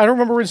didn't even know. I don't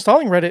remember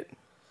installing Reddit.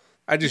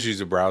 I just use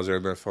a browser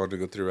on my phone to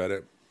go through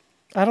Reddit.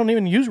 I don't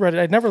even use Reddit.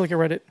 I'd never look at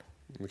Reddit.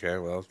 Okay,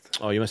 well,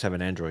 Oh, you must have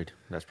an Android.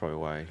 That's probably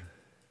why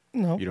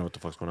No, you don't know what the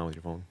fuck's going on with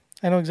your phone.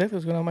 I know exactly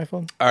what's going on my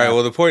phone. All right.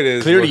 Well, the point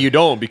is Clearly, you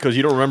don't because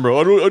you don't remember.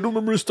 I don't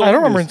remember installing. I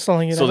don't remember this.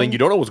 installing it. So then you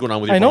don't know what's going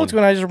on with your I know phone. what's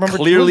going on. I just remember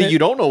Clearly, doing it. you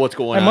don't know what's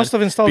going on. I must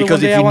have installed it because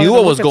one day if I you wanted knew to what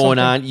look was at going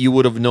something. on, you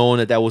would have known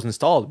that that was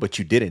installed, but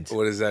you didn't.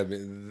 what does that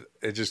mean?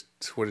 It just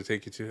what did it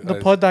take you to? The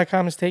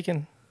pod.com is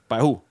taken. By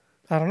who?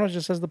 I don't know. It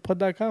just says the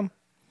pod.com.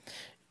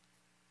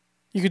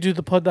 You could do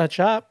the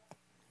pod.shop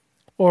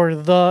or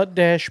the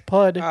dash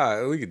pod.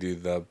 We could do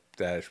the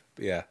dash.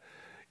 Yeah.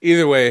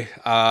 Either way,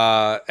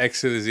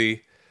 X to the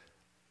Z.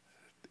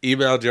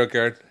 Email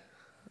Junkyard.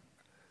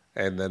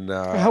 And then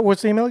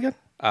What's the email again?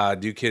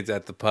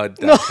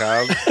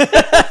 newkids@thepud.com.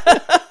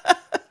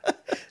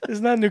 It's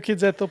not new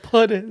kids at the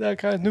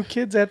pod.com. New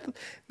kids at the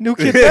new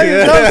kids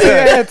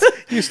at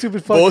you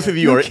stupid fuck. Both of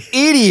you are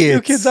idiots.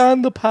 New kids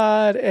on the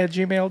pod at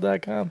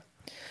gmail.com.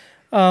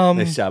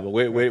 Nice job. But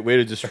way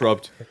to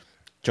disrupt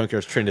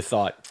Junkyard's train of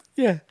thought.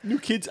 Yeah. New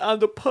kids on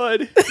the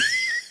pud.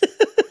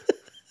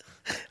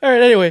 All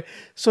right. Anyway,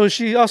 so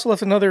she also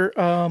left another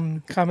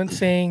comment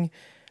saying,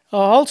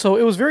 also,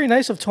 it was very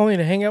nice of Tony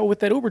to hang out with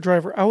that Uber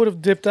driver. I would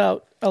have dipped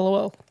out.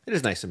 LOL. It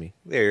is nice of me.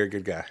 Yeah, you're a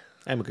good guy.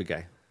 I'm a good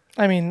guy.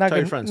 I mean, not Tell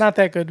your good, friends. not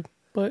that good,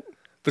 but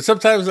But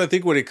sometimes I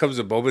think when it comes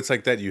to moments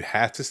like that, you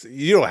have to.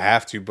 You don't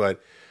have to,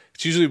 but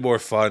it's usually more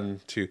fun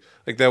to.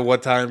 Like that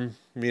one time,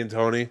 me and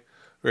Tony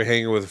were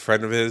hanging with a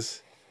friend of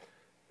his,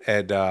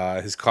 and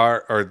his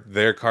car or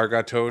their car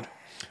got towed.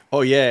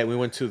 Oh yeah, we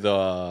went to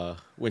the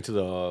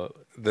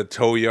The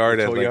tow yard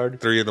tow at like yard?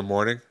 3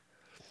 a.m.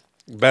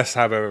 Best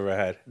time I've ever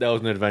had. that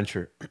was an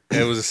adventure.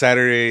 It was a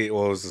Saturday.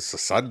 Well, it was a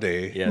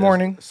Sunday. Yeah,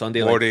 Morning.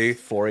 Sunday, Morning. like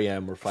 4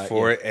 a.m. or 5.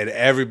 For it, and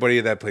everybody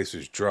in that place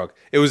was drunk.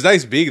 It was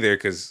nice being there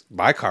because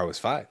my car was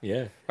fine.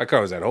 Yeah. My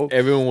car was at home.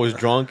 Everyone was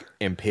drunk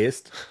and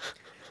pissed.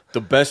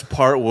 The best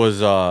part was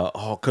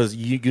because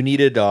you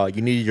needed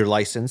your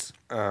license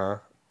and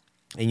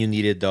you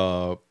needed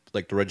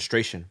like the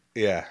registration,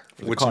 Yeah,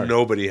 which car.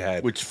 nobody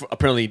had. which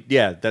apparently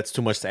that's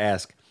too much to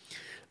ask.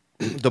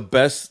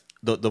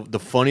 The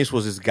funniest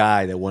was this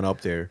guy that went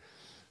up there,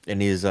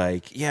 and he's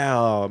like, "Yeah,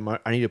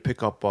 I need to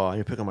pick up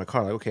my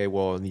car." Like, okay,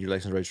 well, I need your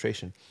license and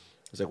registration.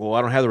 He's like, "Well,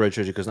 I don't have the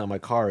registration because not my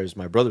car is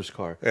my brother's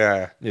car."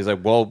 Yeah. He's like,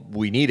 "Well,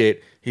 we need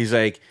it." He's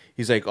like,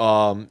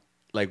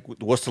 like,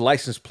 what's the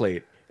license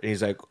plate? And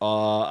he's like,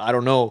 I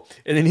don't know.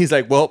 And then he's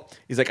like,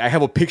 I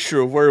have a picture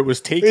of where it was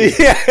taken.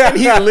 And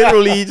he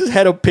literally just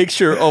had a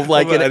picture of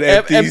like Of an an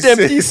empty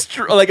empty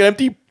like an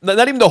empty,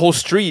 not even the whole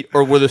street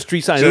or where the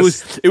street sign. It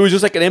was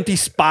just like an empty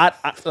spot.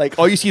 Like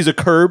all you see is a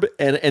curb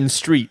and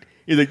street.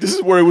 He's like, this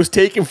is where it was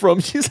taken from.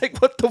 She's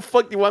like, what the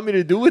fuck do you want me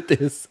to do with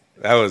this?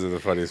 That wasn't the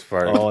funniest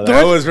part. Oh,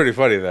 that was pretty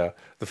funny though.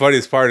 The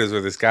funniest part is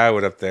when this guy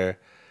went up there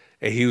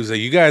and he was like,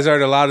 "You guys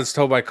aren't allowed to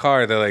tow my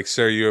car." They're like,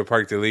 "Sir, you were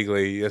parked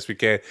illegally." "Yes, we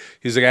can."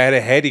 He was like, "I had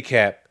a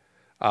handicap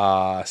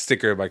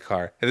sticker in my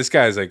car." And this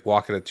guy is like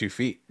walking at 2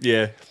 feet.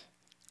 Yeah.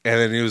 And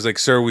then he was like,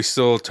 "Sir, we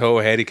still tow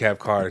handicap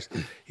cars."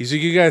 He's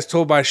like, "You guys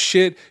tow my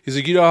shit." He's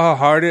like, "You know how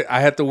hard I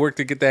had to work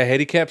to get that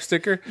handicap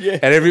sticker?" Yeah.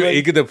 And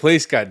the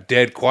place got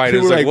dead quiet. It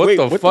was People were like, like,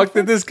 "What "Wait, the fuck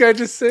did this guy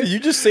just say?" Did you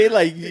just say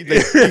like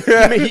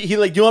he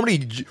like, you know how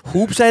many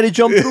hoops I had to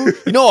jump through?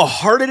 You know how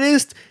hard it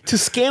is to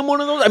scam one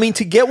of those? I mean,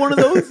 to get one of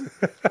those?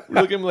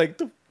 We're looking like,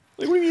 what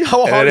do you mean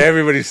how And hard? then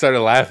everybody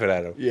started laughing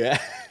at him. Yeah.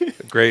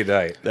 Great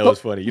night. That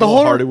was funny. You the know whole-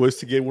 how hard it was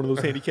to get one of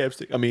those handicap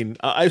sticks? I mean,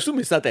 I assume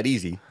it's not that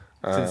easy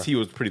since he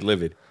was pretty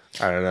livid.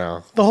 I don't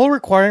know. the whole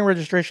requiring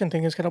registration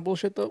thing is kind of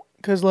bullshit though.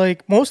 Because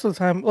like most of the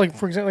time, like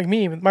for example, like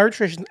me, my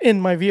registration's in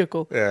my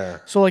vehicle. Yeah.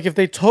 So like if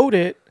they towed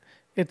it,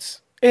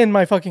 it's in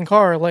my fucking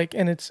car, like,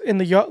 and it's in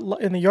the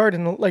yard,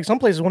 and like some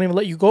places won't even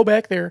let you go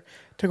back there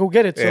to go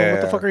get it. So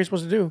what the Yeah. fuck are you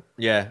supposed to do?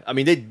 Yeah, I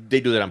mean they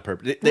do that on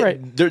purpose. Right.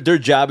 Their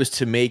job is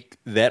to make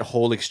that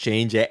whole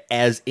exchange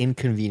as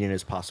inconvenient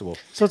as possible.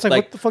 So it's like,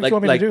 what the fuck do you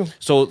want me to do?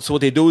 So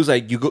what they do is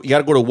like you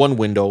gotta go to one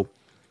window,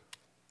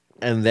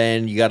 and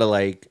then you gotta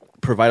like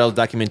provide all the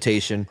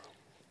documentation.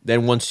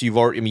 Then once you've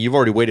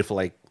already waited for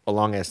like a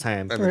long ass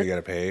time, And then you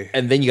gotta pay.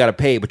 and then you gotta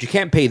pay, but you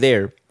can't pay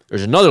there.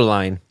 There's another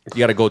line you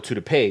gotta go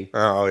to pay.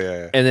 Oh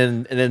yeah.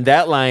 And then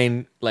that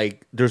line,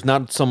 like, there's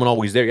not someone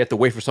always there. You have to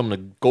wait for someone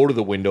to go to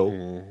the window.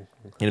 And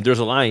if there's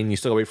a line, you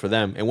still gotta wait for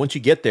them. And once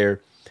you get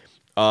there,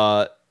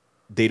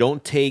 they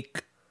don't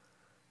take.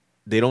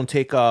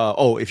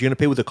 Oh, if you're gonna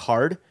pay with a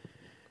card,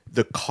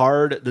 the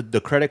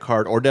credit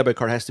card or debit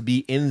card has to be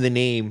in the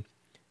name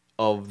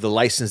of the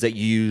license that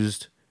you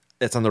used.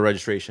 That's on the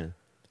registration.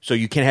 So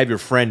you can't have your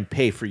friend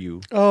pay for you.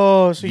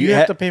 Oh, so you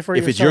have to pay for it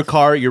if it's your yourself.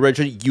 car, you're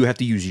registered. You have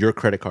to use your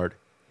credit card.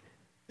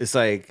 It's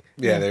like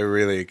Yeah, they're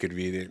really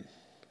inconvenient.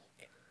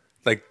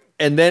 Like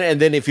And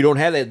then if you don't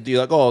have that, you're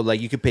like, oh, like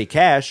you could pay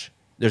cash.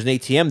 There's an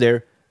ATM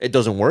there. It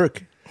doesn't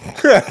work.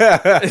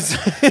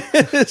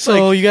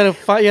 So you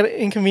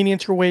gotta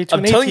inconvenience your way to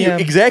I'm an telling you ATM.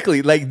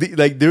 exactly. Like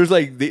there's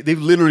like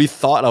they've literally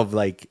thought of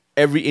like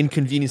every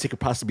inconvenience they could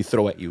possibly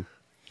throw at you.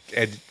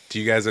 and do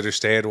you guys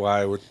understand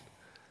why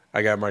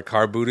I got my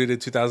car booted in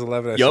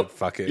 2011? I Yup. said,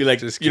 fuck it. You're like,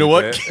 Just you know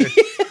keep what?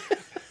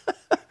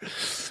 it.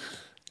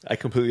 I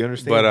completely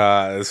understand.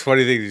 But this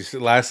funny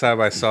thing, last time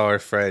I saw our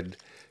friend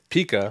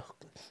Pika,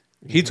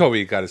 he told me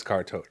he got his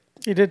car towed.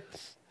 He did.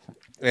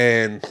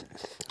 And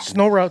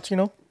Snow routes, you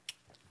know.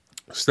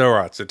 snow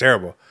routes are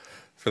terrible.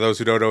 For those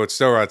who don't know what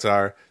snow routes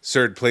are,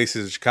 certain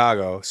places in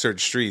Chicago, certain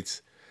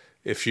streets,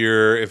 if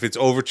it's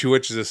over 2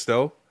 inches of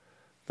snow,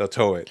 they'll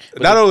tow it.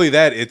 Not only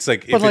that, it's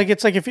like But like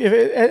it's like if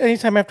at any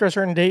time after a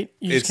certain date,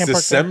 you just it's can't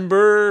park there.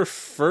 December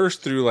 1st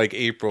through like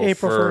April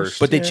April 1st. 1st.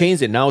 But they Yeah.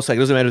 changed it now. It's like it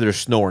doesn't matter if there's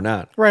snow or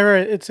not.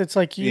 Right. It's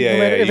like you, Yeah, no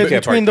matter, yeah, if you it's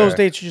can't between park those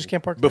there. dates, you just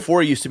can't park. there.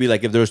 Before it used to be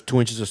like if there was 2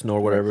 inches of snow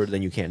or whatever,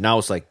 then you can't. Now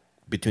it's like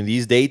between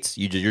these dates,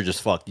 you're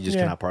just fucked. You just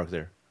Yeah. cannot park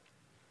there,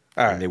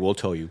 All and they right. will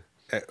tow you.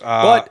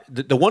 But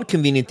the one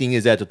convenient thing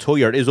is that the tow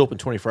yard is open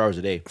 24 hours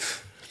a day.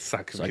 It's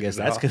not So I guess convenient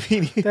at that's all.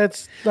 convenient.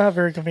 That's not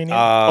very convenient.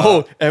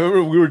 Oh, I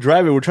remember we were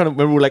driving.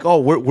 We're like, oh,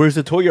 where's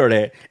the tow yard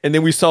at? And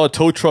then we saw a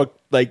tow truck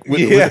like with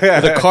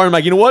a car. I'm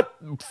like, you know what?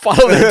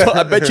 Follow that.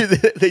 I bet you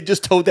they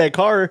just towed that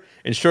car.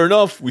 And sure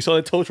enough, we saw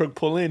the tow truck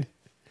pull in.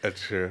 That's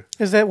true.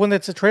 Is that when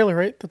that's a trailer,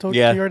 right? The tow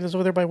Yeah. yard is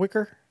over there by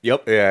Wicker.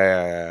 Yep.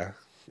 Yeah.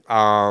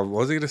 What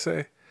was I gonna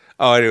say?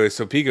 Oh, anyway,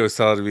 so Pika was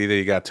telling me that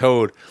he got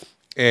towed,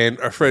 and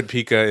our friend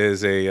Pika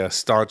is a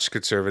staunch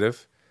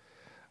conservative.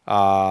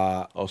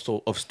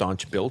 Also of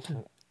staunch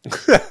build.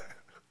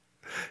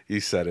 You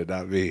said it,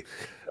 not me.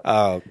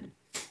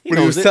 He When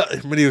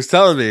he was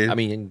telling me I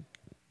mean,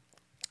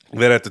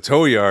 that at the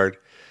tow yard,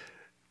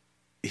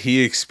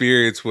 he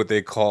experienced what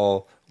they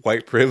call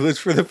white privilege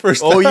for the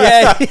first time. oh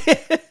yeah.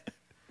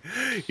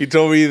 He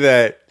told me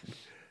that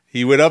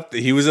he went up,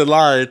 he was in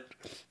line,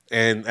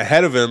 and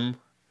ahead of him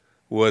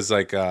was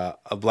like a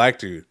black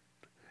dude,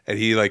 and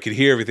he like could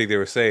hear everything they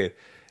were saying.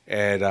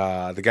 And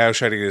the guy was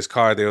trying to get his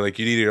car. They were like,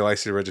 "You need your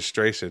license and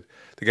registration."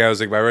 The guy was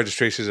like, "My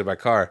registration is in my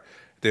car."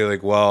 They were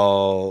like,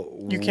 "Well,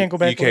 You can't go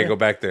back You can't there." go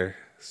back there."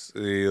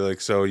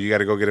 So you got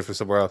to go get it from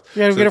somewhere else.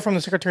 You got to So- get it from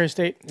the Secretary of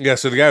State. Yeah,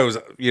 so the guy was,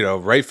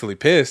 rightfully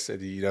pissed,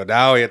 and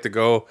now he had to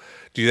go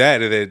do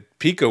that. And then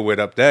Pico went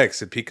up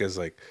next, and Pico's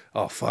like,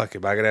 "Oh fuck,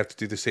 am I gonna have to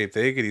do the same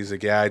thing?" And he's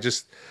like, "Yeah, I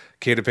just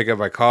came to pick up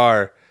my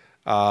car,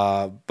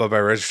 but my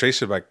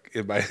registration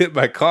in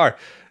my car."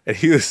 And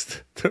he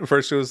was the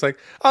person was like,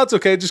 "Oh, it's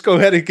okay, just go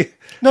ahead and get."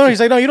 No, he's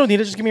like, no, you don't need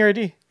it. Just give me your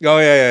ID. Oh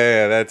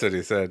yeah, that's what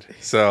he said.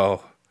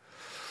 So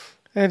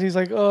And he's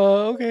like,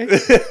 oh, okay.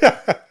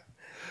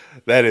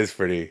 that is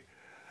pretty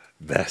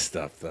messed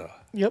up, though.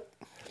 Yep.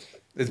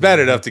 It's bad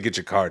enough to get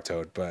your car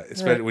towed, but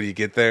it's Right. bad when you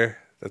get there.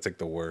 That's like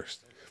the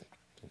worst.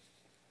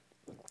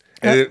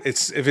 And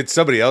if it's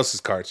somebody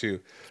else's car too.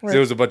 Right. There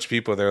was a bunch of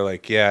people. They're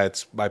like, "Yeah,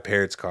 it's my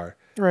parents' car."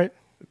 Right.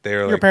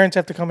 They're Your like, parents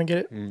have to come and get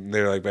it.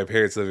 they're like, "My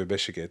parents live in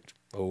Michigan."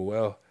 Oh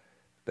well,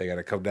 they got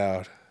to come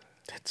down.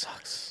 That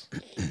sucks.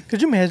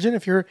 Could you imagine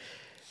if your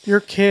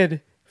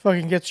kid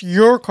fucking gets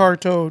your car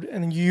towed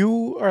and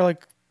you are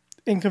like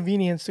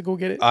inconvenienced to go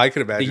get it? I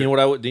could imagine. You know what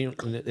I would do?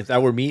 If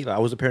that were me, if I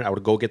was a parent, I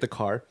would go get the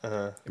car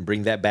and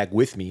bring that back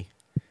with me.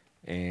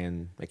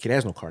 And my kid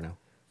has no car now.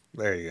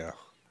 There you go.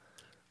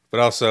 But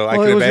also, I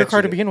well, could it was imagine your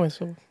car to it. begin with.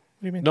 So what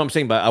do you mean? No, I'm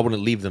saying, but I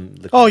wouldn't leave them.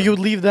 The Oh, car. you would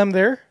leave them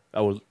there? I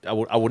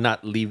would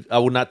not leave. I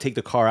would not take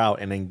the car out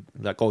and then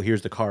like, oh,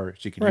 here's the car,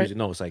 so you can Right. use it.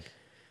 No, it's like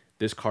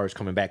this car is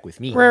coming back with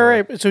me.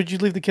 Right. So did you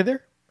leave the kid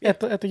there at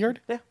the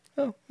yard? Yeah.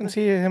 Oh, and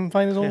see him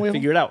find his own way home?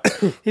 Figure it out.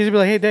 He's gonna be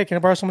like, hey, Dad, can I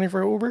borrow some money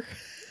for an Uber?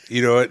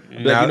 You know what?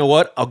 Like, you know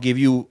what? I'll give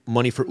you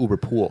money for Uber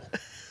Pool.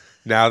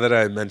 Now that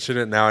I mention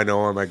it, now I know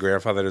why my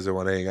grandfather doesn't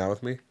want to hang out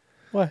with me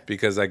What?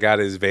 because I got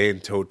his van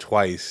towed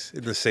twice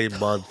in the same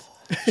month.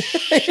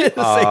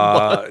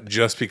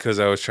 Just because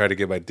I was trying to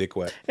get my dick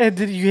wet. And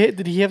did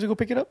he have to go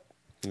pick it up?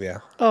 Yeah,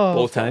 Oh,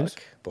 Both fuck. times.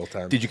 both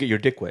times. Did you get your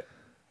dick wet?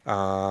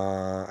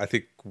 I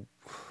think.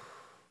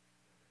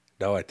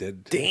 No, I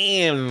did.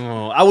 Damn.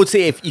 I would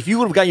say if you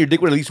would have gotten your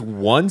dick wet at least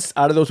once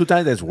out of those 2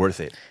 times, that's worth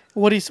it.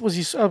 What was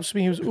he?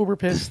 He was uber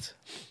pissed.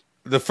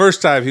 The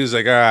first time he was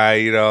like, "All right,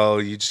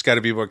 you just got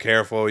to be more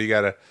careful. You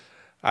got to."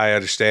 I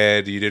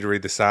understand. You didn't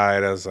read the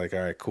sign. I was like, "All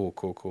right,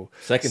 cool."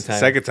 Second time.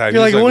 Second time,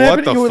 You're he like, was what like,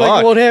 happened? "What You the were fuck?"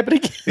 like, what happened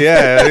again?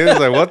 Yeah, he was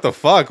like, "What the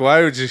fuck?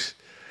 Why would you?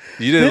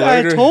 You didn't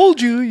I learn."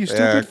 told you, you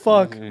stupid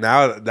fuck.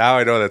 Now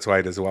I know that's why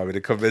he doesn't want me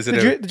to come visit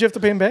Did him. you have to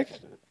pay him back?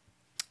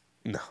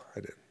 No, I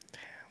didn't.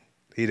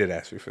 He did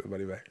ask me for the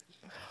money back,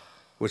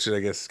 which I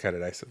guess is kind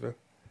of nice of him.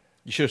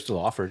 You should have still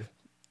offered.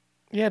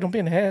 Yeah, don't be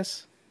an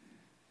ass.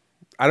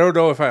 I don't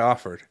know if I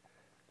offered.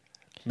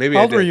 Maybe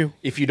How I old did. were you?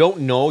 If you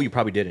don't know, you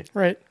probably didn't.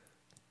 Right.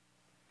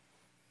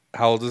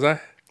 How old was I?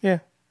 Yeah.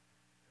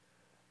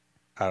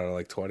 I don't know,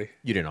 like 20.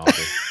 You didn't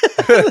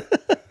offer.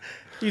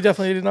 You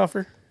definitely didn't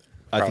offer.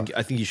 I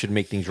think you should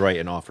make things right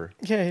and offer.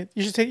 Yeah,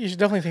 you should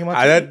definitely take him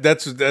out.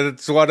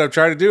 That's what I'm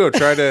trying to do. I'm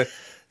trying to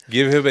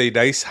give him a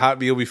nice hot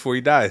meal before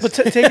he dies. But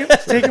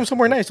take him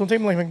somewhere nice. Don't take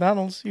him like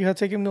McDonald's. You got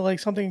to take him to like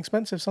something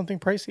expensive, something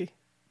pricey,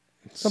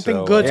 something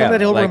So, good, something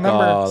that he'll like,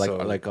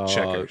 remember. like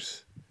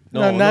Checkers.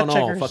 No, not no,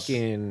 Checkers.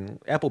 fucking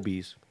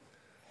Applebee's,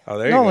 Oh,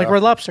 there you No, go. like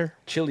Red Lobster.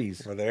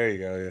 Chili's. Oh, there you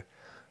go. Yeah,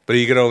 but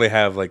you can only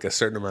have like a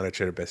certain amount of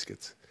cheddar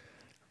biscuits.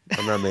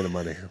 I'm not made of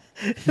money.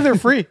 They're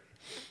free.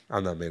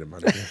 I'm not made of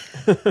money.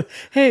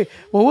 Hey,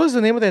 what was the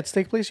name of that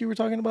steak place you were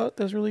talking about?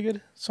 That was really good.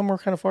 Somewhere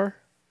kind of far.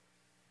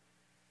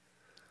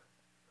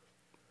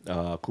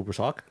 Cooper's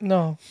Hawk.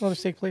 No, another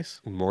steak place.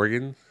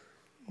 Morgan.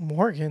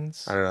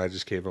 Morgan's. I don't know. I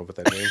just came up with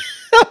that name.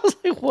 I was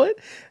like, what?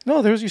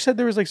 No, you said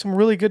there was like some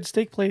really good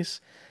steak place.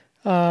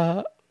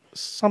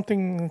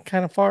 Something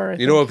kind of far. I You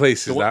think. know what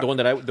place The is one, that? the one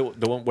that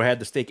the one where I had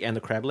the steak and the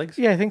crab legs.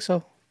 Yeah, I think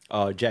so.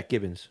 Jack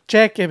Gibbons.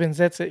 Jack Gibbons.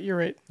 That's it. You're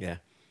right. Yeah,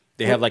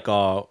 they have like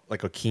a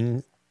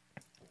king,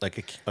 like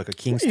a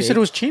king steak. You said it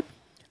was cheap?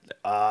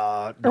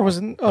 No, Or was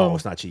it? No, Oh,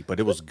 it's not cheap, but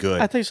it was good.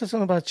 I thought you said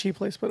something about a cheap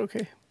place, but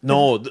okay.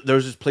 No,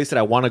 there's this place that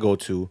I want to go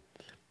to.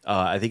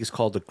 I think it's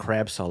called the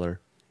Crab Cellar.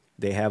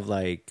 They have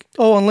like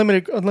Oh,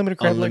 unlimited crab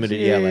unlimited,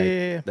 legs. yeah,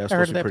 Yeah. that's I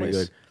heard supposed of to be that pretty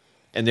place. good.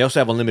 And they also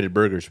have unlimited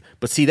burgers.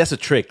 But see, that's a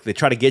trick. They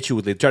try to get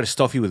you. They try to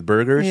stuff you with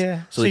burgers.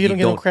 Yeah, so that you don't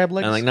get no crab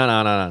legs? And I'm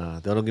like, no.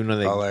 They don't give me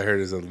nothing. All I heard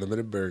is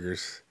unlimited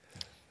burgers.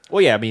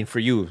 Well, yeah, I mean, for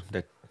you,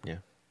 that yeah.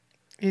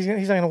 He's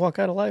not gonna walk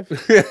out alive.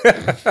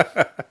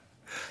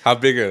 How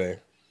big are they?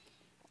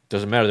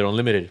 Doesn't matter. They're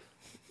unlimited.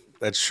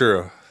 That's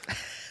true.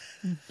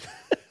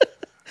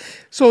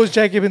 So is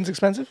Jack Gibbons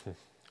expensive?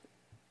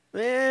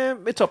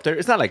 It's up there.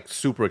 It's not like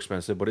super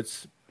expensive, but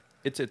it's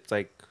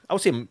like I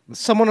would say.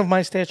 Someone of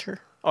my stature.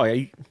 Oh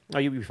yeah,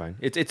 you'll be fine.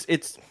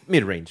 It's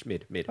mid range,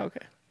 mid. Okay.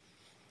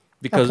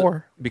 Because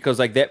poor. because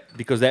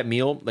that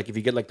meal, like if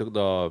you get like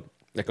the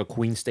like a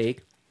queen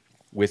steak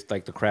with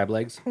like the crab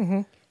legs,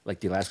 like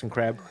the Alaskan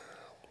crab,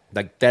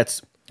 like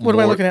that's What am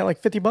I more- looking at?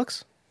 Like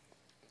 $50?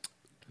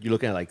 You're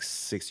looking at like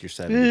 60 or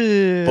 70.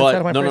 It's out But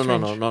of my no, price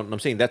range. I'm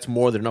saying that's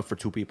more than enough for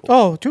two people.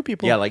 Oh, 2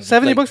 people. yeah, like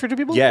 $70 like- for 2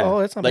 people. Yeah, Oh,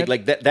 that's not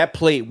like bad. that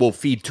plate will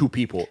feed 2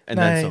 people and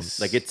then Nice.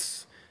 some. Like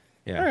it's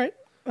yeah. All right,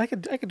 I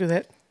could do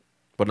that.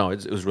 But no,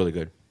 it was really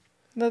good.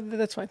 No,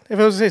 that's fine. If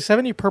I was to say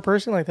 70 per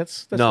person, like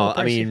that's a No,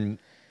 little I pricey. mean,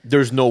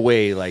 there's no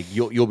way like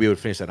you'll be able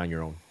to finish that on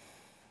your own.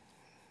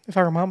 if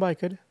I were Mamba, I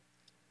could.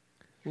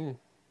 Yeah,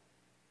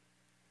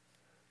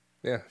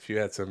 if you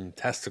had some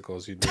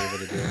testicles, you'd be able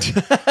to do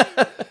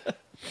it.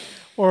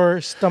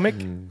 Or stomach.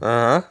 Uh-huh.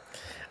 All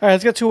right,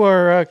 let's get to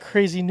our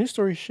crazy news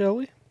story, shall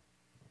we?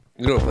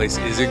 You know what place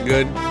isn't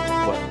good?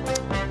 What?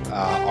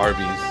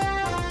 Arby's.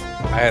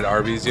 I had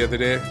Arby's the other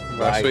day,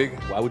 last week.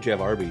 Why would you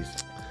have Arby's?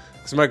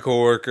 It's my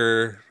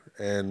coworker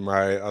and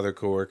my other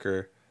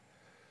coworker.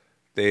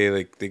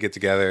 They get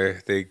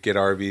together, they get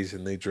Arby's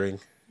and they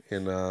drink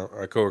in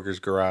our coworker's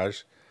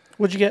garage.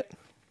 What'd you get?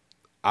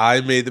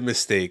 I made the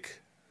mistake.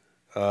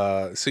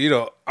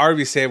 So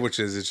Arby's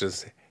sandwiches is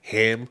just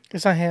ham.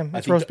 It's not ham. I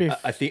It's think roast beef.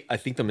 I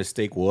think the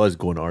mistake was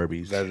going to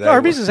Arby's. That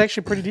Arby's was- is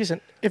actually pretty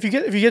decent. If you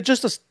get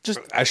just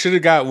I should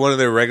have got one of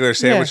their regular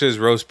sandwiches,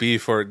 roast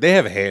beef, or they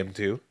have ham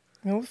too.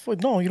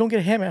 no, you don't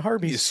get ham at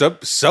Arby's.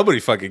 Somebody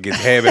fucking gets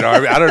ham at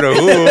Arby's. I don't know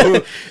who.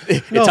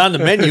 It's on the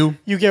menu.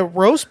 You get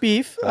roast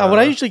beef. What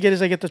I usually get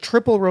is I get the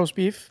triple roast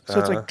beef, so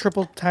it's like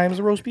triple times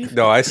the roast beef.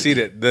 No, I seen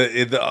it.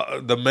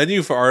 The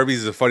menu for Arby's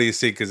is the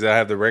funniest thing because I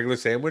have the regular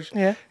sandwich.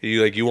 Yeah.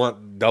 You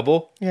want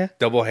double. Yeah.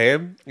 Double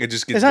ham. It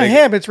just gets. It's not bigger.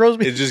 ham. It's roast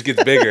beef. It just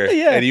gets bigger.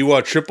 Yeah. And you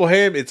want triple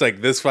ham? It's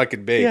like this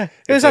fucking big. Yeah,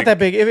 it's not like- that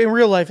big. In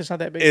real life, it's not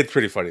that big. It's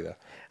pretty funny though.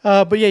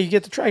 But yeah, you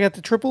get I got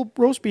the triple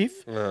roast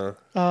beef.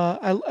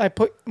 I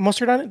put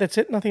mustard on it. That's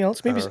it. Nothing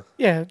else. Maybe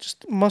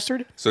just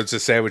mustard. So it's a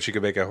sandwich you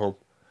can make at home.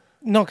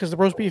 No, because the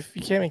roast beef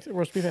you can't make the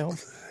roast beef at home.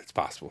 It's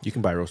possible. You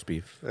can buy roast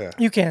beef.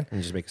 You can.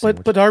 And just make a but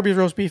sandwich. but Arby's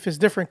roast beef is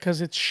different because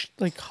it's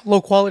like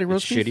low quality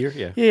roast beef. shittier?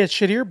 Yeah. Yeah, it's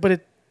shittier,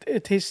 but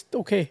it tastes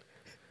okay.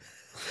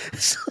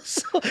 so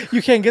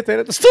you can't get that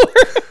at the store.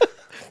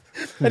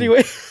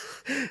 Anyway,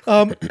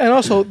 and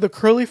also the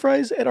curly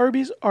fries at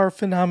Arby's are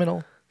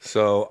phenomenal.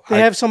 So They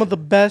have some of the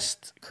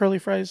best curly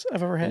fries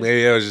I've ever had.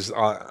 maybe I was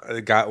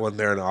just got one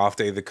there on an off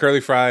day. The curly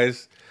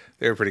fries,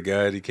 they were pretty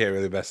good. You can't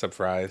really mess up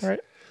fries. Right?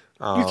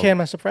 You can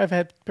mess up fries. I've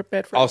had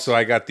bad fries. Also,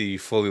 I got the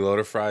fully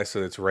loaded fries,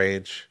 so it's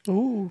ranch,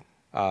 Ooh,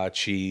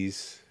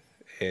 cheese,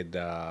 and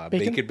Bacon?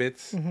 bacon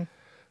bits.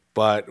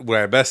 But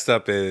where I messed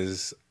up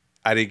is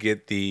I didn't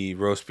get the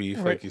roast beef,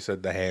 Right. like you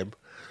said, the ham.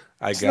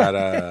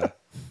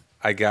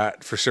 I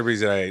got for some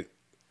reason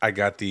I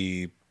got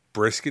the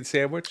brisket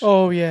sandwich.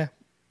 oh yeah.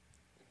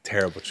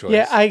 Terrible choice.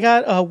 Yeah, I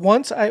got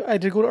once I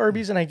did go to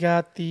Arby's and I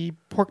got the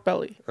pork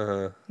belly.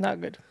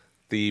 Not good.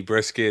 The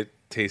brisket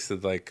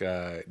tasted like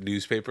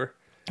newspaper.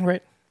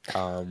 Right.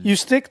 You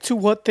stick to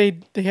what they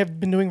have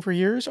been doing for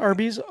years.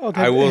 Arby's.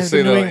 I will has say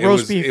been though, doing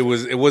roast beef.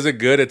 it wasn't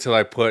good until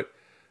I put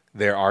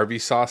their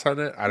Arby's sauce on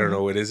it. I don't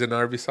know what is in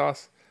Arby's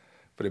sauce,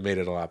 but it made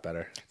it a lot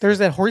better. There's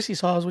that horsey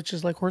sauce, which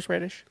is like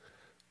horseradish.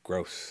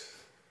 Gross.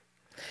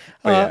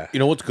 But yeah, You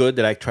know what's good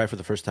that I tried for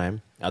the first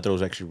time? I thought it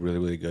was actually really,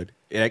 really good.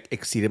 It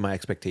exceeded my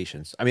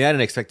expectations. I mean, I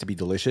didn't expect it to be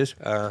delicious,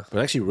 but it's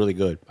actually really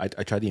good. I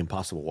tried the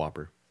Impossible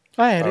Whopper.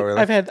 I had it. really?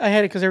 I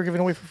had it because they were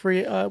giving away for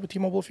free with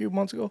T-Mobile a few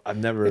months ago. I've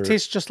never- It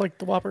tastes just like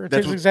the Whopper. It That's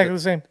tastes what- exactly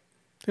the same.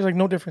 There's like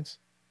no difference.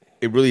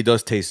 It really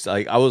does taste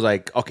like I was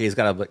like, okay, it's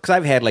got a because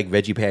I've had like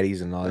veggie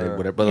patties and all that,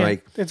 whatever. But Yeah,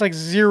 like, it's like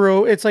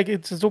zero. It's like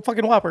it's a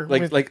fucking Whopper.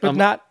 but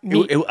not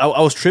meat.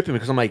 I was tripping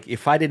because I'm like,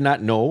 if I did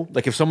not know,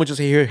 like, if someone just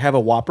here have a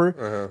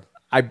Whopper,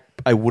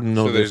 I wouldn't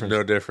know so the there's difference.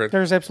 no difference.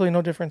 There's absolutely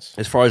no difference.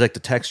 As far as like the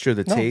texture,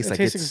 the No, taste, it like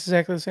tastes it's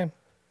exactly the same.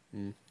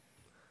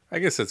 I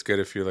guess that's good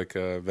if you're like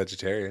a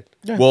vegetarian.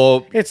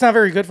 Well, It's not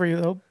very good for you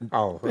though.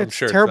 Oh, I'm It's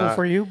sure terrible not.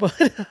 for you, but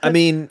I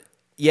mean,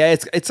 yeah,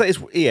 it's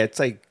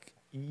like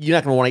you're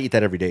not gonna want to eat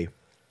that every day.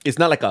 It's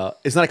not like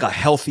a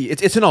healthy.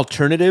 It's an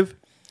alternative,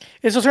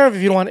 it's alternative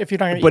if you don't want if you're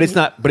not gonna but eat it's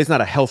not. But it's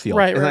not a healthy.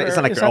 Right, It's not, right, it's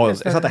not right. like It's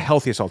it's not not the a-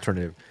 healthiest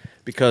alternative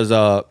because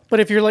But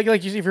if you're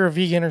if you're a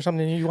vegan or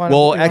something, you want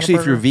well, actually,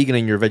 if you're vegan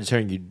and you're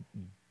vegetarian, you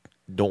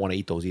don't want to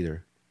eat those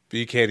either. But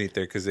you can't eat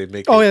there because they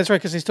make. Oh it- yeah, that's right.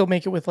 Because they still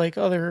make it with like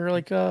other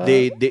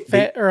They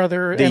fat or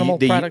other animal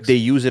products They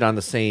use it on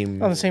the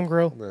same on the same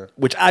grill.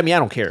 Which I mean, I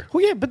don't care.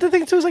 Well, yeah, but the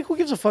thing too is like, who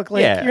gives a fuck?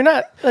 Like, Yeah. you're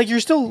not like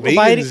you're still Vegans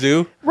abiding,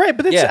 do. right?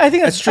 But Yeah, I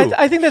think that's true.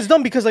 I think that's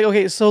dumb because like,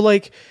 okay, so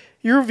like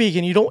you're a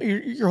vegan, you don't.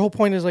 Your whole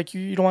point is like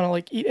you don't want to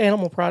like eat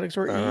animal products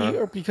or eat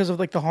or because of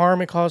like the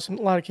harm it causes in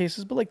a lot of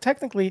cases. But like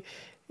technically,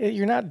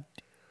 you're not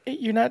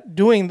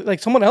doing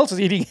like someone else is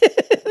eating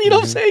it. You know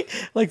what I'm saying?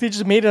 Like they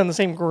just made it on the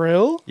same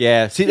grill.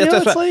 Yeah, see, You know,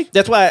 that's it's why. like-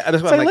 That's why.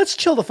 It's like, let's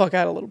chill the fuck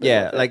out a little bit.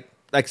 Yeah, like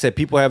I said,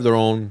 people have their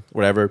own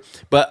whatever.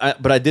 But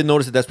I did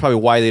notice that that's probably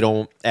why they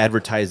don't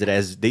advertise it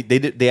as they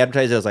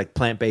advertise it as like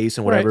plant based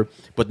and whatever.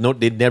 Right. But no,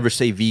 they never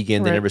say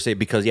vegan. They Right. never say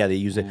because they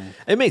use it.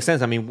 It makes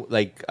sense. I mean,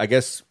 like I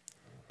guess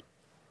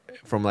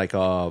from like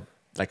a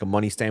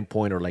money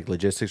standpoint or like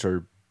logistics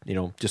or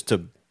just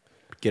to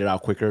get it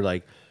out quicker,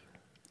 like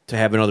to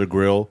have another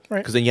grill Right.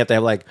 because then you have to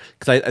have like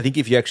because I think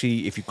if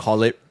you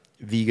call it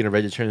vegan or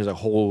vegetarian, there's a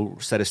whole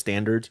set of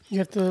standards. You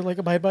have to like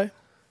abide by.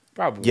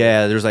 Probably.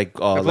 Yeah, there's like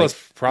And plus,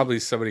 probably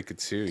somebody could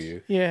sue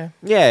you. Yeah.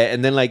 yeah,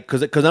 and then like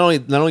because not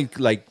only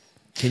like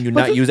can you But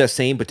not the- use that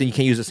same, but then you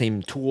can't use the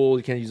same tool.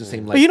 You can't use the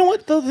same like. But you know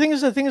what? The thing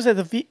is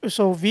that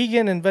so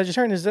vegan and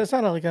vegetarian that's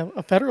not like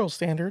a federal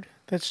standard.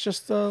 That's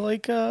just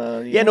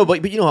yeah, no,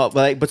 but you know how,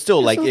 but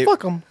still like so it,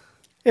 fuck them.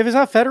 If it's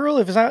not federal,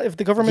 if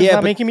the government's Yeah,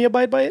 not but- making me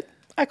abide by it,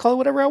 I call it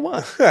whatever I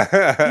want. You know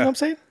what I'm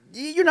saying?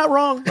 you're not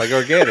wrong. Like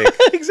organic.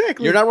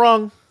 Exactly. You're not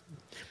wrong.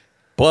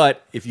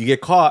 But if you get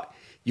caught,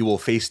 you will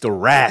face the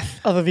wrath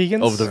Of the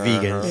vegans. of the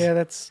vegans. Yeah,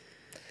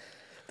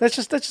 that's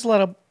just a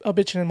lot of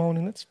bitching and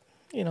moaning. That's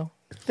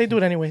they do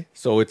it anyway.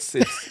 So it's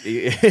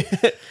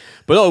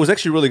but no, it was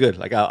actually really good.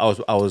 Like I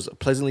was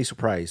pleasantly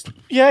surprised.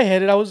 Yeah, I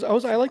had it. I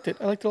liked it.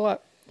 I liked it a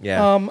lot.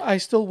 Yeah. I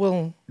still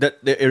will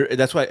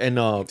That's why and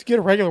get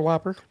a regular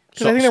Whopper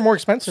because So- I think they're more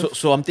expensive.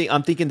 So I'm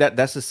thinking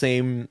that's the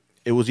same.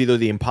 It was either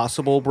the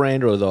Impossible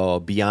brand or the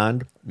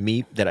Beyond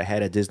Meat that I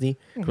had at Disney.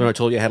 When I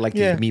told you I had like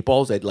Yeah. these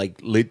meatballs that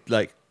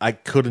like I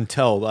couldn't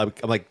tell. I'm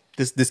like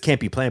this can't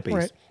be plant based.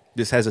 Right.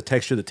 This has a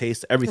texture, the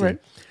taste, everything. Right.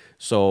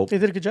 So They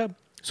did a good job.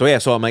 yeah.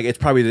 So I'm like it's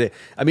probably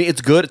I mean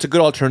it's good. It's a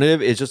good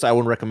alternative. It's just I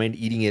wouldn't recommend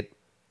eating it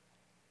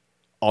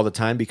all the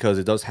time because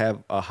it does have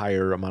a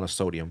higher amount of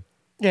sodium.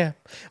 Yeah.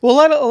 Well,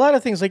 a lot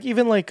of things like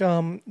even like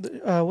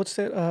what's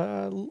that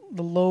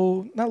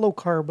the not low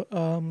carb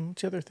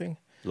what's the other thing?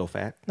 Low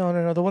fat.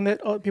 No, the one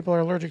that people are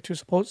allergic to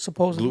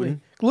supposedly.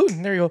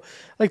 Gluten. There you go.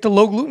 Like the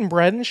low gluten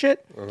bread and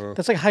shit.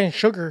 That's like high in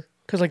sugar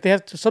because like they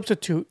have to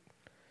substitute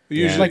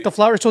Usually, like the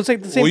flour. So it's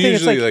like the same Well, thing.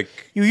 It's usually, like,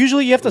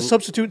 like- you have to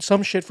substitute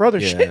some shit for other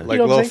Yeah. shit. like you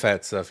know what I'm low saying?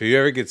 fat stuff. If you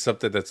ever get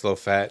something that's low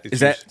fat,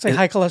 Is that It's like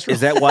high cholesterol. Is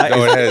that why?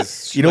 No, it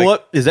has. You know like,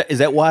 what? Is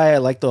that why I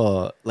like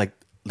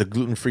the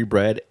gluten free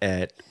bread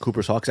at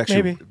Cooper's Hawk?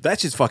 Actually, Maybe.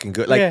 that's just fucking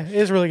good. Like yeah, it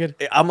is really good.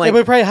 I'm like- yeah,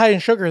 but probably high in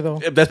sugar though.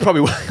 that's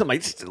probably why I'm like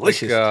it's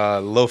delicious.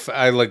 low fat.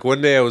 I like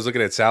one day I was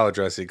looking at salad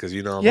dressing because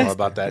I'm Yes. all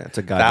about that That's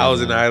a goddamn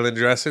Thousand lie. Island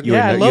dressing. you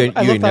Yeah, I ain't, love- you ain't,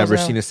 I you love ain't never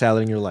Thousand seen a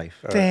salad in your life.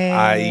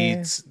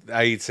 Damn.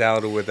 I eat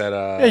salad with that.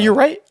 Yeah, you're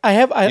right. I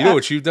have. You know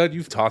what you've done?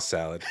 You've tossed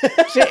salad.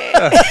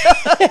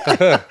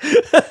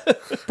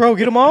 bro?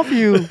 Get them off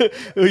you.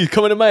 Oh, you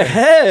coming to my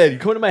head? You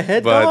coming to my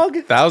head, But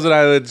dog? Thousand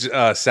Island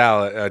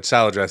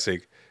salad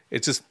dressing.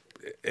 It's just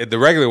the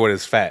regular one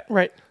is fat.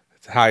 Right.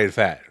 It's high in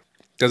fat.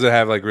 Doesn't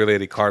have like really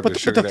any carbs or But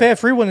sugar. the there. fat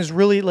free one is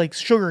really like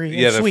sugary.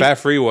 Yeah, and the sweet. fat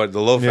free one,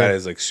 the low fat Yeah.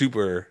 is like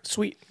super.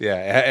 Sweet. Yeah,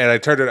 and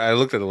I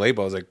looked at the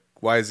label. I was like,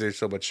 why is there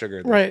so much sugar?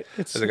 In there? Right.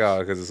 I was like, oh,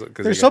 because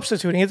They're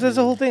substituting. It's the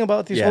whole thing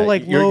about these whole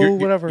like you're- low you're-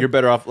 whatever. You're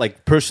better off.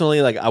 Like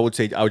personally, like I would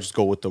say, I would just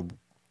go with the.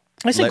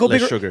 I say less go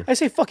bigger. sugar. I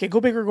say fuck it.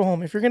 Go big or go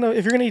home. If you're gonna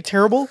eat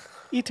terrible,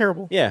 eat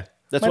terrible. Yeah,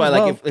 that's Might why. as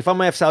Like well. if I'm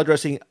gonna have salad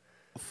dressing,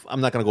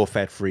 I'm not gonna go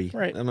fat free.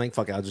 Right. I'm like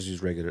fuck it. I'll just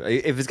use regular.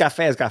 If it's got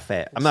fat, it's got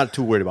fat. I'm not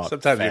too worried about.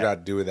 Sometimes fat. you're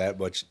not doing that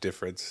much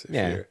difference. If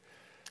Yeah. you're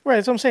Right.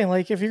 That's what I'm saying.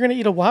 Like if you're gonna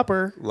eat a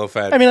Whopper, low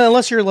fat. I mean,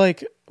 unless you're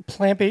like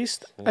plant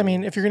based. I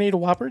mean, if you're gonna eat a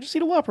Whopper, just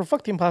eat a Whopper.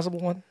 Fuck the Impossible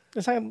one.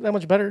 It's not that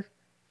much better.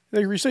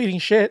 You're still eating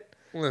shit.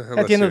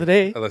 Unless the end of the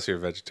you're- day. unless you're a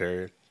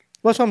vegetarian.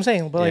 Well, that's what I'm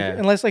saying. But like, Yeah.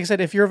 unless, like I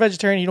said, if you're a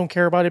vegetarian, you don't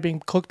care about it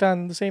being cooked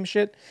on the same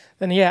shit.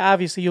 Then yeah,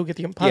 obviously you'll get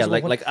the Impossible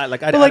like- one. like I- like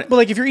but I- like, but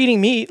like if you're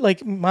eating meat,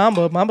 like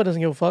Mamba doesn't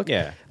give a fuck.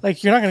 Yeah.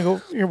 Like you're not gonna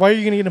go. Why are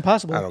you gonna eat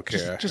Impossible? I don't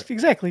care. Just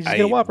exactly. Just I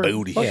get a eat Whopper.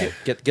 booty. Fuck Yeah,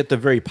 it. get the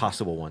very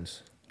possible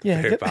ones. Yeah.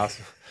 Very get-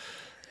 possible.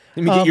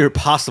 Let me get your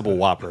possible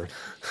Whopper.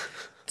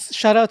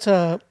 shout out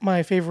to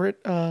my favorite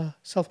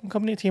cell phone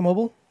company,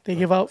 T-Mobile. They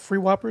give out free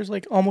Whoppers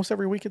like almost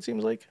every week. It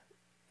seems like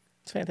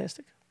it's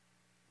fantastic.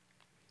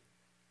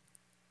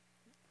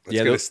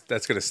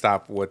 That's gonna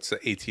stop once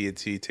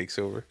AT&T takes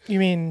over. You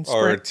mean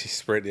Or Sprint?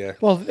 Sprint, yeah.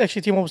 Well,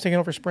 actually, T-Mobile was taking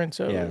over Sprint,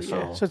 so Yeah,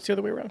 so, so- it's the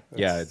other way around.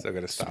 Yeah, It's not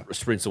gonna stop.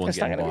 Sprint's the one That's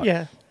not getting gonna. bought.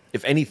 Yeah,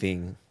 If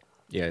anything,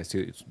 yeah, it's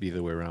be the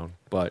other way around.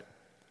 But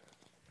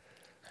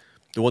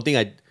the one thing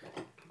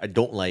I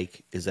don't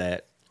like is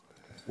that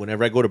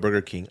whenever I go to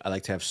Burger King, I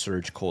like to have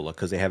Surge Cola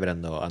because they have it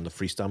on the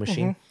freestyle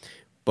machine.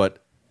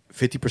 But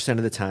 50%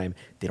 of the time,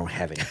 they don't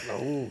have it.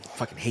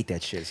 Fucking hate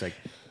that shit. It's like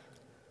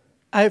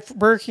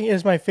Burger King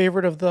is my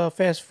favorite of the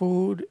fast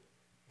food,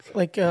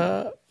 like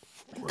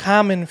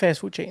common fast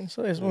food chains.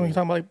 So when we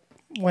talk about like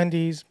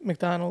Wendy's,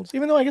 McDonald's,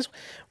 even though I guess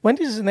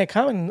Wendy's isn't that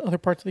common in other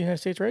parts of the United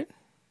States, right?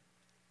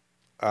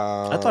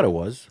 I thought it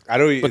was. I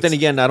don't. But then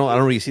again, I don't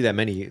really see that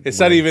many. It's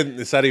not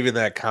even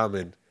that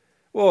common.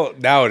 Well,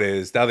 now it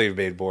is. Now they've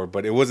made more,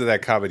 but it wasn't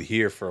that common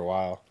here for a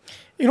while.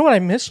 You know what? I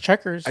miss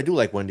Checkers. I do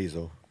like Wendy's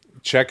though.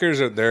 Checkers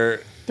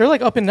they're They're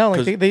like up and down.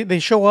 Like they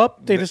show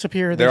up, they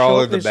disappear. they're show all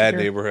up, in the they bad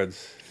disappear.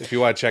 neighborhoods. If you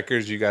want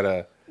Checkers, you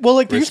gotta. Well,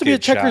 like there used to be a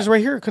risk it Checkers shot.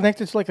 right here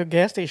connected to like a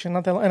gas station,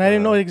 not that, and I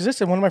didn't know it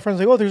existed. One of my friends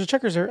was like, "Oh, there's a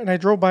Checkers there," and I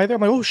drove by there.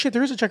 I'm like, "Oh shit,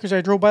 there is a Checkers."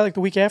 I drove by like the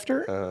week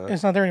after, and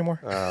it's not there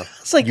anymore.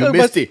 It's like You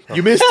missed it.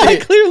 You missed I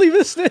it. clearly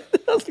missed it.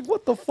 I was like,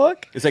 "What the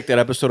fuck?" It's like that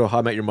episode of How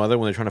I Met Your Mother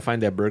when they're trying to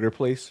find that burger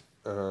place.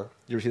 You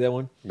ever see that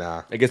one?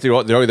 Nah. I guess they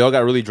all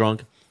got really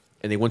drunk,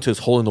 and they went to this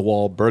hole in the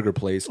wall burger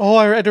place, Oh,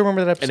 I do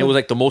remember that episode. and it was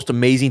like the most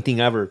amazing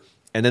thing ever.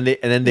 And then they've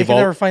could all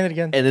never find it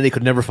again. And then they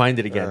could never find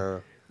it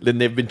again. Then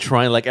they've been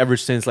trying like ever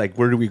since. Like,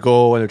 where do we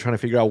go? And they're trying to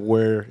figure out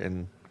where.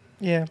 And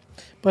Yeah,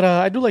 but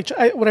I do like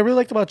what I really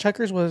liked about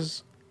Checkers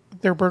was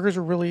their burgers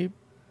were really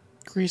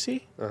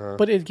greasy,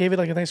 but it gave it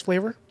like a nice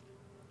flavor,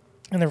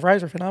 and their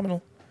fries are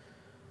phenomenal.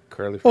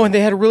 Curly. Oh, and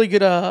they had a really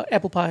good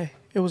apple pie.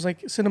 It was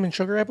like cinnamon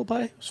sugar apple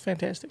pie. It was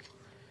fantastic.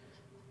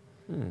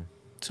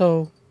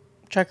 So,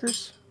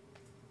 Checkers,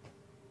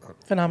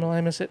 phenomenal.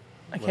 I miss it.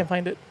 I can't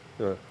find it.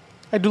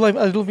 I do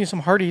love me some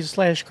Hardee's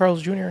 /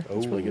 Carl's Jr.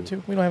 That's really good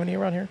too. We don't have any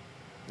around here.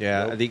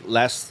 yeah, I think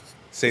last.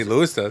 St.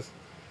 Louis does.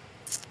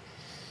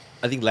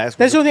 That's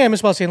the only thing I miss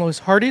about St. Louis.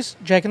 Hardee's,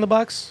 Jack in the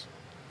Box,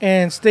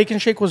 and Steak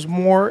and Shake was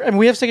more. I mean,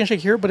 we have Steak and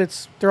Shake here,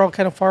 but they're all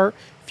kind of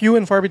few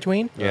and far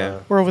between. Yeah.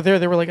 Where over there,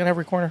 they were like on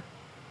every corner.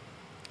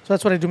 So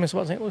that's what I do miss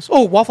about St. Louis.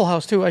 Oh, Waffle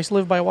House too. I used to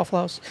live by a Waffle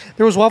House.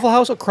 There was Waffle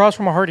House across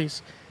from a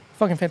Hardee's.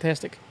 Fucking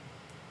fantastic.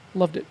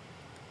 Loved it.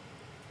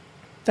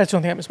 That's the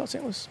only thing I miss about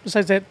St. Louis.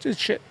 Besides that, it's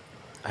shit.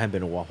 I haven't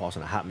been to Waffle House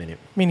in a hot minute.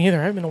 Me neither.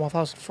 I haven't been to Waffle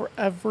House in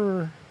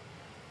forever.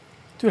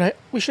 Dude,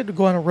 we should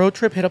go on a road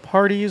trip, hit up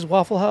Hardee's,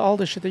 Waffle House, all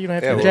this shit that you don't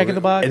have to Yeah, do. well, Jack in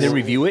the Box, And then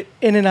review it.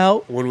 In and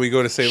Out, When we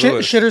go to St.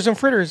 Louis. shitters and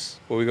fritters.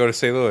 When we go to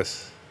St.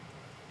 Louis.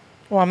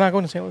 Well, I'm not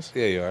going to St. Louis.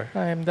 Yeah, you are.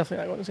 I am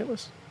definitely not going to St.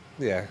 Louis.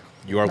 Yeah.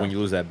 You are when you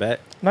lose that bet.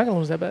 I'm not going to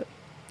lose that bet.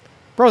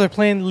 Bro, they're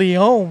playing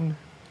Lyon.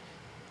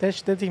 That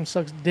team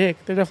sucks dick.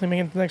 They're definitely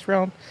making it to the next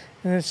round.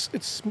 And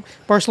it's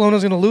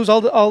Barcelona's going to lose.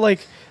 All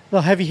like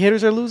the heavy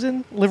hitters are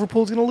losing.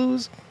 Liverpool's going to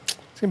lose. It's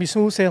going to be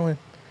smooth sailing.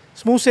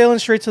 Smooth sailing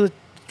straight to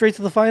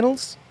the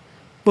finals.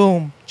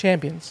 Boom,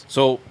 champions.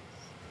 So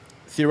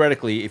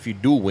theoretically, if you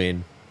do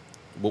win,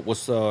 what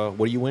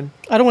do you win?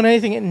 I don't want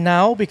anything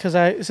now because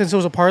since it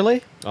was a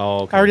parlay, Oh,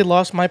 okay. I already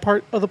lost my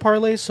part of the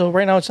parlay. So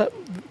right now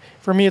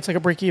for me it's like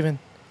a break even.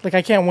 Like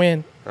I can't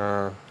win.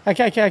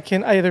 I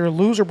can either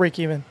lose or break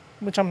even,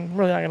 which I'm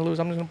really not going to lose.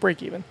 I'm just going to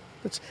break even.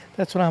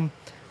 That's what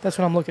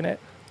I'm looking at,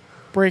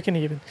 breaking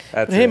even.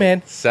 That's But hey, it.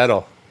 man,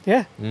 Settle.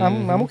 yeah,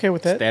 I'm okay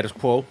with that. Status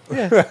quo.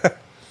 Yeah.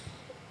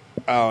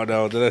 Oh,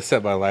 no. Did I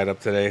set my lineup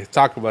today?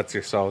 Talk about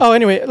yourself. Oh,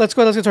 anyway, let's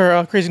get to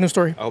our crazy news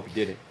story. I hope you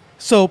did it.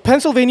 So,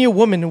 Pennsylvania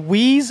woman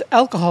wheezes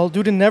alcohol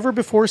due to never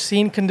before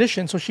seen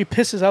condition. So she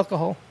pisses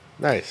alcohol.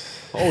 Nice.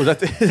 Oh, is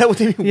that what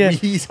they mean? Yeah,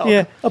 Wheeze out?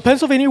 yeah. A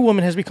Pennsylvania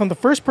woman has become the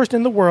first person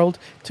in the world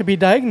to be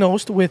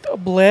diagnosed with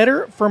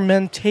bladder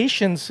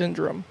fermentation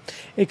syndrome,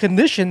 a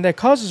condition that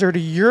causes her to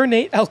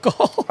urinate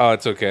alcohol. Oh,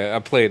 it's okay.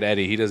 I'm playing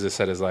Eddie. He doesn't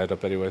set his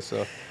lineup anyway,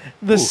 so.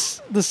 The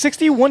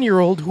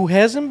 61-year-old, who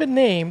hasn't been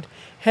named,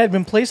 had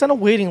been placed on a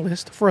waiting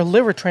list for a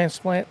liver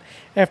transplant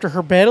after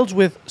her battles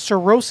with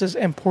cirrhosis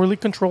and poorly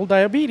controlled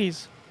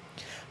diabetes.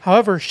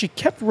 However, she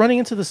kept running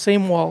into the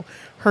same wall.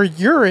 Her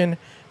urine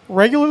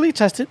regularly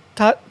tested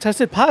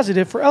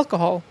positive for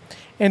alcohol,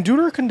 and due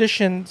to her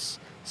condition's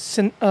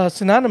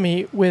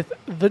synonymy with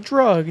the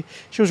drug,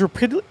 she was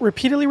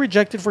repeatedly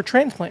rejected for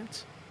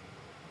transplants.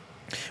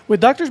 With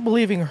doctors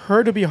believing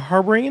her to be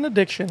harboring an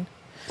addiction,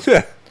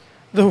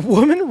 the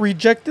woman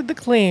rejected the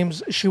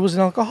claims she was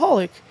an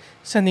alcoholic,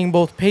 sending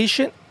both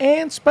patient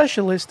and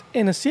specialist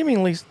in a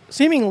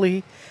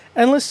seemingly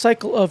endless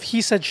cycle of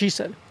he said, she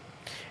said.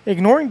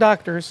 Ignoring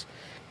doctors'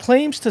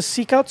 claims to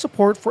seek out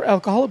support for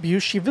alcohol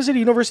abuse, she visited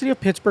University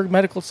of Pittsburgh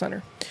Medical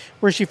Center,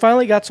 where she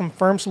finally got some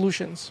firm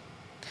solutions.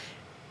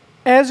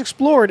 As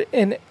explored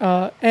in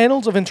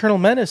Annals of Internal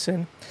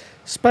Medicine,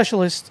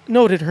 specialists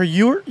noted her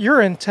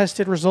urine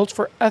tested results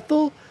for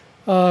ethyl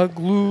I don't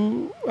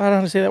know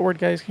how to say that word,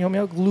 guys. Can you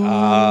help me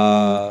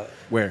out?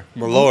 Where?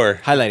 Malor.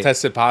 Highlight it.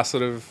 Tested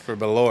positive for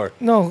Malor.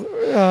 No,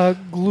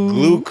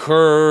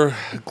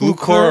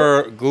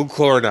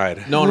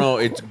 Glucuronide. No,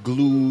 it's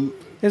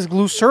is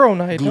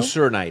glucuronide. no?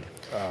 Glucuronide.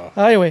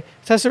 Anyway,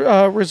 tested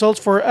results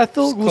for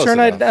ethyl Close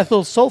glucuronide and enough.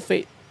 ethyl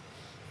sulfate.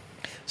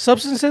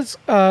 Substances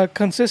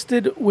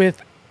consisted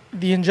with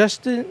the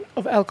ingestion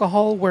of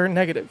alcohol were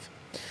negative.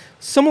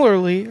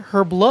 Similarly,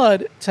 her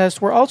blood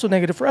tests were also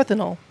negative for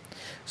ethanol.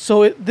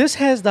 So this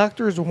has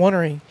doctors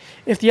wondering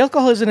if the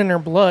alcohol isn't in her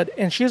blood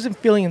and she isn't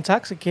feeling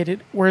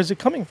intoxicated, where is it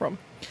coming from?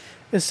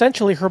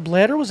 Essentially, her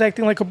bladder was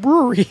acting like a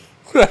brewery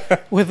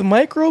with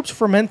microbes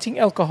fermenting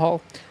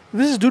alcohol.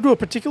 This is due to a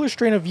particular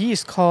strain of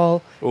yeast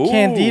called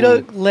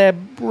Candida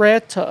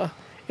glabrata,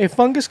 a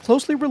fungus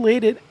closely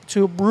related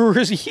to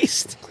brewer's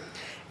yeast.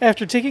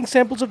 After taking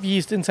samples of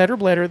yeast inside her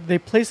bladder, they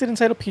placed it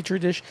inside a petri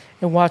dish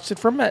and watched it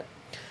ferment.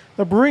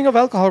 The brewing of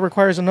alcohol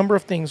requires a number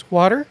of things: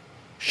 water,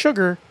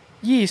 sugar,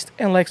 yeast,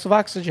 and lacks of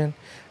oxygen.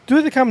 Due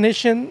to the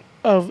combination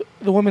of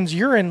the woman's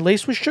urine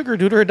laced with sugar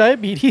due to her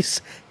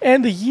diabetes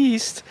and the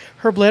yeast,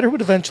 her bladder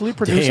would eventually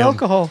produce Damn.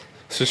 alcohol.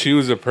 So she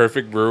was a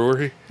perfect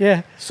brewery.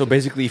 Yeah. So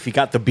basically, if you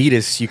got the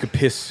beatus, you could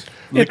piss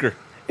liquor.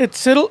 It's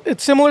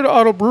similar to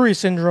autobrewery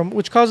syndrome,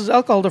 which causes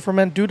alcohol to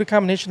ferment due to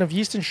combination of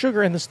yeast and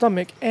sugar in the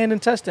stomach and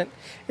intestine.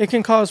 It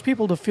can cause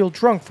people to feel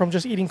drunk from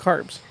just eating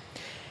carbs.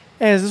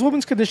 As this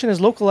woman's condition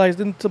is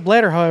localized into the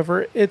bladder,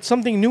 however, it's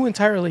something new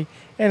entirely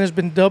and has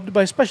been dubbed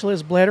by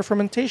specialists bladder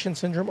fermentation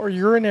syndrome or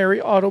urinary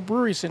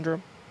autobrewery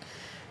syndrome.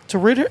 To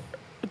rid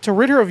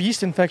her of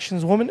yeast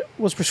infections, the woman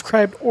was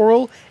prescribed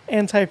oral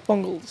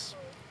antifungals.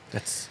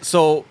 That's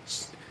so.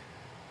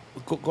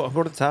 Go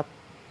to the top.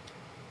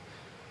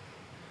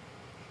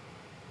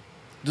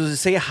 Does it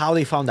say how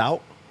they found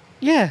out?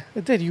 Yeah,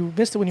 it did. You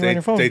missed it when you were on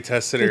your phone. They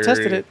tested They her.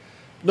 tested it.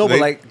 No,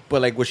 They-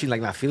 but like, was she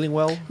like not feeling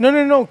well?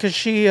 No, because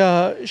she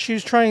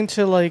was trying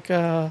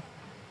to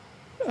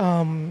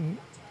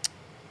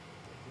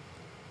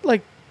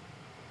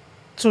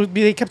so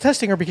they kept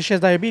testing her because she has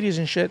diabetes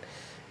and shit,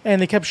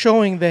 and they kept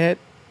showing that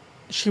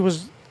she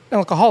was an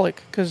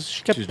alcoholic because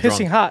she kept She was pissing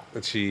drunk. hot.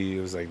 But she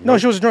was like, No,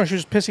 she wasn't drunk. She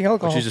was pissing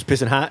alcohol. She's just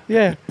pissing hot.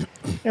 Yeah,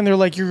 and they're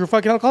like, "You're a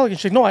fucking alcoholic," and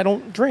she's like, "No, I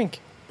don't drink."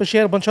 But she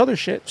had a bunch of other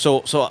shit. So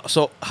how do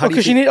you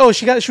Because she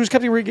think, she was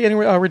kept getting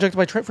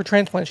rejected for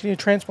transplant. She needed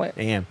a transplant.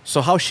 Damn.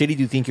 So how shitty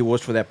do you think it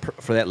was for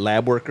that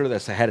lab worker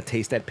that had to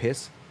taste that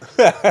piss?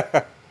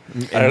 I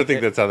don't think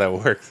that's how that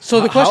works.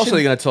 So the How else are they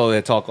question. gonna tell that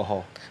it's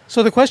alcohol?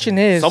 So the question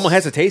is, Someone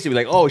has to taste it. Be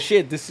like, oh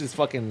shit, this is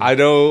fucking. I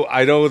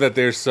know that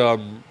there's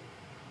some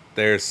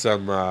beer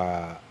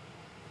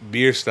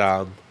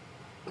snob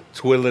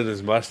twiddling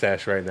his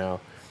mustache right now.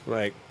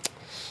 Like,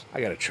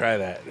 I gotta try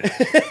that.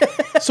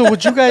 So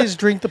would you guys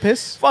drink the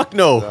piss? Fuck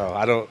no. No,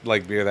 I don't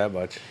like beer that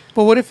much.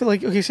 But what if,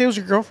 like, okay, say it was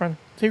your girlfriend.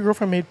 Say your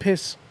girlfriend made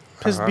piss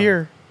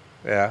beer.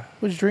 Yeah.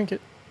 Would you drink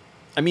it?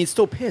 I mean, it's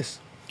still piss,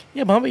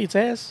 Yeah, Mama eats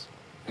ass.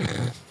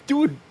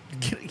 dude.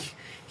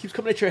 Keeps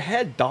coming at your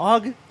head,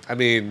 dog. I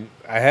mean,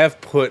 I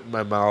have put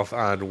my mouth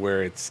on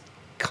where it's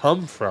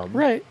come from.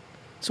 Right.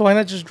 So why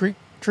not just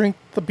drink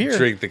the beer?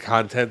 Drink the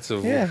contents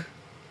of. Yeah.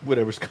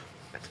 Whatever's.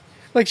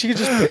 Like she could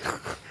just,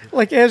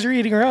 like as you're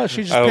eating her out,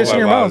 she just I piss in hope,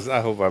 your my mouth. mom's,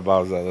 I hope my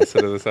mom's not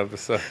listening to this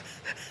episode.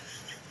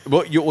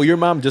 Well, your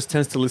mom just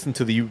tends to listen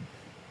to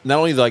not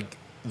only like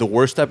the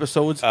worst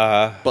episodes,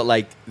 but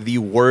like the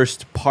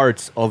worst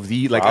parts of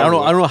the like. I Probably.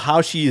 don't know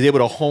how she is able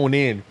to hone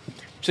in.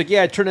 She's like,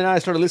 yeah, I turned it on. I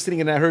started listening,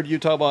 and I heard you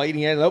talk about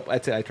eating it. Nope, I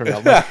turned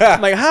it off.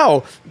 I'm like,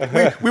 how?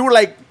 We were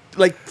like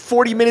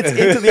 40 minutes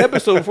into the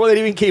episode before that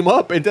even came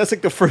up, and that's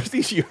like the first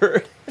thing she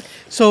heard.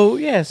 So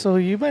yeah, so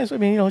you might. I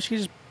mean, she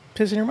just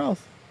piss in your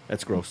mouth,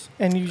 That's gross.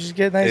 and you just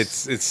get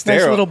nice. It's nice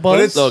sterile, little but buzz.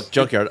 it's- Look,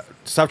 Junkyard,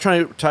 stop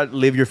trying to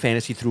live your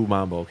fantasy through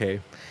Mambo,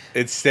 okay?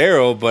 It's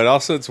sterile, but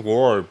also it's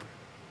warm.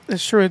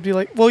 It's true. It'd be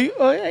like, well, you.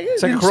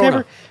 It's like a did you just have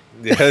Corona.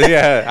 Yeah,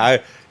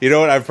 yeah. You know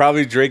what? I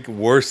probably drink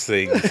worse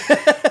things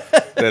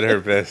than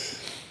her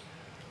piss.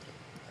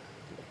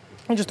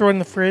 You just throw it in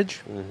the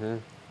fridge.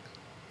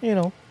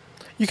 Mm-hmm.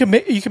 You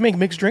can make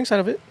mixed drinks out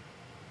of it.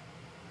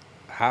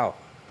 How?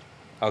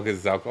 Oh, because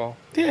it's alcohol?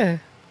 Yeah.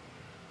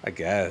 I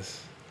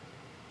guess.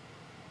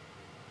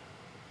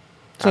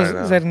 So I is, don't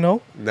know. is that a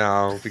no?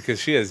 No, because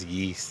she has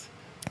yeast.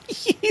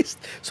 Yeast.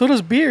 So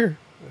does beer.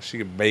 She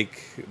could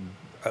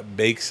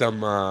bake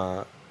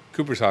some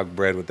Cooper's Hawk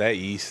bread with that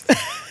yeast.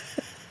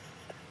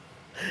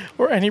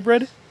 Or any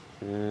bread.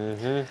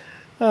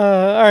 Mm-hmm.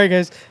 All right,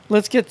 guys.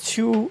 Let's get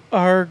to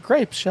our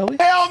gripes, shall we?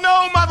 Hell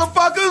no,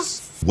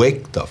 motherfuckers!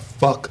 Wake the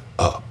fuck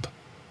up.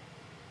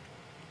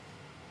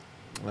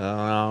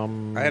 I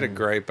had a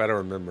gripe. I don't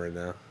remember it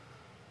now.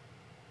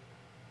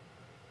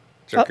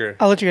 Joker.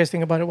 I'll let you guys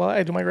think about it while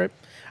I do my gripe.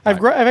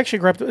 I've actually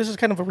griped. This is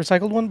kind of a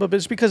recycled one, but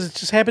it's because it's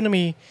just happened to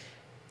me.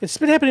 It's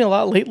been happening a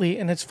lot lately,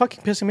 and it's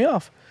fucking pissing me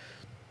off.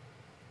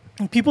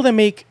 And people that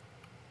make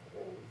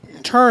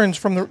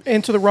turns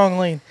into the wrong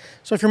lane.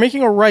 So if you're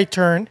making a right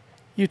turn,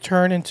 you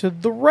turn into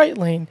the right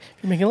lane.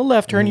 If you're making a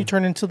left turn, you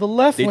turn into the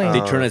left They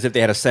lane. turn as if they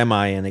had a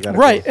semi and they got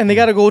Right, and they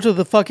got to go to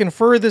the fucking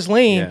furthest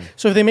lane. Yeah.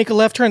 So if they make a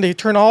left turn, they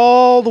turn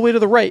all the way to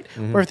the right.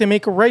 Or if they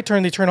make a right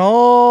turn, they turn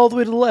all the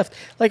way to the left.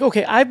 Like,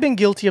 okay, I've been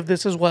guilty of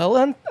this as well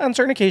on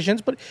certain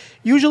occasions, but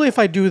usually if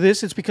I do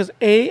this, it's because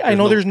A, I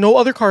know there's no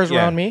other cars Yeah.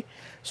 around me.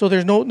 so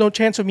there's no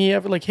chance of me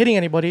ever like hitting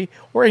anybody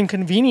or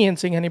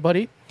inconveniencing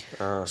anybody.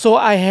 So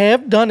I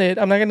have done it.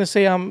 I'm not gonna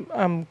say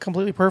I'm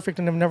completely perfect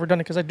and I've never done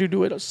it because I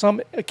do it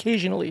some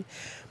occasionally,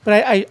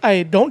 but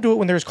I don't do it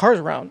when there's cars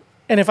around.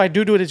 And if I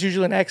do it, it's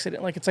usually an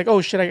accident. Like it's like,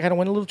 oh shit, I kind of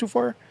went a little too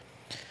far.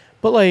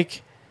 But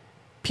like,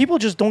 people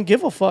just don't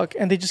give a fuck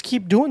and they just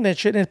keep doing that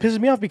shit, and it pisses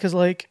me off because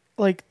like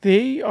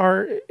they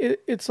are.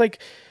 It's like,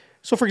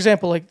 so for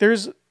example, like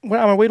there's when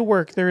on my way to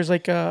work, there's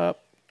like a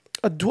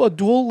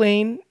dual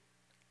lane,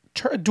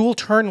 dual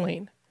turn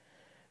lane.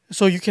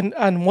 So you can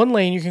on one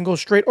lane you can go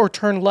straight or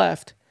turn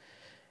left,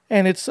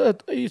 and it's a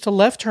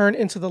left turn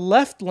into the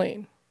left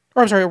lane,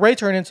 or I'm sorry, a right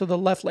turn into the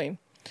left lane,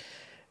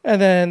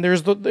 and then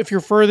there's if you're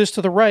furthest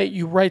to the right,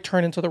 you right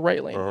turn into the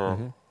right lane.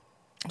 Mm-hmm.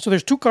 So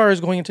there's two cars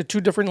going into two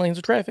different lanes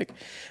of traffic,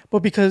 but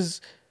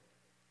because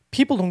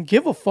people don't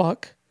give a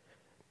fuck,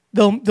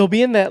 they'll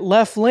be in that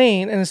left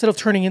lane, and instead of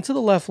turning into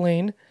the left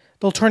lane,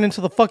 they'll turn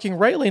into the fucking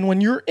right lane when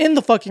you're in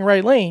the fucking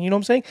right lane. You know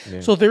what I'm saying? Yeah.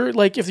 So they're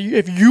like, if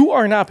you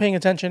are not paying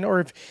attention,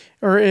 or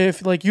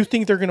if like you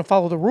think they're gonna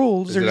follow the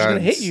rules, they're just gonna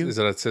hit you. Is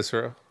it at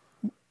Cicero?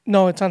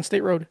 No, it's on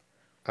State Road.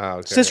 Oh,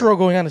 okay. Cicero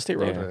going on to State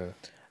Road.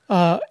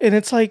 Yeah. And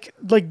it's like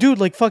dude,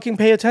 like fucking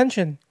pay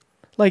attention.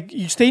 Like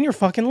you stay in your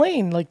fucking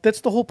lane. Like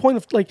that's the whole point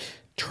of like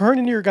turn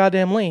into your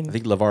goddamn lane. I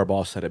think LeVar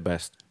Ball said it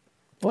best.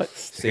 What?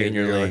 Stay in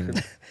your lane.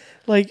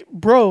 Like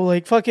bro,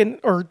 like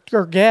fucking or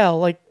gal,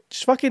 like.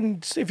 Just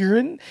fucking, if you're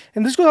in,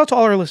 and this goes out to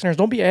all our listeners,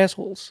 don't be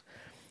assholes.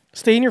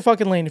 Stay in your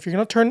fucking lane. If you're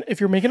going to turn, if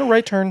you're making a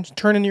right turn,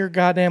 turn into your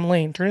goddamn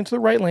lane. Turn into the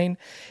right lane.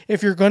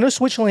 If you're going to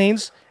switch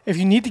lanes, if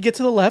you need to get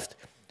to the left,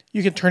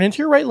 you can turn into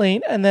your right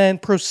lane and then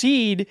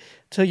proceed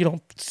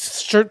to,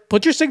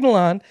 put your signal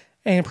on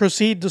and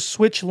proceed to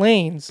switch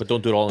lanes. But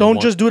don't do it all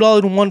Don't just do it all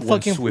in one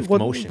fucking swift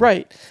motion.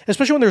 Right.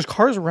 Especially when there's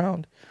cars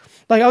around.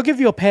 Like, I'll give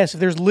you a pass if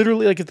there's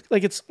literally,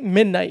 like it's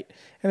midnight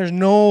and there's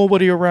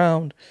nobody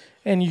around.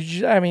 And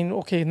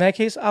okay, in that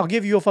case, I'll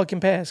give you a fucking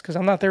pass because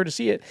I'm not there to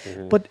see it.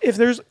 Mm-hmm. But if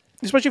there's,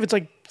 especially if it's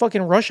like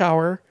fucking rush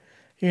hour,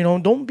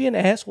 don't be an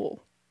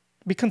asshole.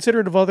 Be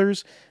considerate of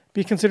others.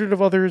 Be considerate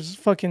of others'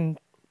 fucking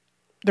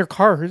their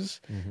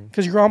cars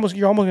because you're almost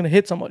gonna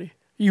hit somebody.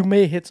 You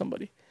may hit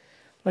somebody.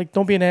 Like,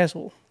 don't be an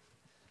asshole.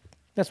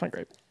 That's my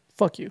gripe.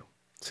 Fuck you.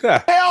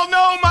 Hell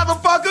no,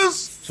 motherfuckers!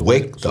 So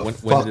when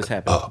did this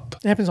happen?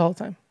 It happens all the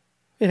time.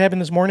 It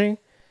happened this morning.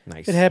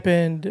 Nice. It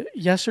happened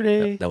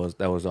yesterday. That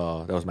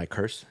was my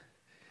curse,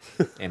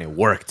 and it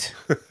worked.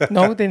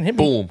 No, it didn't hit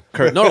me. Boom.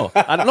 Curse. No,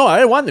 I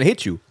didn't want to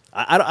hit you.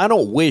 I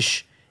don't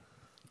wish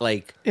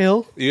like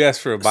ill. You asked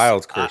for a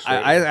mild curse.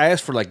 Right? I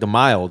asked for like the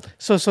mild.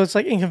 So it's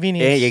like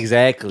inconvenience. Yeah,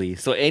 exactly.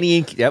 So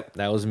yep,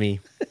 that was me.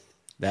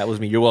 That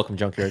was me. You're welcome,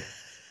 Junkyard.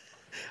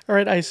 All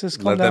right, ISIS,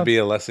 calm Let down. that be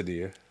a lesson to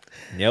you.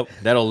 Yep,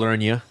 that'll learn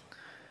you.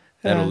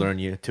 That'll learn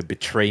you to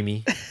betray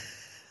me.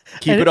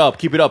 Keep it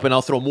up, and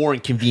I'll throw more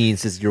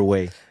inconveniences your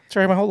way.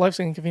 Sorry, my whole life's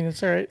an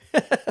inconvenience. All right.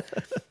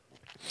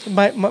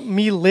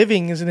 Me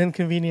living is an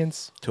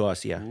inconvenience to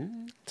us. Yeah.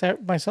 To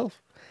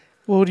myself.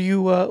 What are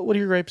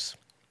your gripes?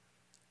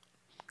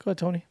 Go ahead,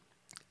 Tony.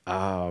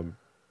 I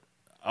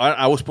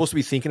was supposed to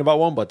be thinking about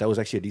one, but that was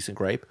actually a decent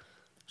gripe,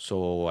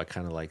 so I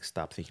kind of like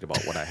stopped thinking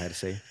about what I had to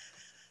say.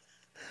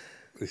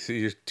 See,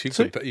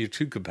 you're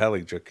too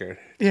compelling, Joker.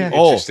 Yeah.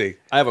 Interesting.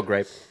 I have a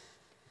gripe.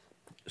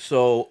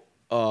 So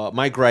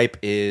my gripe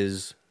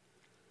is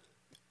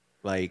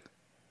like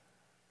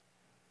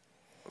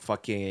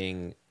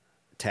fucking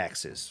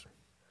taxes.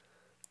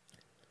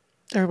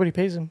 Everybody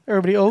pays them.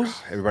 Everybody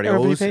owes. Everybody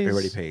owes.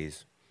 Everybody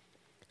pays.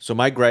 So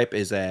my gripe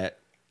is that,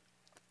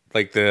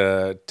 like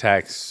the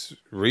tax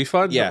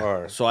refund. Yeah.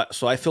 Or?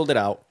 So I filled it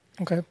out.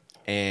 Okay.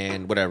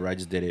 And whatever, I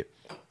just did it,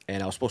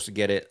 and I was supposed to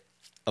get it.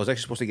 I was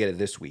actually supposed to get it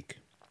this week.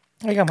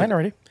 I got mine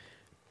already.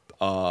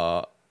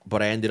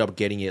 But I ended up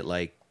getting it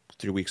like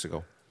 3 weeks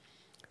ago.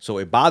 So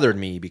it bothered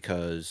me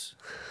because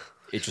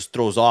it just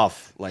throws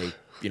off like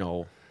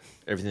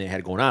everything they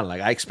had going on.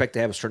 Like I expect to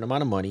have a certain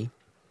amount of money,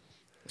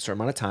 a certain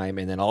amount of time,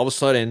 and then all of a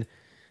sudden,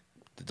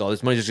 all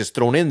this money is just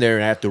thrown in there,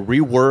 and I have to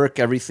rework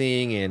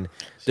everything. And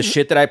the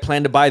shit that I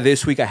planned to buy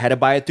this week, I had to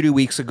buy it 3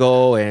 weeks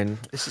ago, and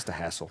it's just a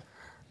hassle.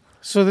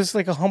 So this is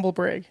like a humble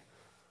brag.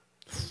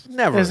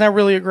 Never. It's not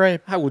really a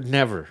gripe. I would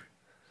never,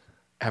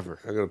 ever.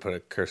 I'm gonna put a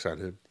curse on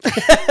him.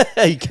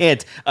 You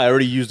can't. I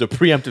already used a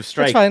preemptive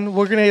strike. That's fine.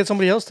 We're gonna get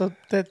somebody else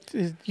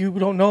that you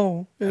don't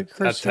know.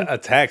 A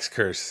tax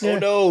curse. Yeah. Oh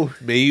no!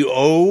 May you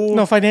owe?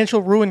 No,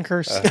 financial ruin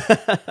curse.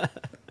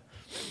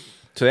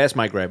 So that's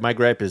my gripe. My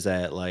gripe is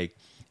that like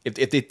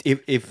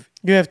if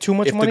you have too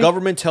much if money, the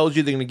government tells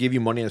you they're going to give you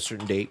money on a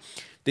certain date,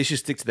 they should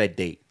stick to that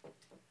date,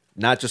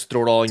 not just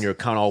throw it all in your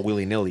account all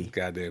willy nilly.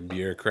 Goddamn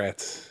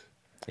bureaucrats.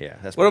 Yeah,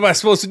 that's what am I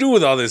supposed to do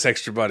with all this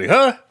extra money,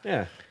 huh?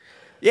 Yeah,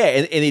 yeah,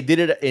 and they did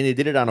it, and they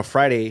did it on a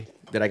Friday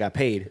that I got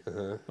paid.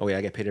 Oh yeah,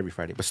 I get paid every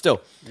Friday, but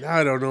still, now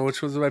I don't know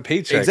which one's my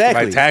paycheck.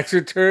 Exactly, my tax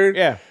return.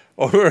 Yeah.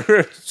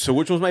 Or so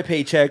which was my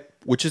paycheck?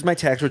 Which is my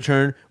tax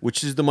return?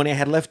 Which is the money I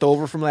had left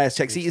over from last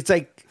check? See, it's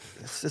like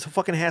it's a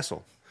fucking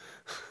hassle.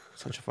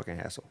 Such a fucking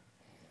hassle.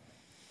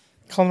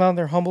 Calm down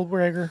there, humble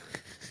bragger.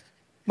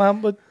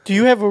 Mom, but do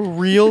you have a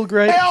real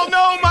gripe? Hell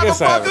no, I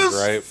guess I have a motherfuckers!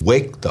 gripe.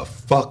 Wake the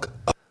fuck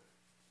up.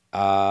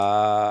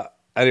 I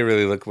didn't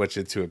really look much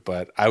into it,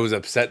 but I was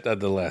upset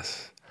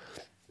nonetheless.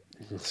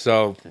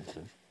 So,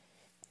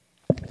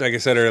 like I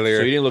said earlier,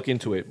 So you didn't look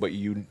into it, but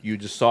you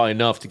just saw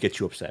enough to get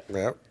you upset.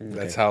 yeah,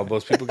 that's how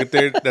most people get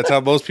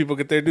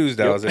their news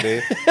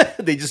nowadays.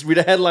 They just read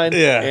a headline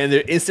Yeah. and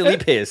they're instantly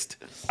pissed.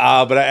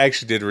 But I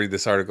actually did read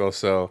this article.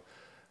 So,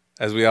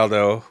 as we all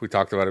know, we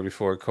talked about it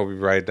before. Kobe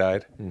Bryant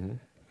died. Mm-hmm.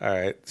 All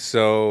right,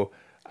 so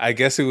I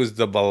guess it was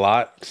the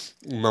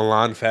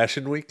Milan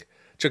Fashion Week.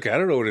 Chucky, I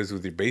don't know what it is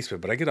with your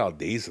basement, but I get all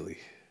nasally.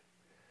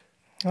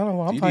 I don't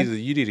know. I'm You fine.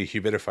 need a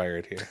humidifier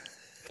in here.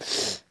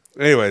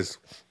 Anyways,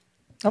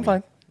 I'm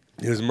fine.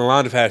 it was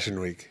Milan Fashion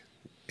Week,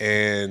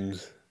 and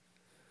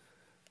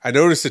I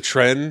noticed a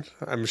trend.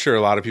 I'm sure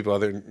a lot of people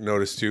other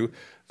noticed too,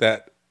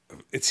 that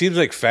it seems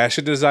like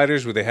fashion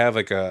designers, when they have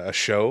like a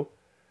show,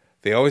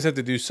 they always have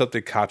to do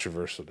something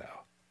controversial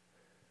now,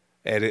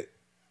 and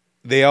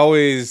they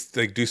always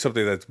like do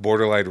something that's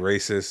borderline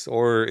racist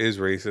or is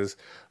racist.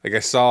 Like I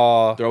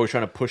saw, They're always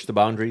trying to push the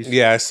boundaries.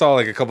 yeah, I saw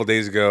like a couple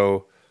days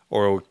ago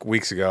or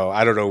weeks ago.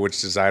 I don't know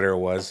which designer it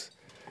was.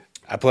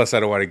 Plus, I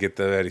don't want to get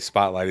any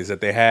spotlight. Is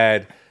that they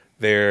had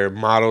their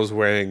models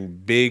wearing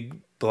big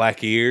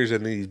black ears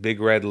and these big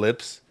red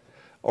lips,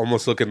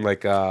 almost looking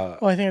like Oh,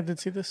 I think I did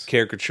see this.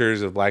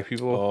 caricatures of black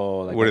people. Oh,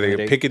 like what are they? back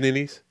in the day?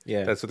 Pickaninnies?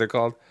 Yeah. That's what they're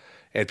called.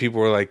 And people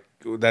were like,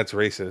 "That's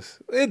racist."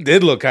 It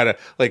did look kind of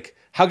like.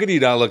 How could you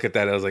not look at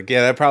that? I was like,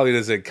 yeah, that probably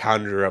doesn't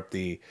conjure up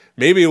the.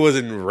 Maybe it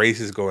wasn't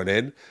racist going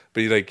in,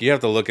 but you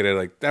have to look at it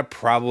like that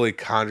probably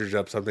conjures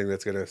up something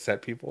that's going to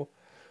upset people.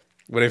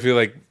 But I feel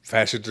like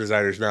fashion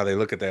designers now, they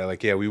look at that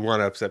like, yeah, we want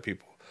to upset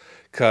people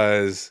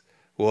because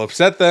we'll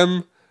upset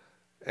them,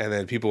 and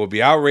then people will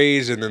be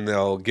outraged, and then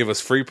they'll give us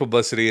free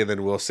publicity, and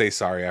then we'll say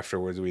sorry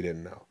afterwards. We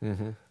didn't know.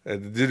 Mm-hmm.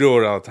 And they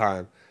do it all the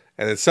time.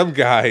 And then some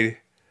guy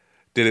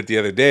did it the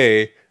other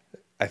day.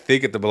 I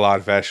think at the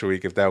Milan Fashion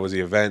Week, if that was the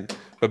event.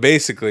 But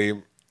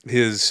basically,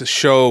 his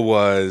show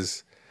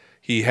was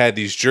he had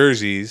these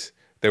jerseys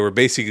that were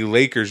basically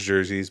Lakers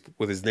jerseys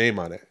with his name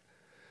on it.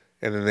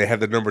 And then they had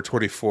the number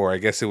 24. I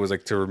guess it was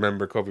like to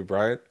remember Kobe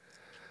Bryant.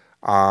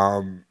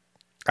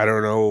 I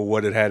don't know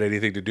what it had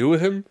anything to do with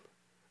him.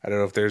 I don't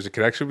know if there's a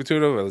connection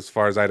between them. As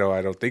far as I know,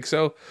 I don't think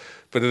so.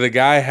 But then the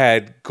guy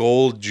had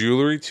gold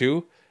jewelry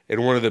too.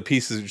 And one of the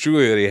pieces of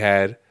jewelry that he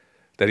had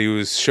that he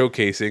was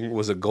showcasing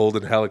was a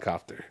golden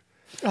helicopter.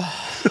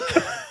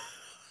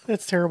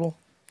 That's terrible.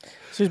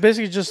 So he's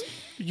basically just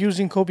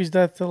using Kobe's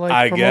death to like.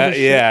 I promote guess, his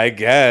shit. yeah, I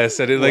guess.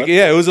 And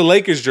it was a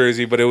Lakers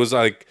jersey, but it was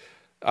like,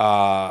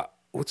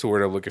 what's the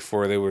word I'm looking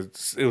for? It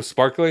was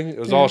sparkling. It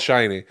was all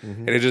shiny,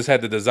 and it just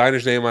had the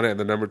designer's name on it and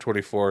the number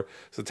 24.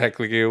 So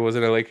technically, it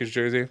wasn't a Lakers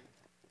jersey.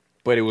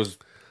 But it was,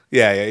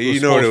 Yeah, was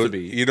you know what it supposed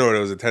was. to be. You know what it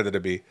was intended to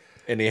be.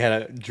 and they had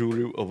a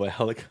jewelry of a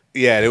helicopter.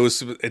 Yeah, and it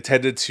was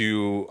intended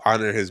to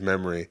honor his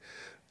memory.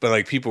 But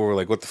like people were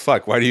like, "What the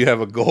fuck? Why do you have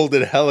a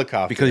golden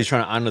helicopter?" Because he's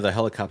trying to honor the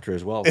helicopter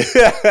as well.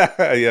 yeah,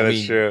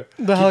 that's true.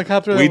 The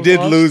helicopter. We that did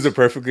was lost? lose a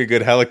perfectly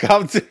good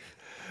helicopter.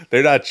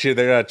 They're not cheap.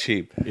 They're not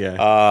cheap.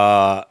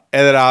 Yeah.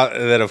 And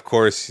then of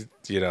course,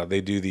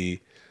 they do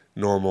the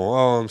normal.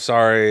 Oh, I'm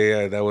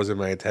sorry, that wasn't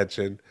my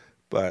intention.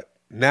 But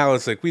now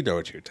it's like we know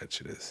what your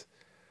intention is.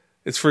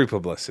 It's free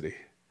publicity.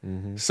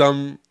 Mm-hmm.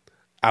 Some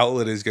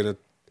outlet is going to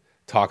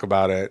talk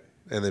about it,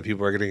 and then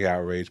people are going to get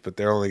outraged, but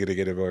they're only going to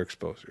get more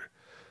exposure.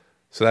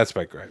 So that's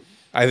my gripe.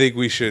 I think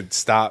we should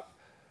stop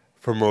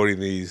promoting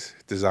these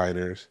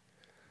designers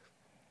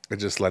and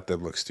just let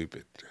them look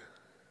stupid.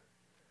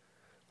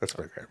 That's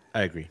my gripe.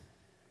 I agree.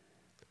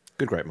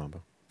 Good gripe,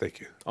 Mambo. Thank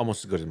you.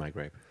 Almost as good as my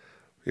gripe.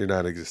 Your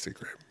non-existent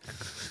gripe.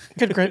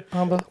 Good gripe,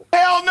 Mamba.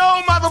 Hell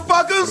no, What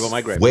motherfuckers! about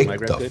my gripe? Wake my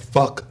gripe the good?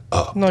 fuck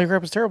up. No, your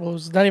gripe was terrible. It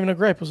was not even a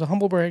gripe. It was a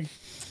humble brag.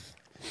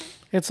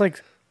 It's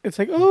like,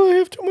 oh, I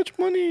have too much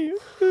money.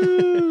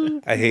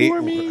 I hate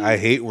Ignore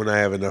me. when I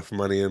have enough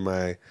money in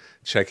my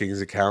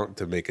checkings account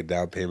to make a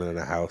down payment on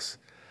a house.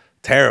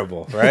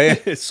 Terrible,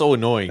 right? It's so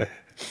annoying.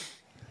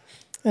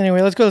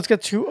 Anyway, let's go. Let's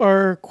get to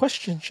our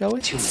question, shall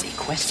we? Too many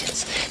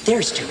questions.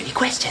 There's too many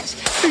questions.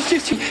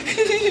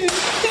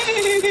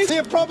 The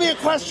appropriate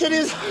question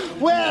is,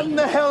 where in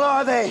the hell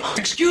are they?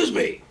 Excuse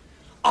me.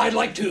 I'd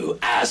like to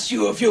ask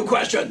you a few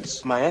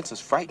questions. My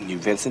answers frighten you,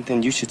 Vincent,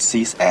 then you should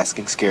cease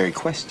asking scary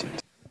questions.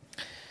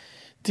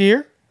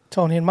 Dear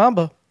Tony and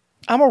Mamba,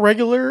 I'm a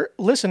regular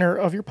listener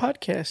of your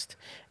podcast.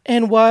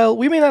 And while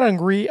we may not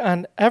agree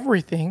on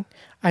everything,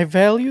 I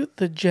value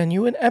the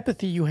genuine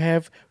empathy you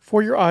have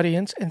for your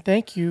audience, and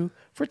thank you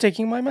for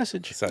taking my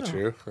message. It's not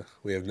true.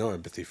 We have no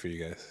empathy for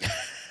you guys.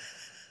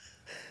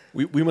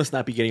 We must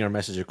not be getting our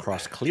message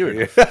across clear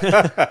enough.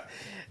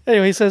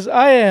 Anyway, he says,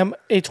 I am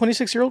a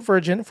 26-year-old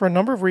virgin for a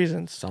number of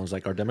reasons. Sounds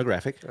like our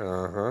demographic.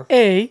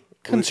 A,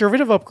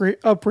 conservative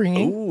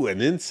upbringing, Ooh, an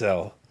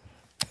incel.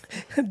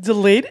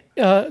 delayed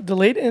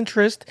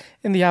interest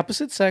in the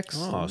opposite sex,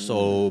 Oh,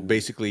 so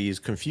basically he's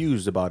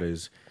confused about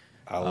his...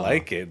 I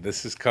like it.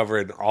 This is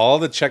covering all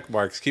the check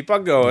marks. Keep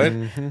on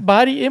going.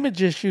 body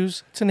image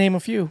issues, to name a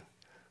few.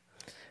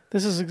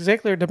 This is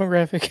exactly our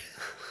demographic.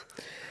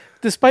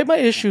 Despite my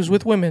issues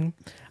with women,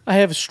 I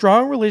have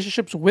strong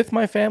relationships with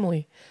my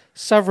family,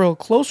 several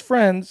close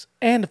friends,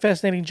 and a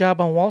fascinating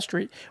job on Wall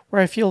Street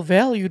where I feel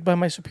valued by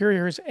my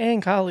superiors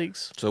and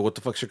colleagues. So what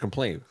the fuck's your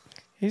complaint?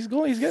 He's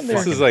getting there.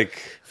 This is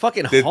like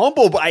fucking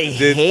humble. I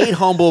hate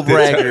humble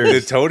braggers.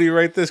 Did Tony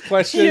write this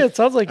question? Yeah, it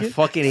sounds like it.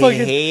 Fucking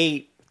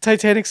hate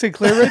Titanic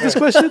Sinclair write this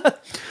question.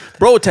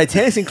 Bro,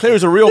 Titanic Sinclair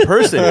is a real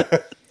person.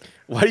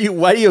 Why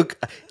do you?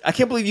 I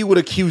can't believe you would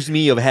accuse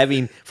me of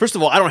having. First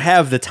of all, I don't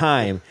have the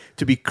time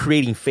to be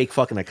creating fake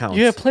fucking accounts.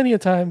 You have plenty of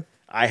time.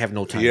 I have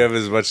no time. You have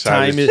as much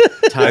time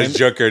as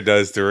Junker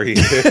does to read.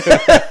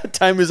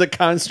 Time is a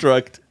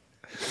construct.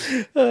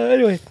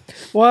 Anyway,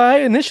 while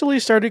I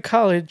initially started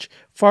college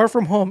far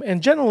from home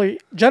and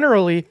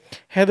generally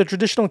had the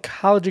traditional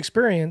college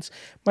experience,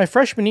 my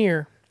freshman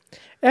year,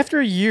 after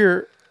a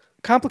year,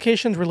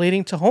 complications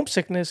relating to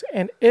homesickness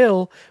and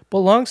ill but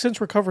long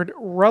since recovered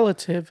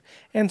relative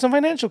and some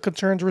financial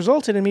concerns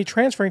resulted in me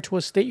transferring to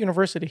a state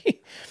university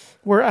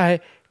where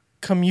I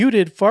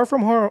commuted far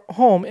from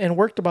home and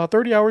worked about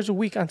 30 hours a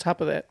week on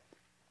top of that.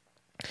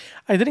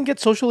 I didn't get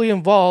socially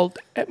involved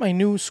at my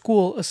new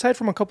school aside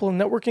from a couple of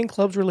networking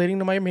clubs relating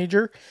to my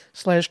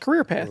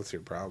major/career path. What's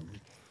your problem?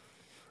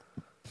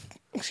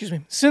 Excuse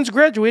me. Since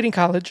graduating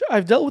college,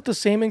 I've dealt with the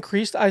same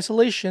increased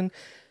isolation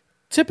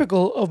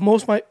typical of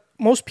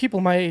most people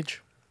my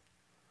age.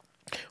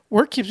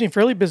 Work keeps me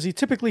fairly busy,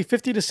 typically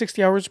 50 to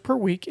 60 hours per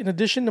week, in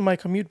addition to my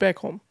commute back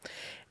home.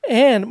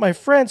 And my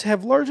friends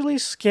have largely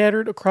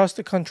scattered across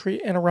the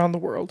country and around the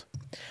world.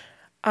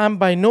 I'm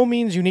by no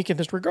means unique in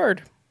this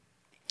regard.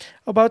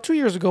 About 2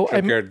 years ago,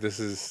 this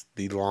is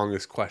the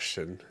longest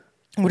question.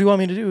 What do you want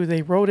me to do?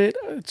 They wrote it.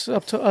 It's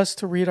up to us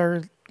to read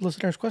our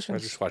listeners' questions. I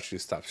just watched you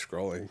stop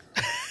scrolling.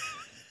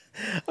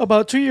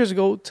 About 2 years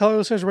ago, tell our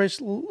listeners to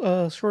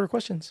write shorter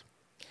questions.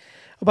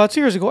 About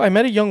 2 years ago, I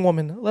met a young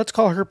woman, let's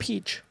call her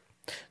Peach,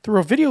 through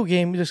a video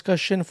game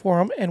discussion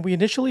forum, and we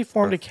initially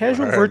formed a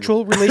casual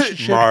virtual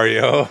relationship.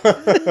 Mario.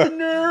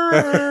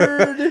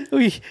 Nerd.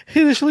 We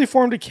initially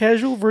formed a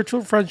casual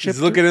virtual friendship.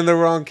 She's looking in the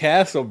wrong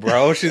castle,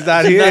 bro. She's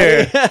not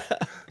here.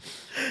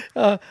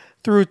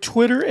 Through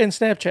Twitter and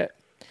Snapchat.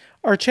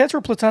 Our chats were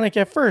platonic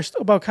at first,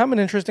 about common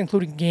interests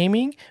including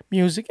gaming,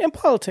 music, and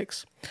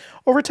politics.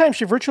 Over time,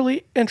 she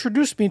virtually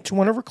introduced me to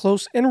one of her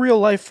close in real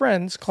life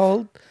friends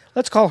called,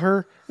 let's call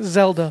her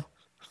Zelda.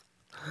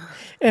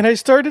 And I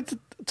started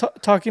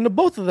talking to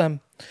both of them.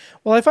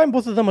 While I find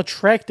both of them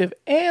attractive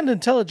and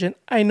intelligent,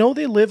 I know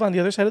they live on the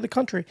other side of the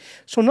country,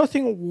 so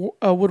nothing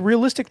would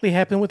realistically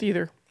happen with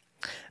either.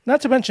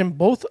 Not to mention,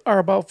 both are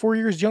about 4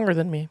 years younger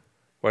than me.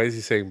 Why is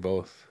he saying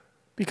both?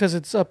 Because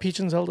it's Peach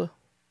and Zelda.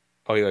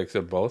 Oh, he likes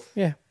them both?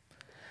 Yeah.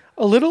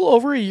 A little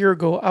over a year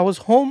ago, I was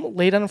home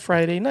late on a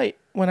Friday night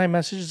when I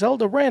messaged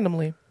Zelda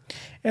randomly.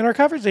 In our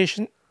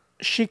conversation,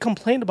 she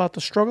complained about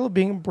the struggle of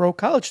being a broke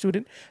college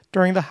student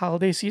during the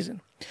holiday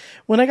season.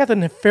 When I got the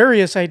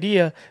nefarious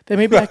idea that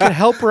maybe I could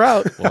help her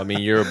out. Well, I mean,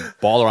 you're a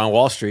baller on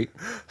Wall Street.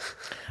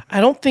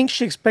 I don't think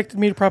she expected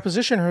me to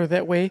proposition her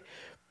that way,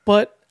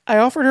 but I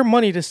offered her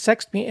money to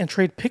sext me and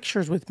trade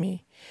pictures with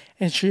me,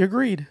 and she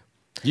agreed.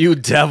 You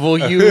devil,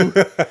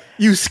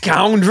 you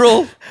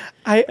scoundrel.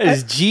 That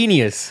is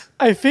genius.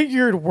 I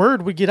figured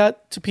word would get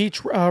out to Peach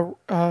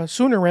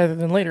sooner rather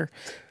than later.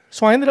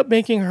 So I ended up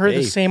making her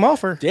the same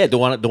offer. Yeah, don't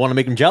want to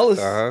make him jealous.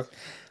 Uh-huh.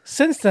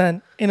 Since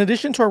then, in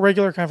addition to our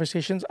regular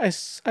conversations,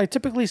 I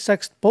typically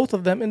sext both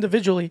of them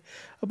individually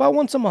about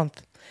once a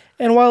month.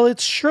 And while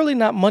it's surely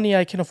not money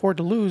I can afford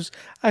to lose,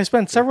 I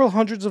spent several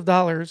hundreds of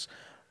dollars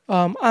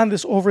on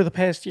this over the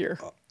past year.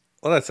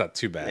 Well, that's not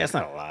too bad. That's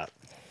not a lot.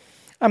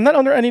 I'm not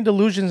under any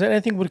delusions that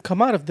anything would come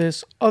out of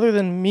this other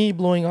than me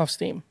blowing off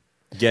steam.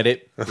 Get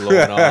it?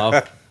 Blowing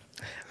off.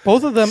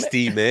 Both of them...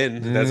 Steam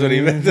in. That's what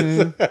he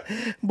meant.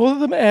 Both of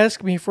them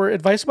ask me for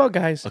advice about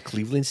guys. A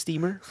Cleveland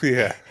steamer?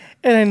 Yeah.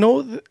 And I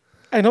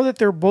know that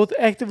they're both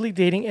actively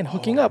dating and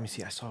hooking up. Let me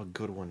see. I saw a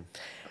good one.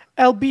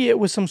 Albeit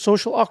with some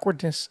social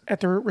awkwardness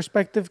at their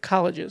respective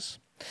colleges.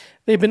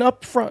 They've been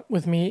upfront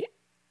with me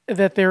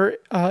that they're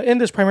in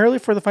this primarily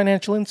for the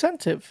financial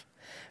incentive.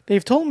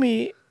 They've told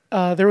me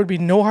there would be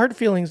no hard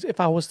feelings if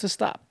I was to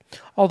stop,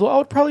 although I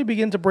would probably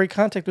begin to break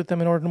contact with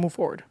them in order to move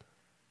forward.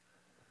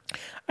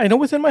 I know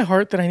within my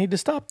heart that I need to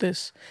stop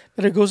this,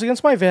 that it goes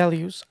against my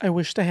values I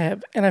wish to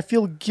have, and I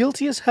feel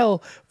guilty as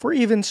hell for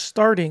even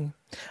starting.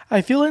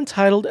 I feel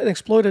entitled and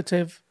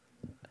exploitative.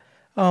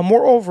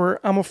 Moreover,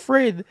 I'm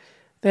afraid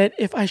that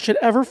if I should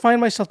ever find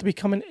myself to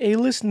become an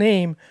A-list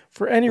name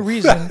for any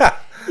reason,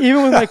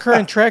 even with my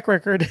current track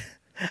record,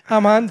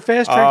 I'm on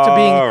fast track to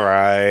being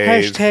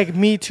hashtag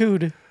me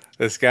too'd.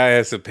 This guy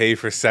has to pay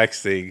for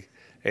sexting,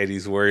 and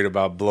he's worried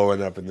about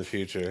blowing up in the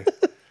future.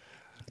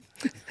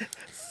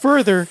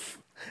 Further,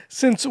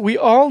 since we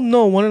all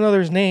know one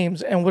another's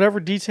names and whatever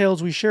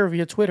details we share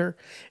via Twitter,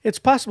 it's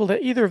possible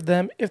that either of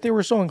them, if they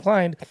were so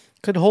inclined,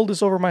 could hold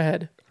this over my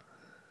head.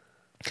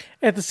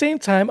 At the same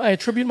time, I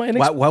attribute my...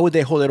 Why would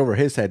they hold it over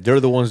his head? They're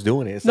the ones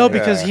doing it. No,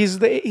 because he's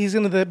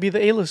going to be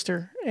the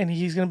A-lister, and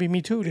he's going to be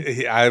me too.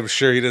 I'm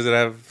sure he doesn't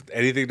have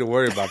anything to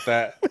worry about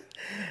that.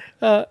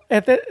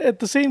 At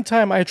the same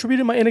time, I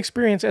attributed my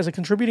inexperience as a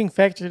contributing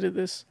factor to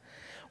this.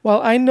 While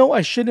I know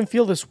I shouldn't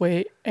feel this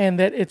way and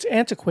that it's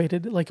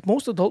antiquated, like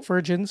most adult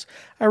virgins,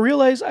 I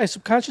realize I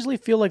subconsciously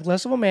feel like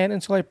less of a man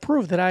until I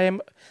prove that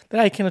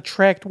I can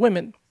attract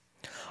women.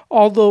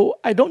 Although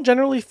I don't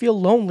generally feel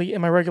lonely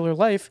in my regular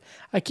life,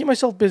 I keep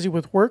myself busy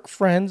with work,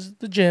 friends,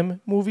 the gym,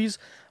 movies,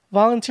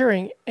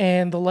 volunteering,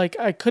 and the like.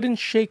 I couldn't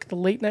shake the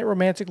late night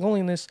romantic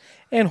loneliness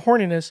and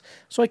horniness,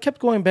 so I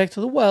kept going back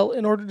to the well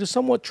in order to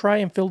somewhat try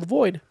and fill the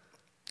void.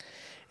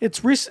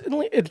 It's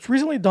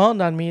recently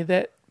dawned on me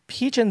that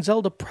Peach and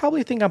Zelda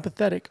probably think I'm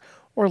pathetic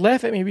or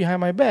laugh at me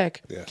behind my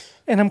back. Yes.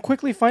 And I'm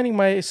quickly finding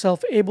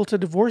myself able to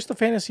divorce the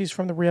fantasies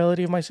from the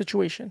reality of my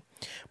situation.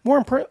 More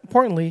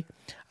importantly,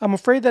 I'm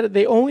afraid that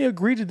they only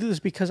agree to do this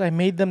because I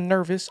made them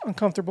nervous,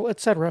 uncomfortable,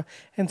 etc.,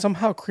 and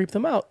somehow creep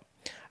them out.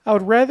 I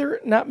would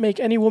rather not make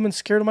any woman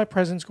scared of my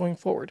presence going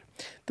forward.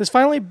 This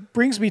finally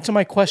brings me to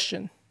my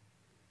question.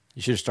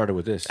 You should have started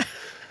with this.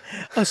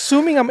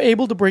 Assuming I'm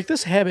able to break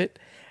this habit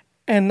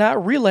and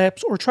not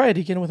relapse or try it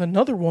again with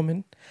another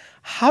woman,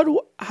 how do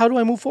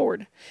I move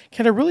forward?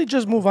 Can I really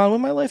just move on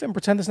with my life and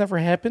pretend this never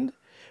happened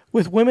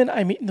with women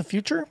I meet in the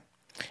future?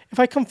 If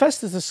I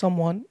confess this to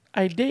someone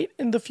I date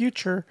in the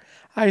future,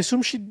 I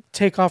assume she'd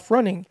take off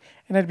running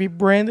and I'd be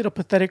branded a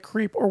pathetic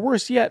creep or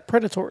worse yet,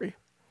 predatory.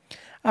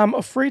 I'm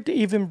afraid to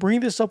even bring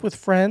this up with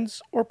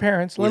friends or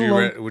parents, let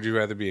alone... Would you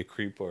rather be a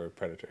creep or a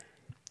predator?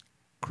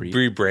 Creep.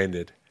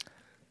 Rebranded.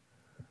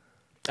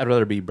 I'd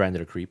rather be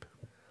branded a creep.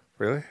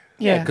 Really?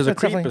 Yeah, because a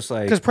creep is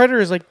like... Because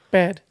predator is like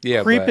bad.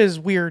 Yeah, creep is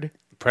weird.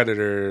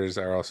 Predators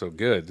are also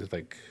good,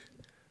 like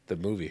the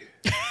movie.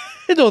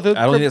 No, I don't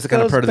think that's the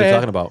kind of predator they're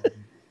talking about.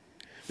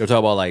 They're talking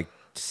about like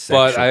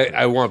sex. But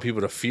I want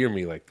people to fear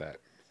me like that.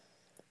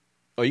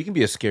 Oh, you can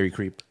be a scary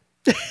creep.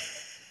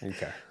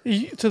 Okay.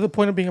 To the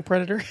point of being a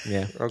predator.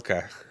 Yeah.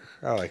 Okay.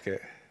 I like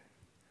it.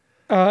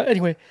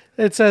 Anyway,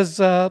 it says,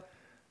 I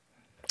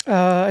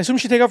assume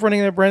she take off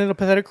running and branded a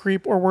pathetic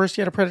creep or worse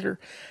yet, a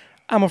predator.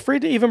 I'm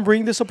afraid to even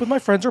bring this up with my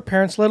friends or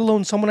parents, let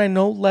alone someone I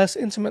know less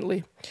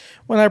intimately.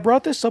 When I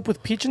brought this up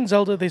with Peach and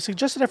Zelda, they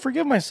suggested I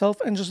forgive myself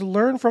and just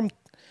learn from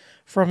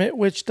it,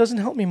 which doesn't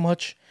help me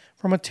much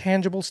from a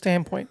tangible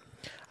standpoint.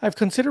 I've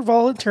considered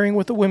volunteering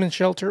with a women's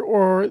shelter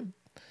or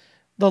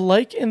the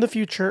like in the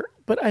future,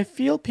 but I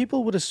feel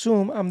people would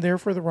assume I'm there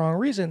for the wrong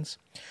reasons.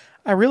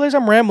 I realize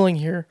I'm rambling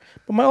here,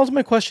 but my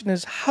ultimate question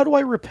is, how do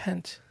I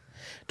repent?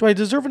 Do I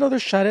deserve another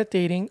shot at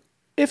dating?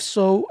 If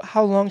so,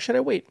 how long should I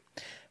wait?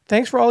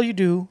 Thanks for all you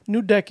do.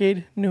 New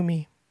decade, new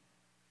me.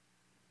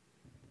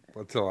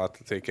 That's a lot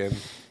to take in.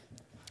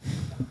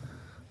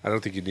 I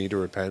don't think you need to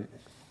repent.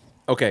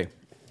 Okay.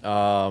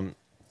 Yeah,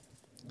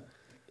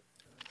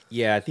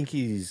 I think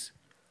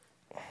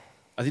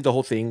the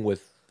whole thing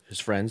with his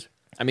friends,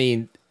 I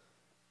mean,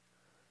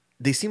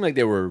 they seem like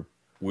they were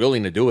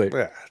willing to do it.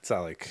 Yeah, it's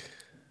not like...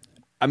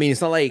 I mean, it's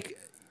not like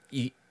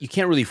you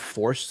can't really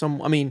force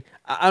some... I mean,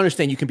 I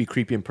understand you can be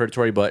creepy and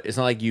predatory, but it's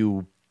not like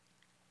you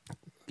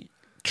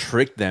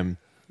trick them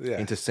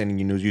into sending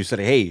you nudes. You said,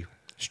 hey,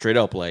 straight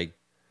up, like,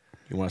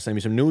 you want to send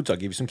me some nudes? I'll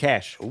give you some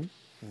cash. Ooh.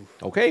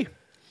 Okay.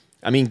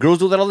 I mean, girls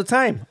do that all the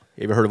time.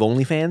 You ever heard of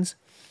OnlyFans?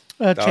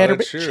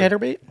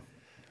 Chatterbait?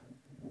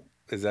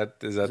 Is that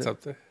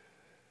something?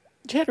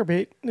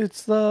 Chatterbait.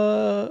 It's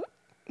the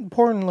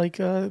porn, like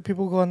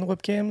people go on the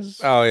webcams.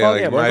 Oh,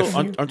 yeah. Like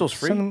aren't those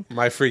free?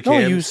 My free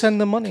cams. No, you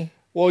send them money.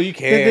 Well, you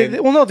can.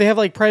 They have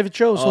like private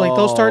shows, so like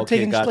they'll start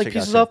taking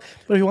pieces off.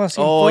 But if you want to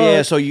see,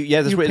 so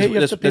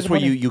that's where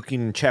you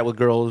can chat with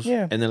girls,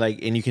 and then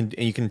and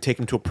you can take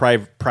them to a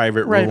private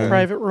room,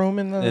 private room,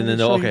 and then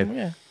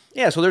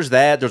So there's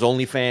that. There's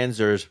OnlyFans.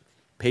 There's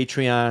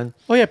Patreon.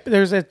 Oh yeah,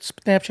 there's that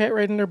Snapchat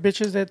right in there,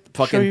 bitches that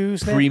fucking show you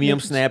premium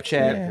Snapchat.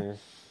 Yeah.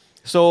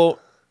 So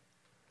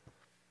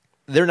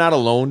they're not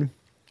alone,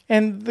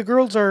 and the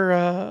girls are.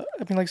 I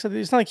mean, like I said,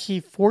 it's not like he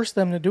forced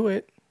them to do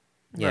it.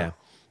 Yeah. No.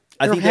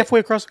 I think halfway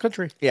across the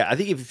country. Yeah, I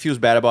think if he feels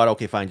bad about it,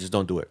 okay, fine, just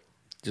don't do it.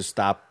 Just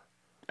stop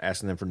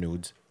asking them for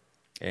nudes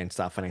and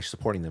stop financially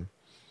supporting them.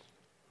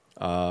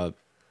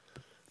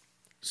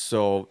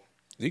 So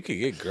you could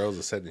get girls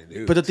to send you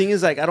nudes, but the thing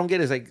is, like, I don't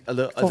get it. It's like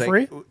for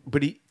free.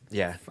 But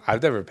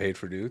I've never paid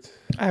for nudes.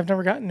 I've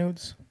never gotten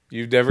nudes.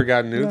 You've never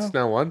gotten nudes,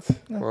 No. not once.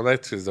 No. Well,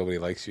 that's because nobody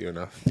likes you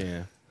enough.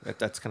 Yeah,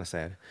 that's kind of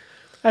sad.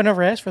 I've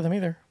never asked for them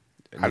either.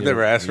 I've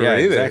never asked for it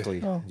either.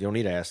 Exactly. Oh. You don't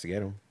need to ask to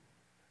get them.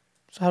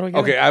 So how do I get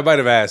Okay, them? I might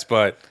have asked,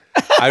 but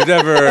I've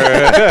never,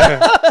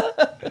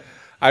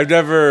 I've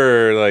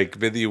never like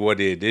been the one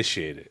to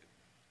initiate it.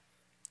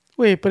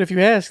 Wait, but if you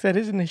ask, that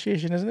is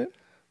initiation, isn't it?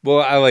 Well,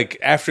 I like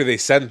after they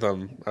sent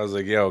them, I was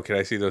like, "Yo, can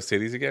I see those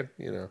titties again?"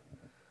 You know,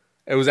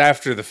 it was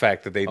after the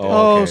fact that they did.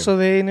 Oh, so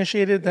they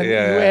initiated. Then you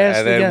asked,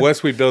 and then again.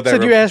 once we built that,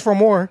 Said you asked for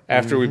more.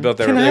 After we built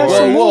that, Can I have rapport,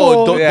 some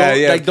more?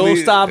 Don't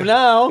stop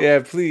now. Yeah,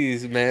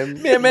 please, man.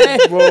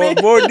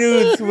 More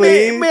dudes,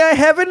 please. May I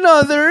have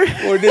another?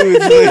 More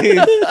dudes,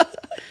 please.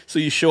 So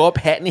you show up,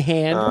 hat in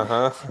hand.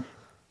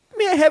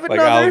 May I have like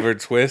another? Like Oliver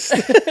Twist.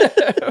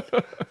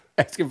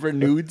 Asking for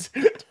nudes.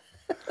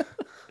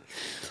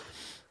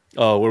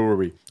 Oh, where were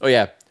we? Oh,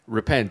 yeah.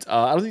 repent.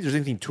 I don't think there's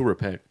anything to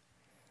repent.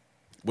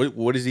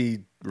 What is he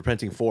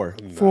repenting for?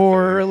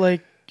 For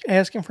like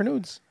asking for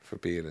nudes For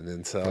being an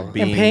incel.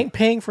 and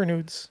paying for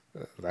nudes.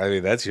 I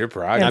mean, that's your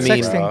prerogative.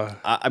 And sexting.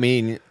 I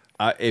mean,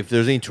 if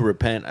there's anything to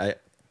repent, I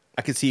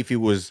could see if he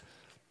was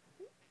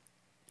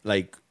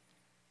like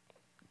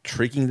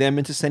tricking them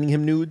into sending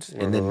him nudes,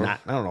 and then not.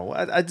 I don't know.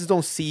 I just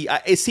don't see.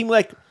 It seemed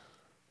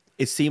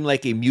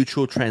like a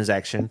mutual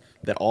transaction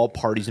that all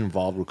parties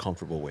involved were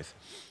comfortable with.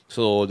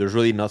 So there's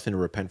really nothing to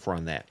repent for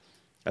on that.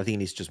 I think he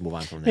needs to just move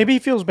on from that. Maybe he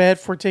feels bad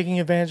for taking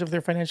advantage of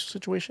their financial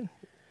situation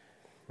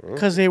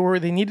because they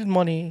needed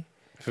money.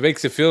 If it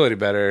makes you feel any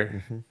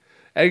better,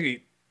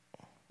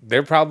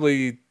 they're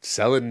probably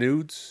selling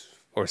nudes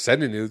or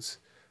sending nudes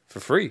for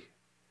free.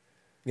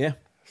 Yeah.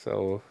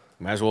 So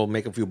might as well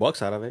make a few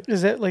bucks out of it.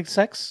 Is that like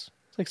sex?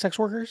 Like sex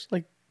workers?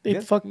 Like they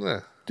fuck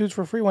dudes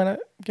for free? Why not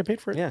get paid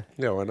for it? Yeah.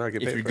 Yeah, why not get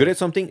paid If you're for good it? at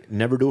something,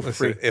 never do it for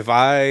free. If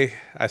I've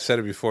said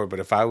it before, but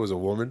if I was a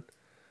woman,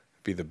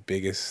 I'd be the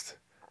biggest.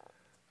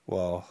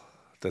 Well,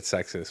 that's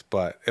sexist,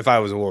 but if I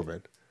was a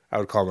woman, I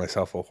would call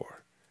myself a whore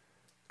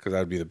because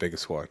I'd be the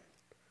biggest one.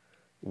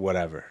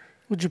 Whatever.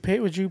 Would you pay?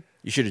 Would you?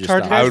 You should have just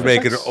charge stopped. guys I would for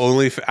make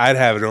sex? I'd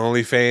have an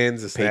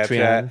OnlyFans, a Snapchat,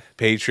 Patreon.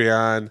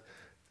 Patreon.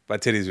 My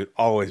titties would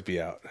always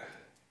be out.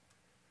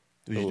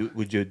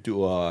 Would you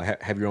do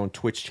have your own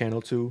Twitch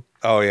channel too?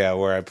 Oh yeah,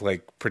 where I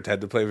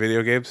pretend to play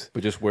video games.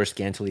 But just wear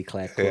scantily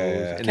clad clothes,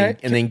 Yeah.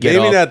 and then get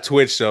Maybe off. not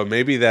Twitch though.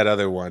 Maybe that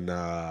other one.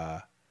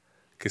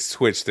 Because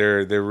Twitch,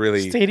 they're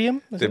really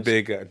Stadium? They're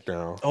big.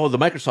 No. Oh, the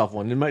Microsoft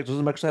one.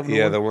 Doesn't Microsoft have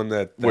Yeah, the one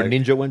that where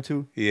Ninja went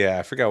to? Yeah,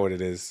 I forgot what it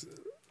is.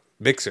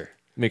 Mixer.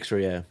 Mixer,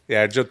 yeah.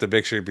 Yeah, I jumped the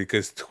Mixer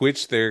because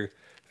Twitch, they're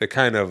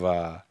kind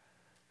of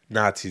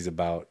Nazis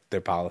about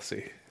their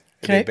policy. And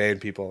Can they I- ban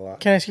people a lot.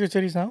 Can I see your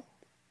titties now?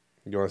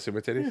 You want to see my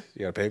titties?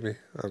 You gotta pay me.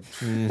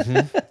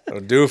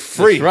 Don't do it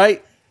for free. That's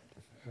right.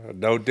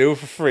 Don't do it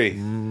for free.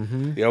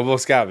 You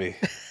almost got me.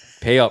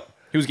 Pay up.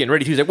 He was getting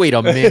ready. He was like, "Wait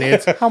a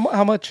minute."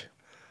 How much?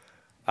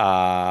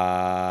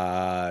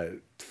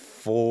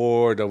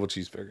 4 double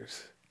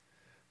cheeseburgers.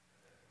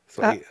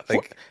 So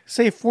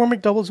Say 4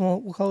 McDoubles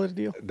and we'll call it a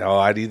deal. no,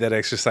 I need that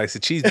extra slice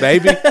of cheese,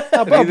 baby.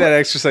 I need that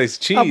extra slice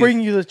of cheese. I'll bring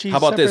you the cheese. How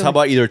about this? How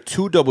separately. about either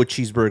 2 double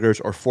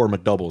cheeseburgers or 4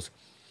 McDoubles?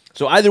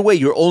 So either way,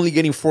 you're only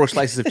getting 4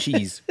 slices of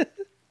cheese.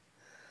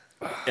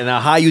 And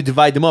how you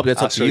divide them up, that's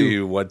I'll up show to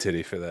you one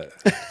titty for that.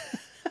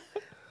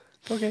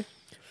 Okay.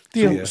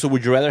 Deal. So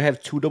would you rather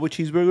have 2 double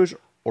cheeseburgers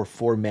or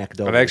 4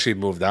 McDoubles? I've actually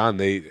moved on.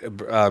 They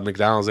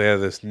McDonald's, they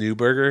have this new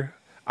burger.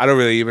 I don't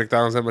really eat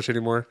McDonald's that much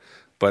anymore,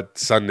 but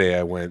Sunday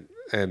I went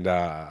and they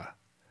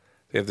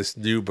have this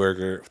new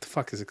burger. What the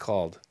fuck is it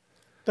called?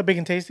 The Big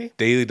and Tasty?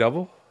 Daily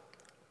Double?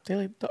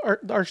 The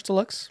Arch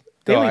Deluxe?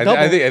 No, Daily I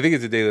Double. think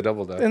it's a Daily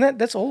Double though. And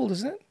that's old,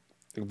 isn't it?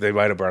 They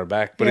might have brought it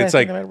back, but Yeah, it's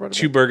I think like they might have brought it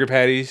 2 back. burger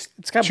patties.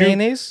 It's got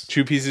mayonnaise.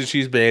 2 pieces of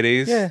cheese,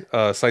 mayonnaise,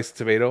 Yeah. slice of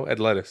tomato, and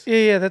lettuce.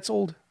 Yeah, that's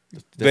old.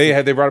 They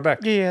brought it back.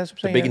 Yeah, that's what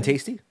I'm saying. Big and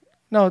Tasty?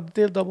 No,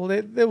 Daily Double.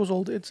 That was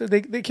old.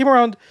 They came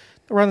around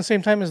the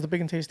same time as the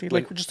Big and Tasty,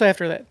 like just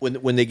after that.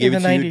 When they give In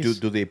it the to you, 90s.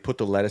 do they put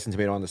the lettuce and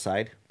tomato on the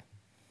side?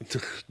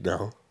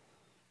 No,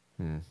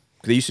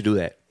 They used to do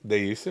that. they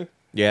used to.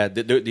 Yeah,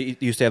 they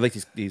used to have like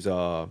these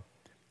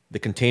the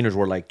containers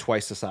were like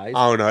twice the size.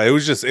 Oh no, it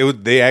was.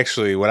 They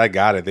actually, when I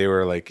got it, they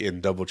were like in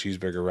double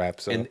cheeseburger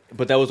wraps. So.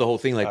 But that was the whole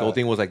thing. Like the whole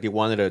thing was like they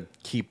wanted to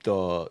keep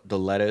the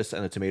lettuce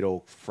and the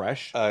tomato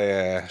fresh. Oh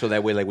yeah. So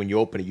that way, like when you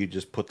open it, you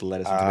just put the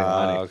lettuce and tomato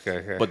on it.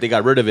 okay. But they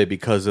got rid of it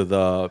because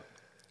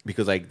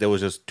like there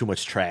was just too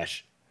much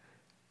trash.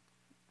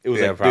 It was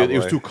Yeah, it was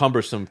probably. too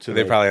cumbersome to.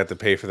 They like- probably have to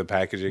pay for the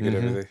packaging and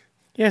everything.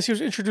 Yes, he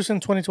was introduced in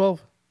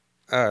 2012.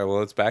 All right,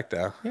 well, it's back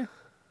now. Yeah.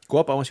 Go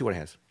up. I want to see what it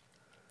has.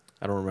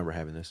 I don't remember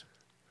having this.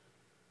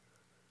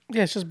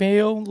 Yeah, it's just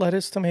mayo,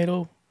 lettuce,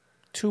 tomato,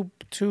 two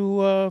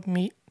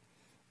meat,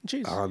 and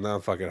cheese. Oh, now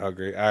I'm fucking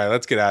hungry. All right,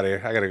 let's get out of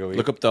here. I gotta go eat.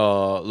 Look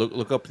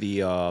up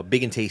the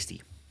Big and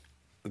Tasty.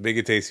 The Big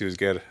and Tasty was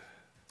good.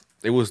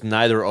 It was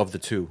neither of the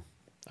two,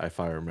 if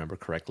I remember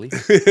correctly.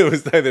 It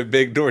was neither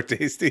big nor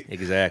tasty.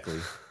 Exactly.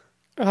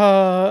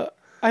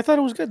 I thought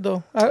it was good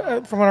though.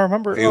 From what I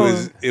remember,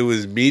 It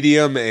was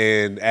medium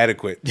and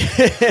adequate. yeah.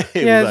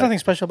 There's nothing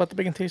special about the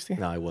Big and Tasty.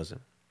 No, it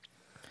wasn't.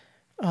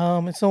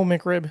 It's no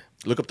McRib.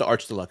 Look up the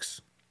Arch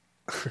Deluxe.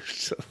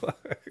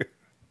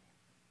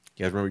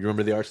 You guys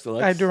remember the Arch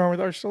Deluxe? I do remember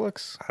the Arch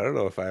Deluxe. I don't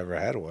know if I ever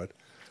had one.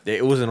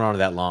 It wasn't around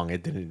that long.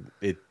 It didn't.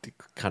 It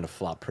kind of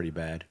flopped pretty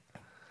bad.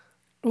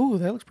 Ooh,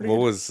 that looks pretty What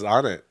good. was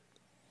on it?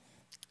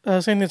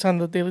 Same thing that's on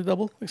the Daily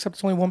Double, except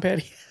it's only one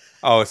patty.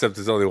 Oh, except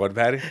there's only one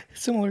patty?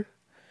 Similar.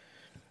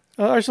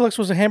 Arch Deluxe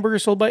was a hamburger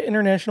sold by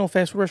international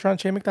fast food restaurant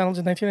chain McDonald's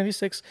in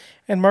 1996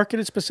 and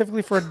marketed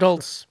specifically for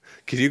adults.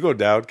 Can you go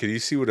down? Can you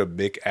see what a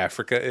Mick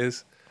Africa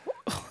is?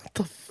 What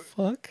the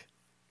fuck?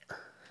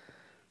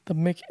 The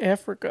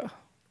McAfrica.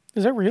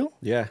 Is that real?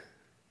 Yeah.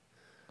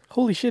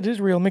 Holy shit, it is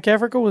real.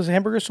 McAfrica was a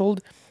hamburger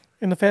sold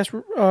in the fast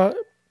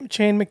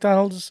chain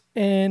McDonald's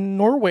in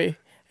Norway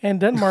and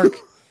Denmark,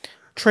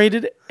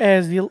 traded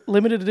as the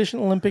limited edition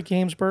Olympic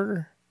Games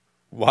burger.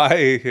 Why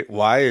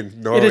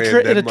in Norway and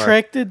It Denmark?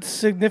 attracted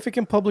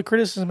significant public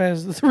criticism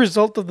as the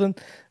result of the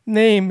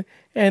name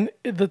and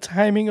the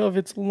timing of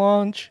its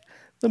launch.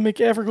 The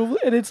McAfrical,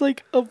 and it's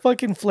like a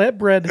fucking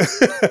flatbread.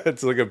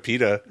 It's like a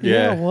pita.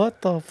 Yeah,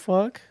 what the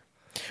fuck?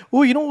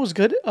 Oh, you know what was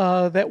good?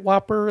 That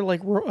Whopper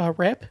like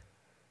wrap.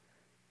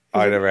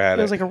 I never had It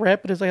it. was like a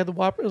wrap, but it was like had the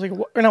Whopper. It was like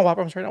or not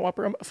Whopper. I'm sorry, not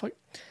Whopper. Fuck.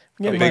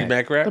 A Big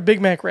Mac wrap? A Big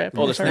Mac wrap.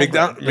 Oh, the I'm sorry. snack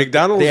wrap.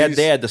 McDonald's.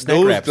 They had the snack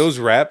those, wraps. Those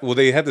wrap. Well,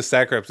 they had the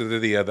snack wraps, and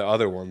then the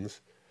other ones.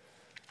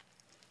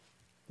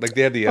 Like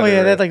they had the Oh other.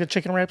 yeah, they had like the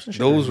chicken wraps and shit.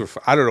 Those were.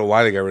 I don't know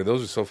why they got rid of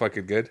those. Are so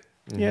fucking good.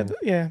 Yeah,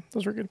 yeah,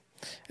 those were good.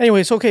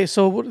 Anyways, okay,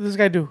 so what did this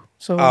guy do?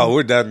 So Oh,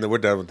 we're done. We're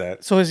done with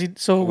that. so is he?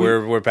 So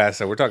We're past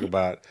that. We're talking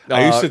about.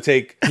 I used to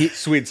take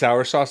sweet and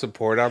sour sauce and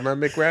pour it on my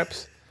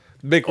McWraps.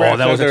 McWraps. Oh,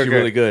 that was those are actually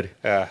really good.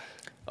 Yeah.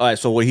 All right,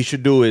 so what he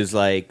should do is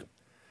like,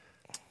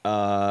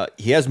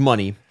 he has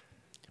money.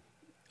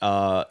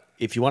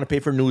 If you want to pay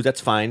for news,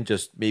 that's fine.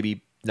 Just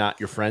maybe not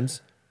your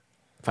friends.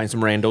 Find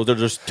some randos. There's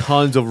just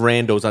tons of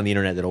randos on the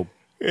internet that'll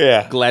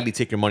gladly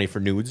take your money for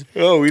nudes.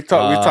 Oh, we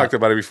talked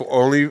about it before.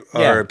 Only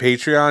Yeah. or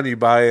Patreon, you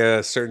buy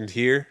a certain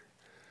tier,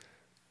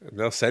 and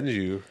they'll send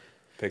you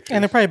pictures.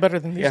 and they're probably better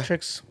than these Yeah.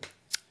 chicks.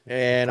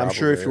 And I'm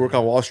sure if you work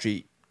on Wall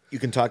Street, you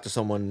can talk to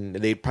someone.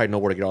 They probably know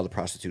where to get all the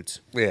prostitutes.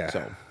 Yeah.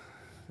 So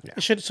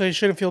You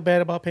shouldn't feel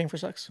bad about paying for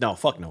sex. no,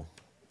 fuck no.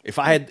 If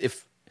I had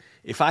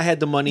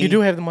the money, You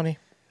do have the money.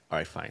 All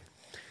right, fine.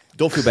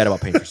 Don't feel bad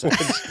about paying for sex.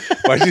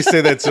 Why'd you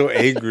say that so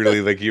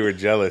angrily, like you were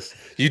jealous?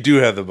 You do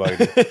have the money,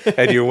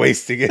 and you're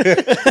wasting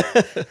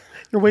it.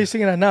 You're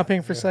wasting it on not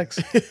paying for sex.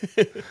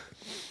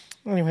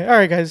 Anyway, all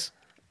right, guys.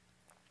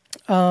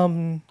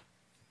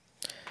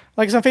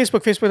 Like us on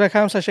Facebook, Pay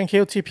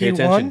facebook.com/nkotp1.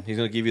 attention. He's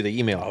gonna give you the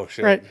email. Oh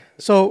shit! Right.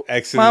 So,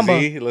 X and Mamba,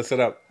 Z, listen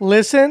up.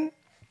 listen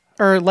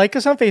or like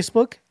us on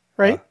Facebook,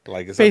 right?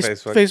 Like us on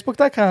Facebook.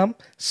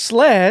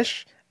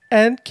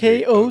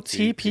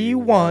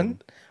 Facebook.com/NKOTP1.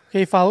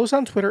 Okay, follow us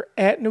on Twitter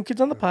at New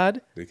Kids on the Pod.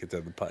 We get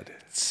on the pod.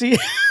 See,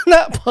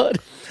 not Pod.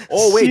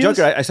 Oh wait, See us-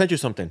 Junker, I sent you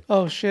something.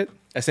 Oh, shit.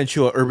 I sent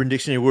you an Urban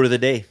Dictionary word of the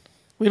day.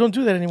 We don't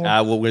do that anymore.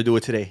 Well, we're gonna do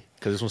it today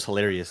because this one's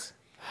hilarious.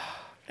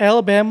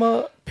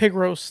 Alabama pig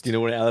roast. Do you know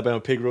what an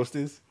Alabama pig roast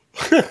is?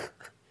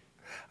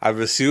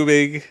 I'm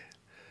assuming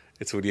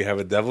it's when you have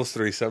a devil's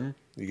threesome.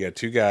 You got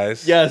two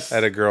guys. Yes.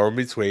 And a girl in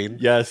between.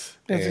 Yes.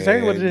 That's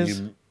exactly what it And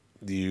is.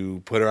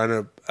 You put her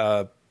on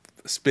a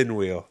spin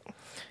wheel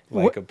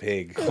like a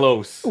pig.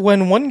 Close.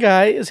 When one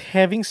guy is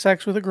having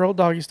sex with a girl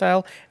doggy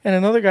style and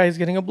another guy is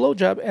getting a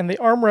blowjob and they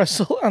arm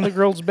wrestle on the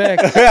girl's back.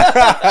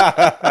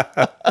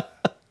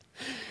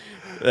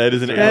 That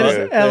is an That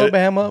is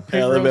Alabama pig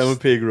Alabama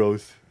roast. pig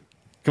roast.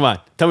 Come on,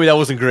 tell me that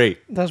wasn't great.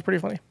 That was pretty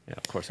funny. Yeah,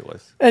 of course it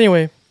was.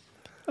 Anyway,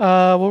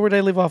 where would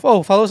I leave off?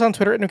 Oh, follow us on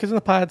Twitter at New Kids on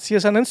the Pod. See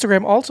us on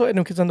Instagram also at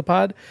New Kids on the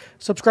Pod.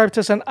 Subscribe to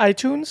us on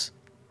iTunes,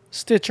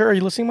 Stitcher. Are you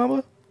listening,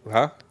 Mama?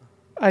 Huh?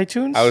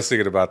 iTunes, I was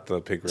thinking about the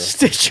pig roast.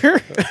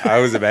 Stitcher, I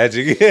was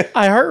imagining it.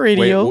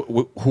 iHeartRadio,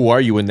 Wait, who are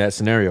you in that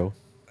scenario?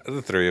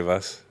 The three of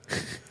us.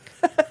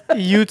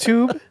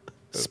 YouTube,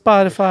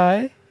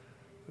 Spotify,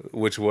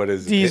 Which one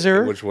is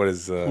Deezer. Which one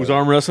is Who's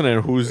arm wrestling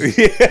and who's?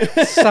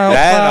 SoundCloud.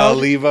 that? I'll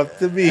leave up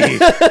to me.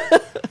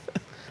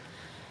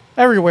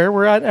 Everywhere.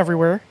 We're on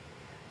everywhere.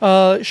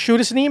 Shoot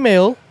us an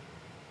email,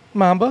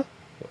 Mamba.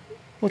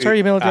 What's our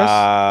email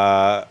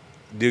address?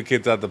 New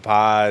Kids on the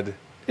Pod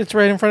It's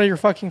right in front of your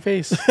fucking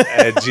face.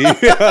 at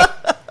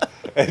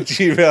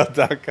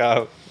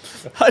gmail.com.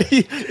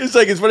 It's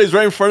like it's funny. It's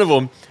right in front of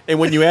him, and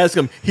when you ask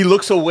him, he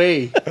looks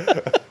away.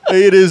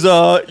 It is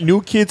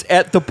New Kids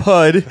at the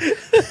Pud.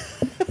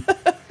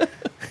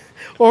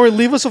 Or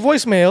leave us a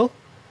voicemail,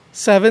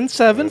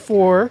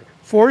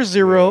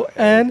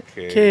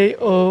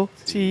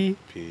 774-40-NKOT.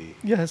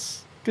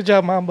 Yes. Good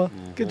job, Mamba.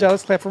 Good job.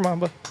 Let's clap for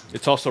Mamba.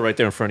 It's also right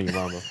there in front of you,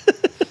 Mama.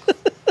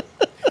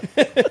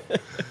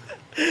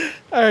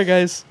 All right,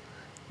 guys.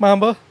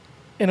 Mamba,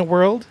 in a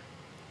world.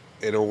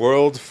 In a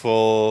world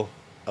full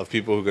of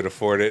people who could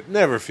afford it,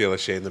 never feel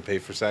ashamed to pay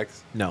for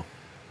sex. No.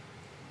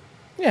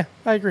 Yeah,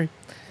 I agree.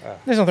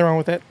 There's nothing wrong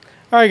with that.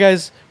 All right,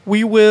 guys.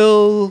 We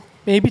will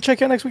maybe check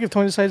you out next week if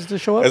Tony decides to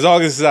show up. As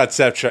long as it's not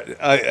sex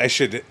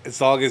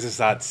as long as it's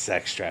not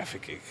sex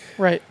trafficking.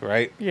 Right.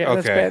 Right? Yeah, okay,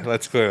 that's bad.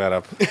 let's clear that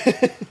up.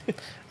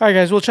 All right,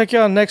 guys. We'll check you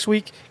out next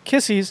week.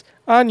 Kissies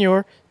on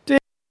your dick.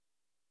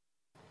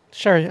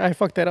 Sorry, I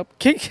fucked that up.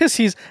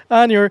 Kissies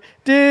on your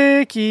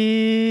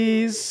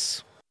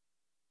dickies.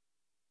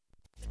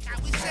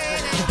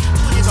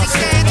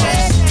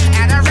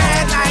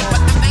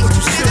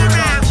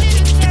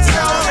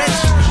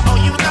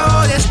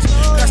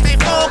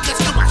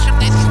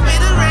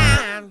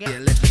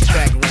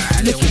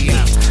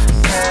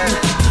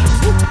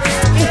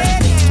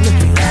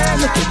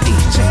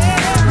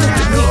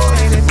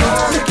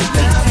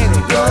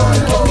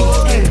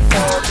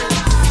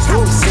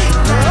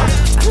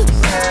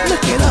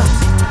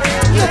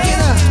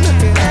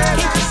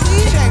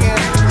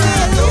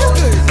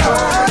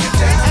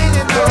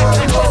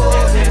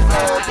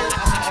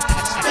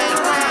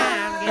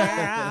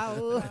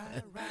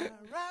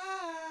 Right.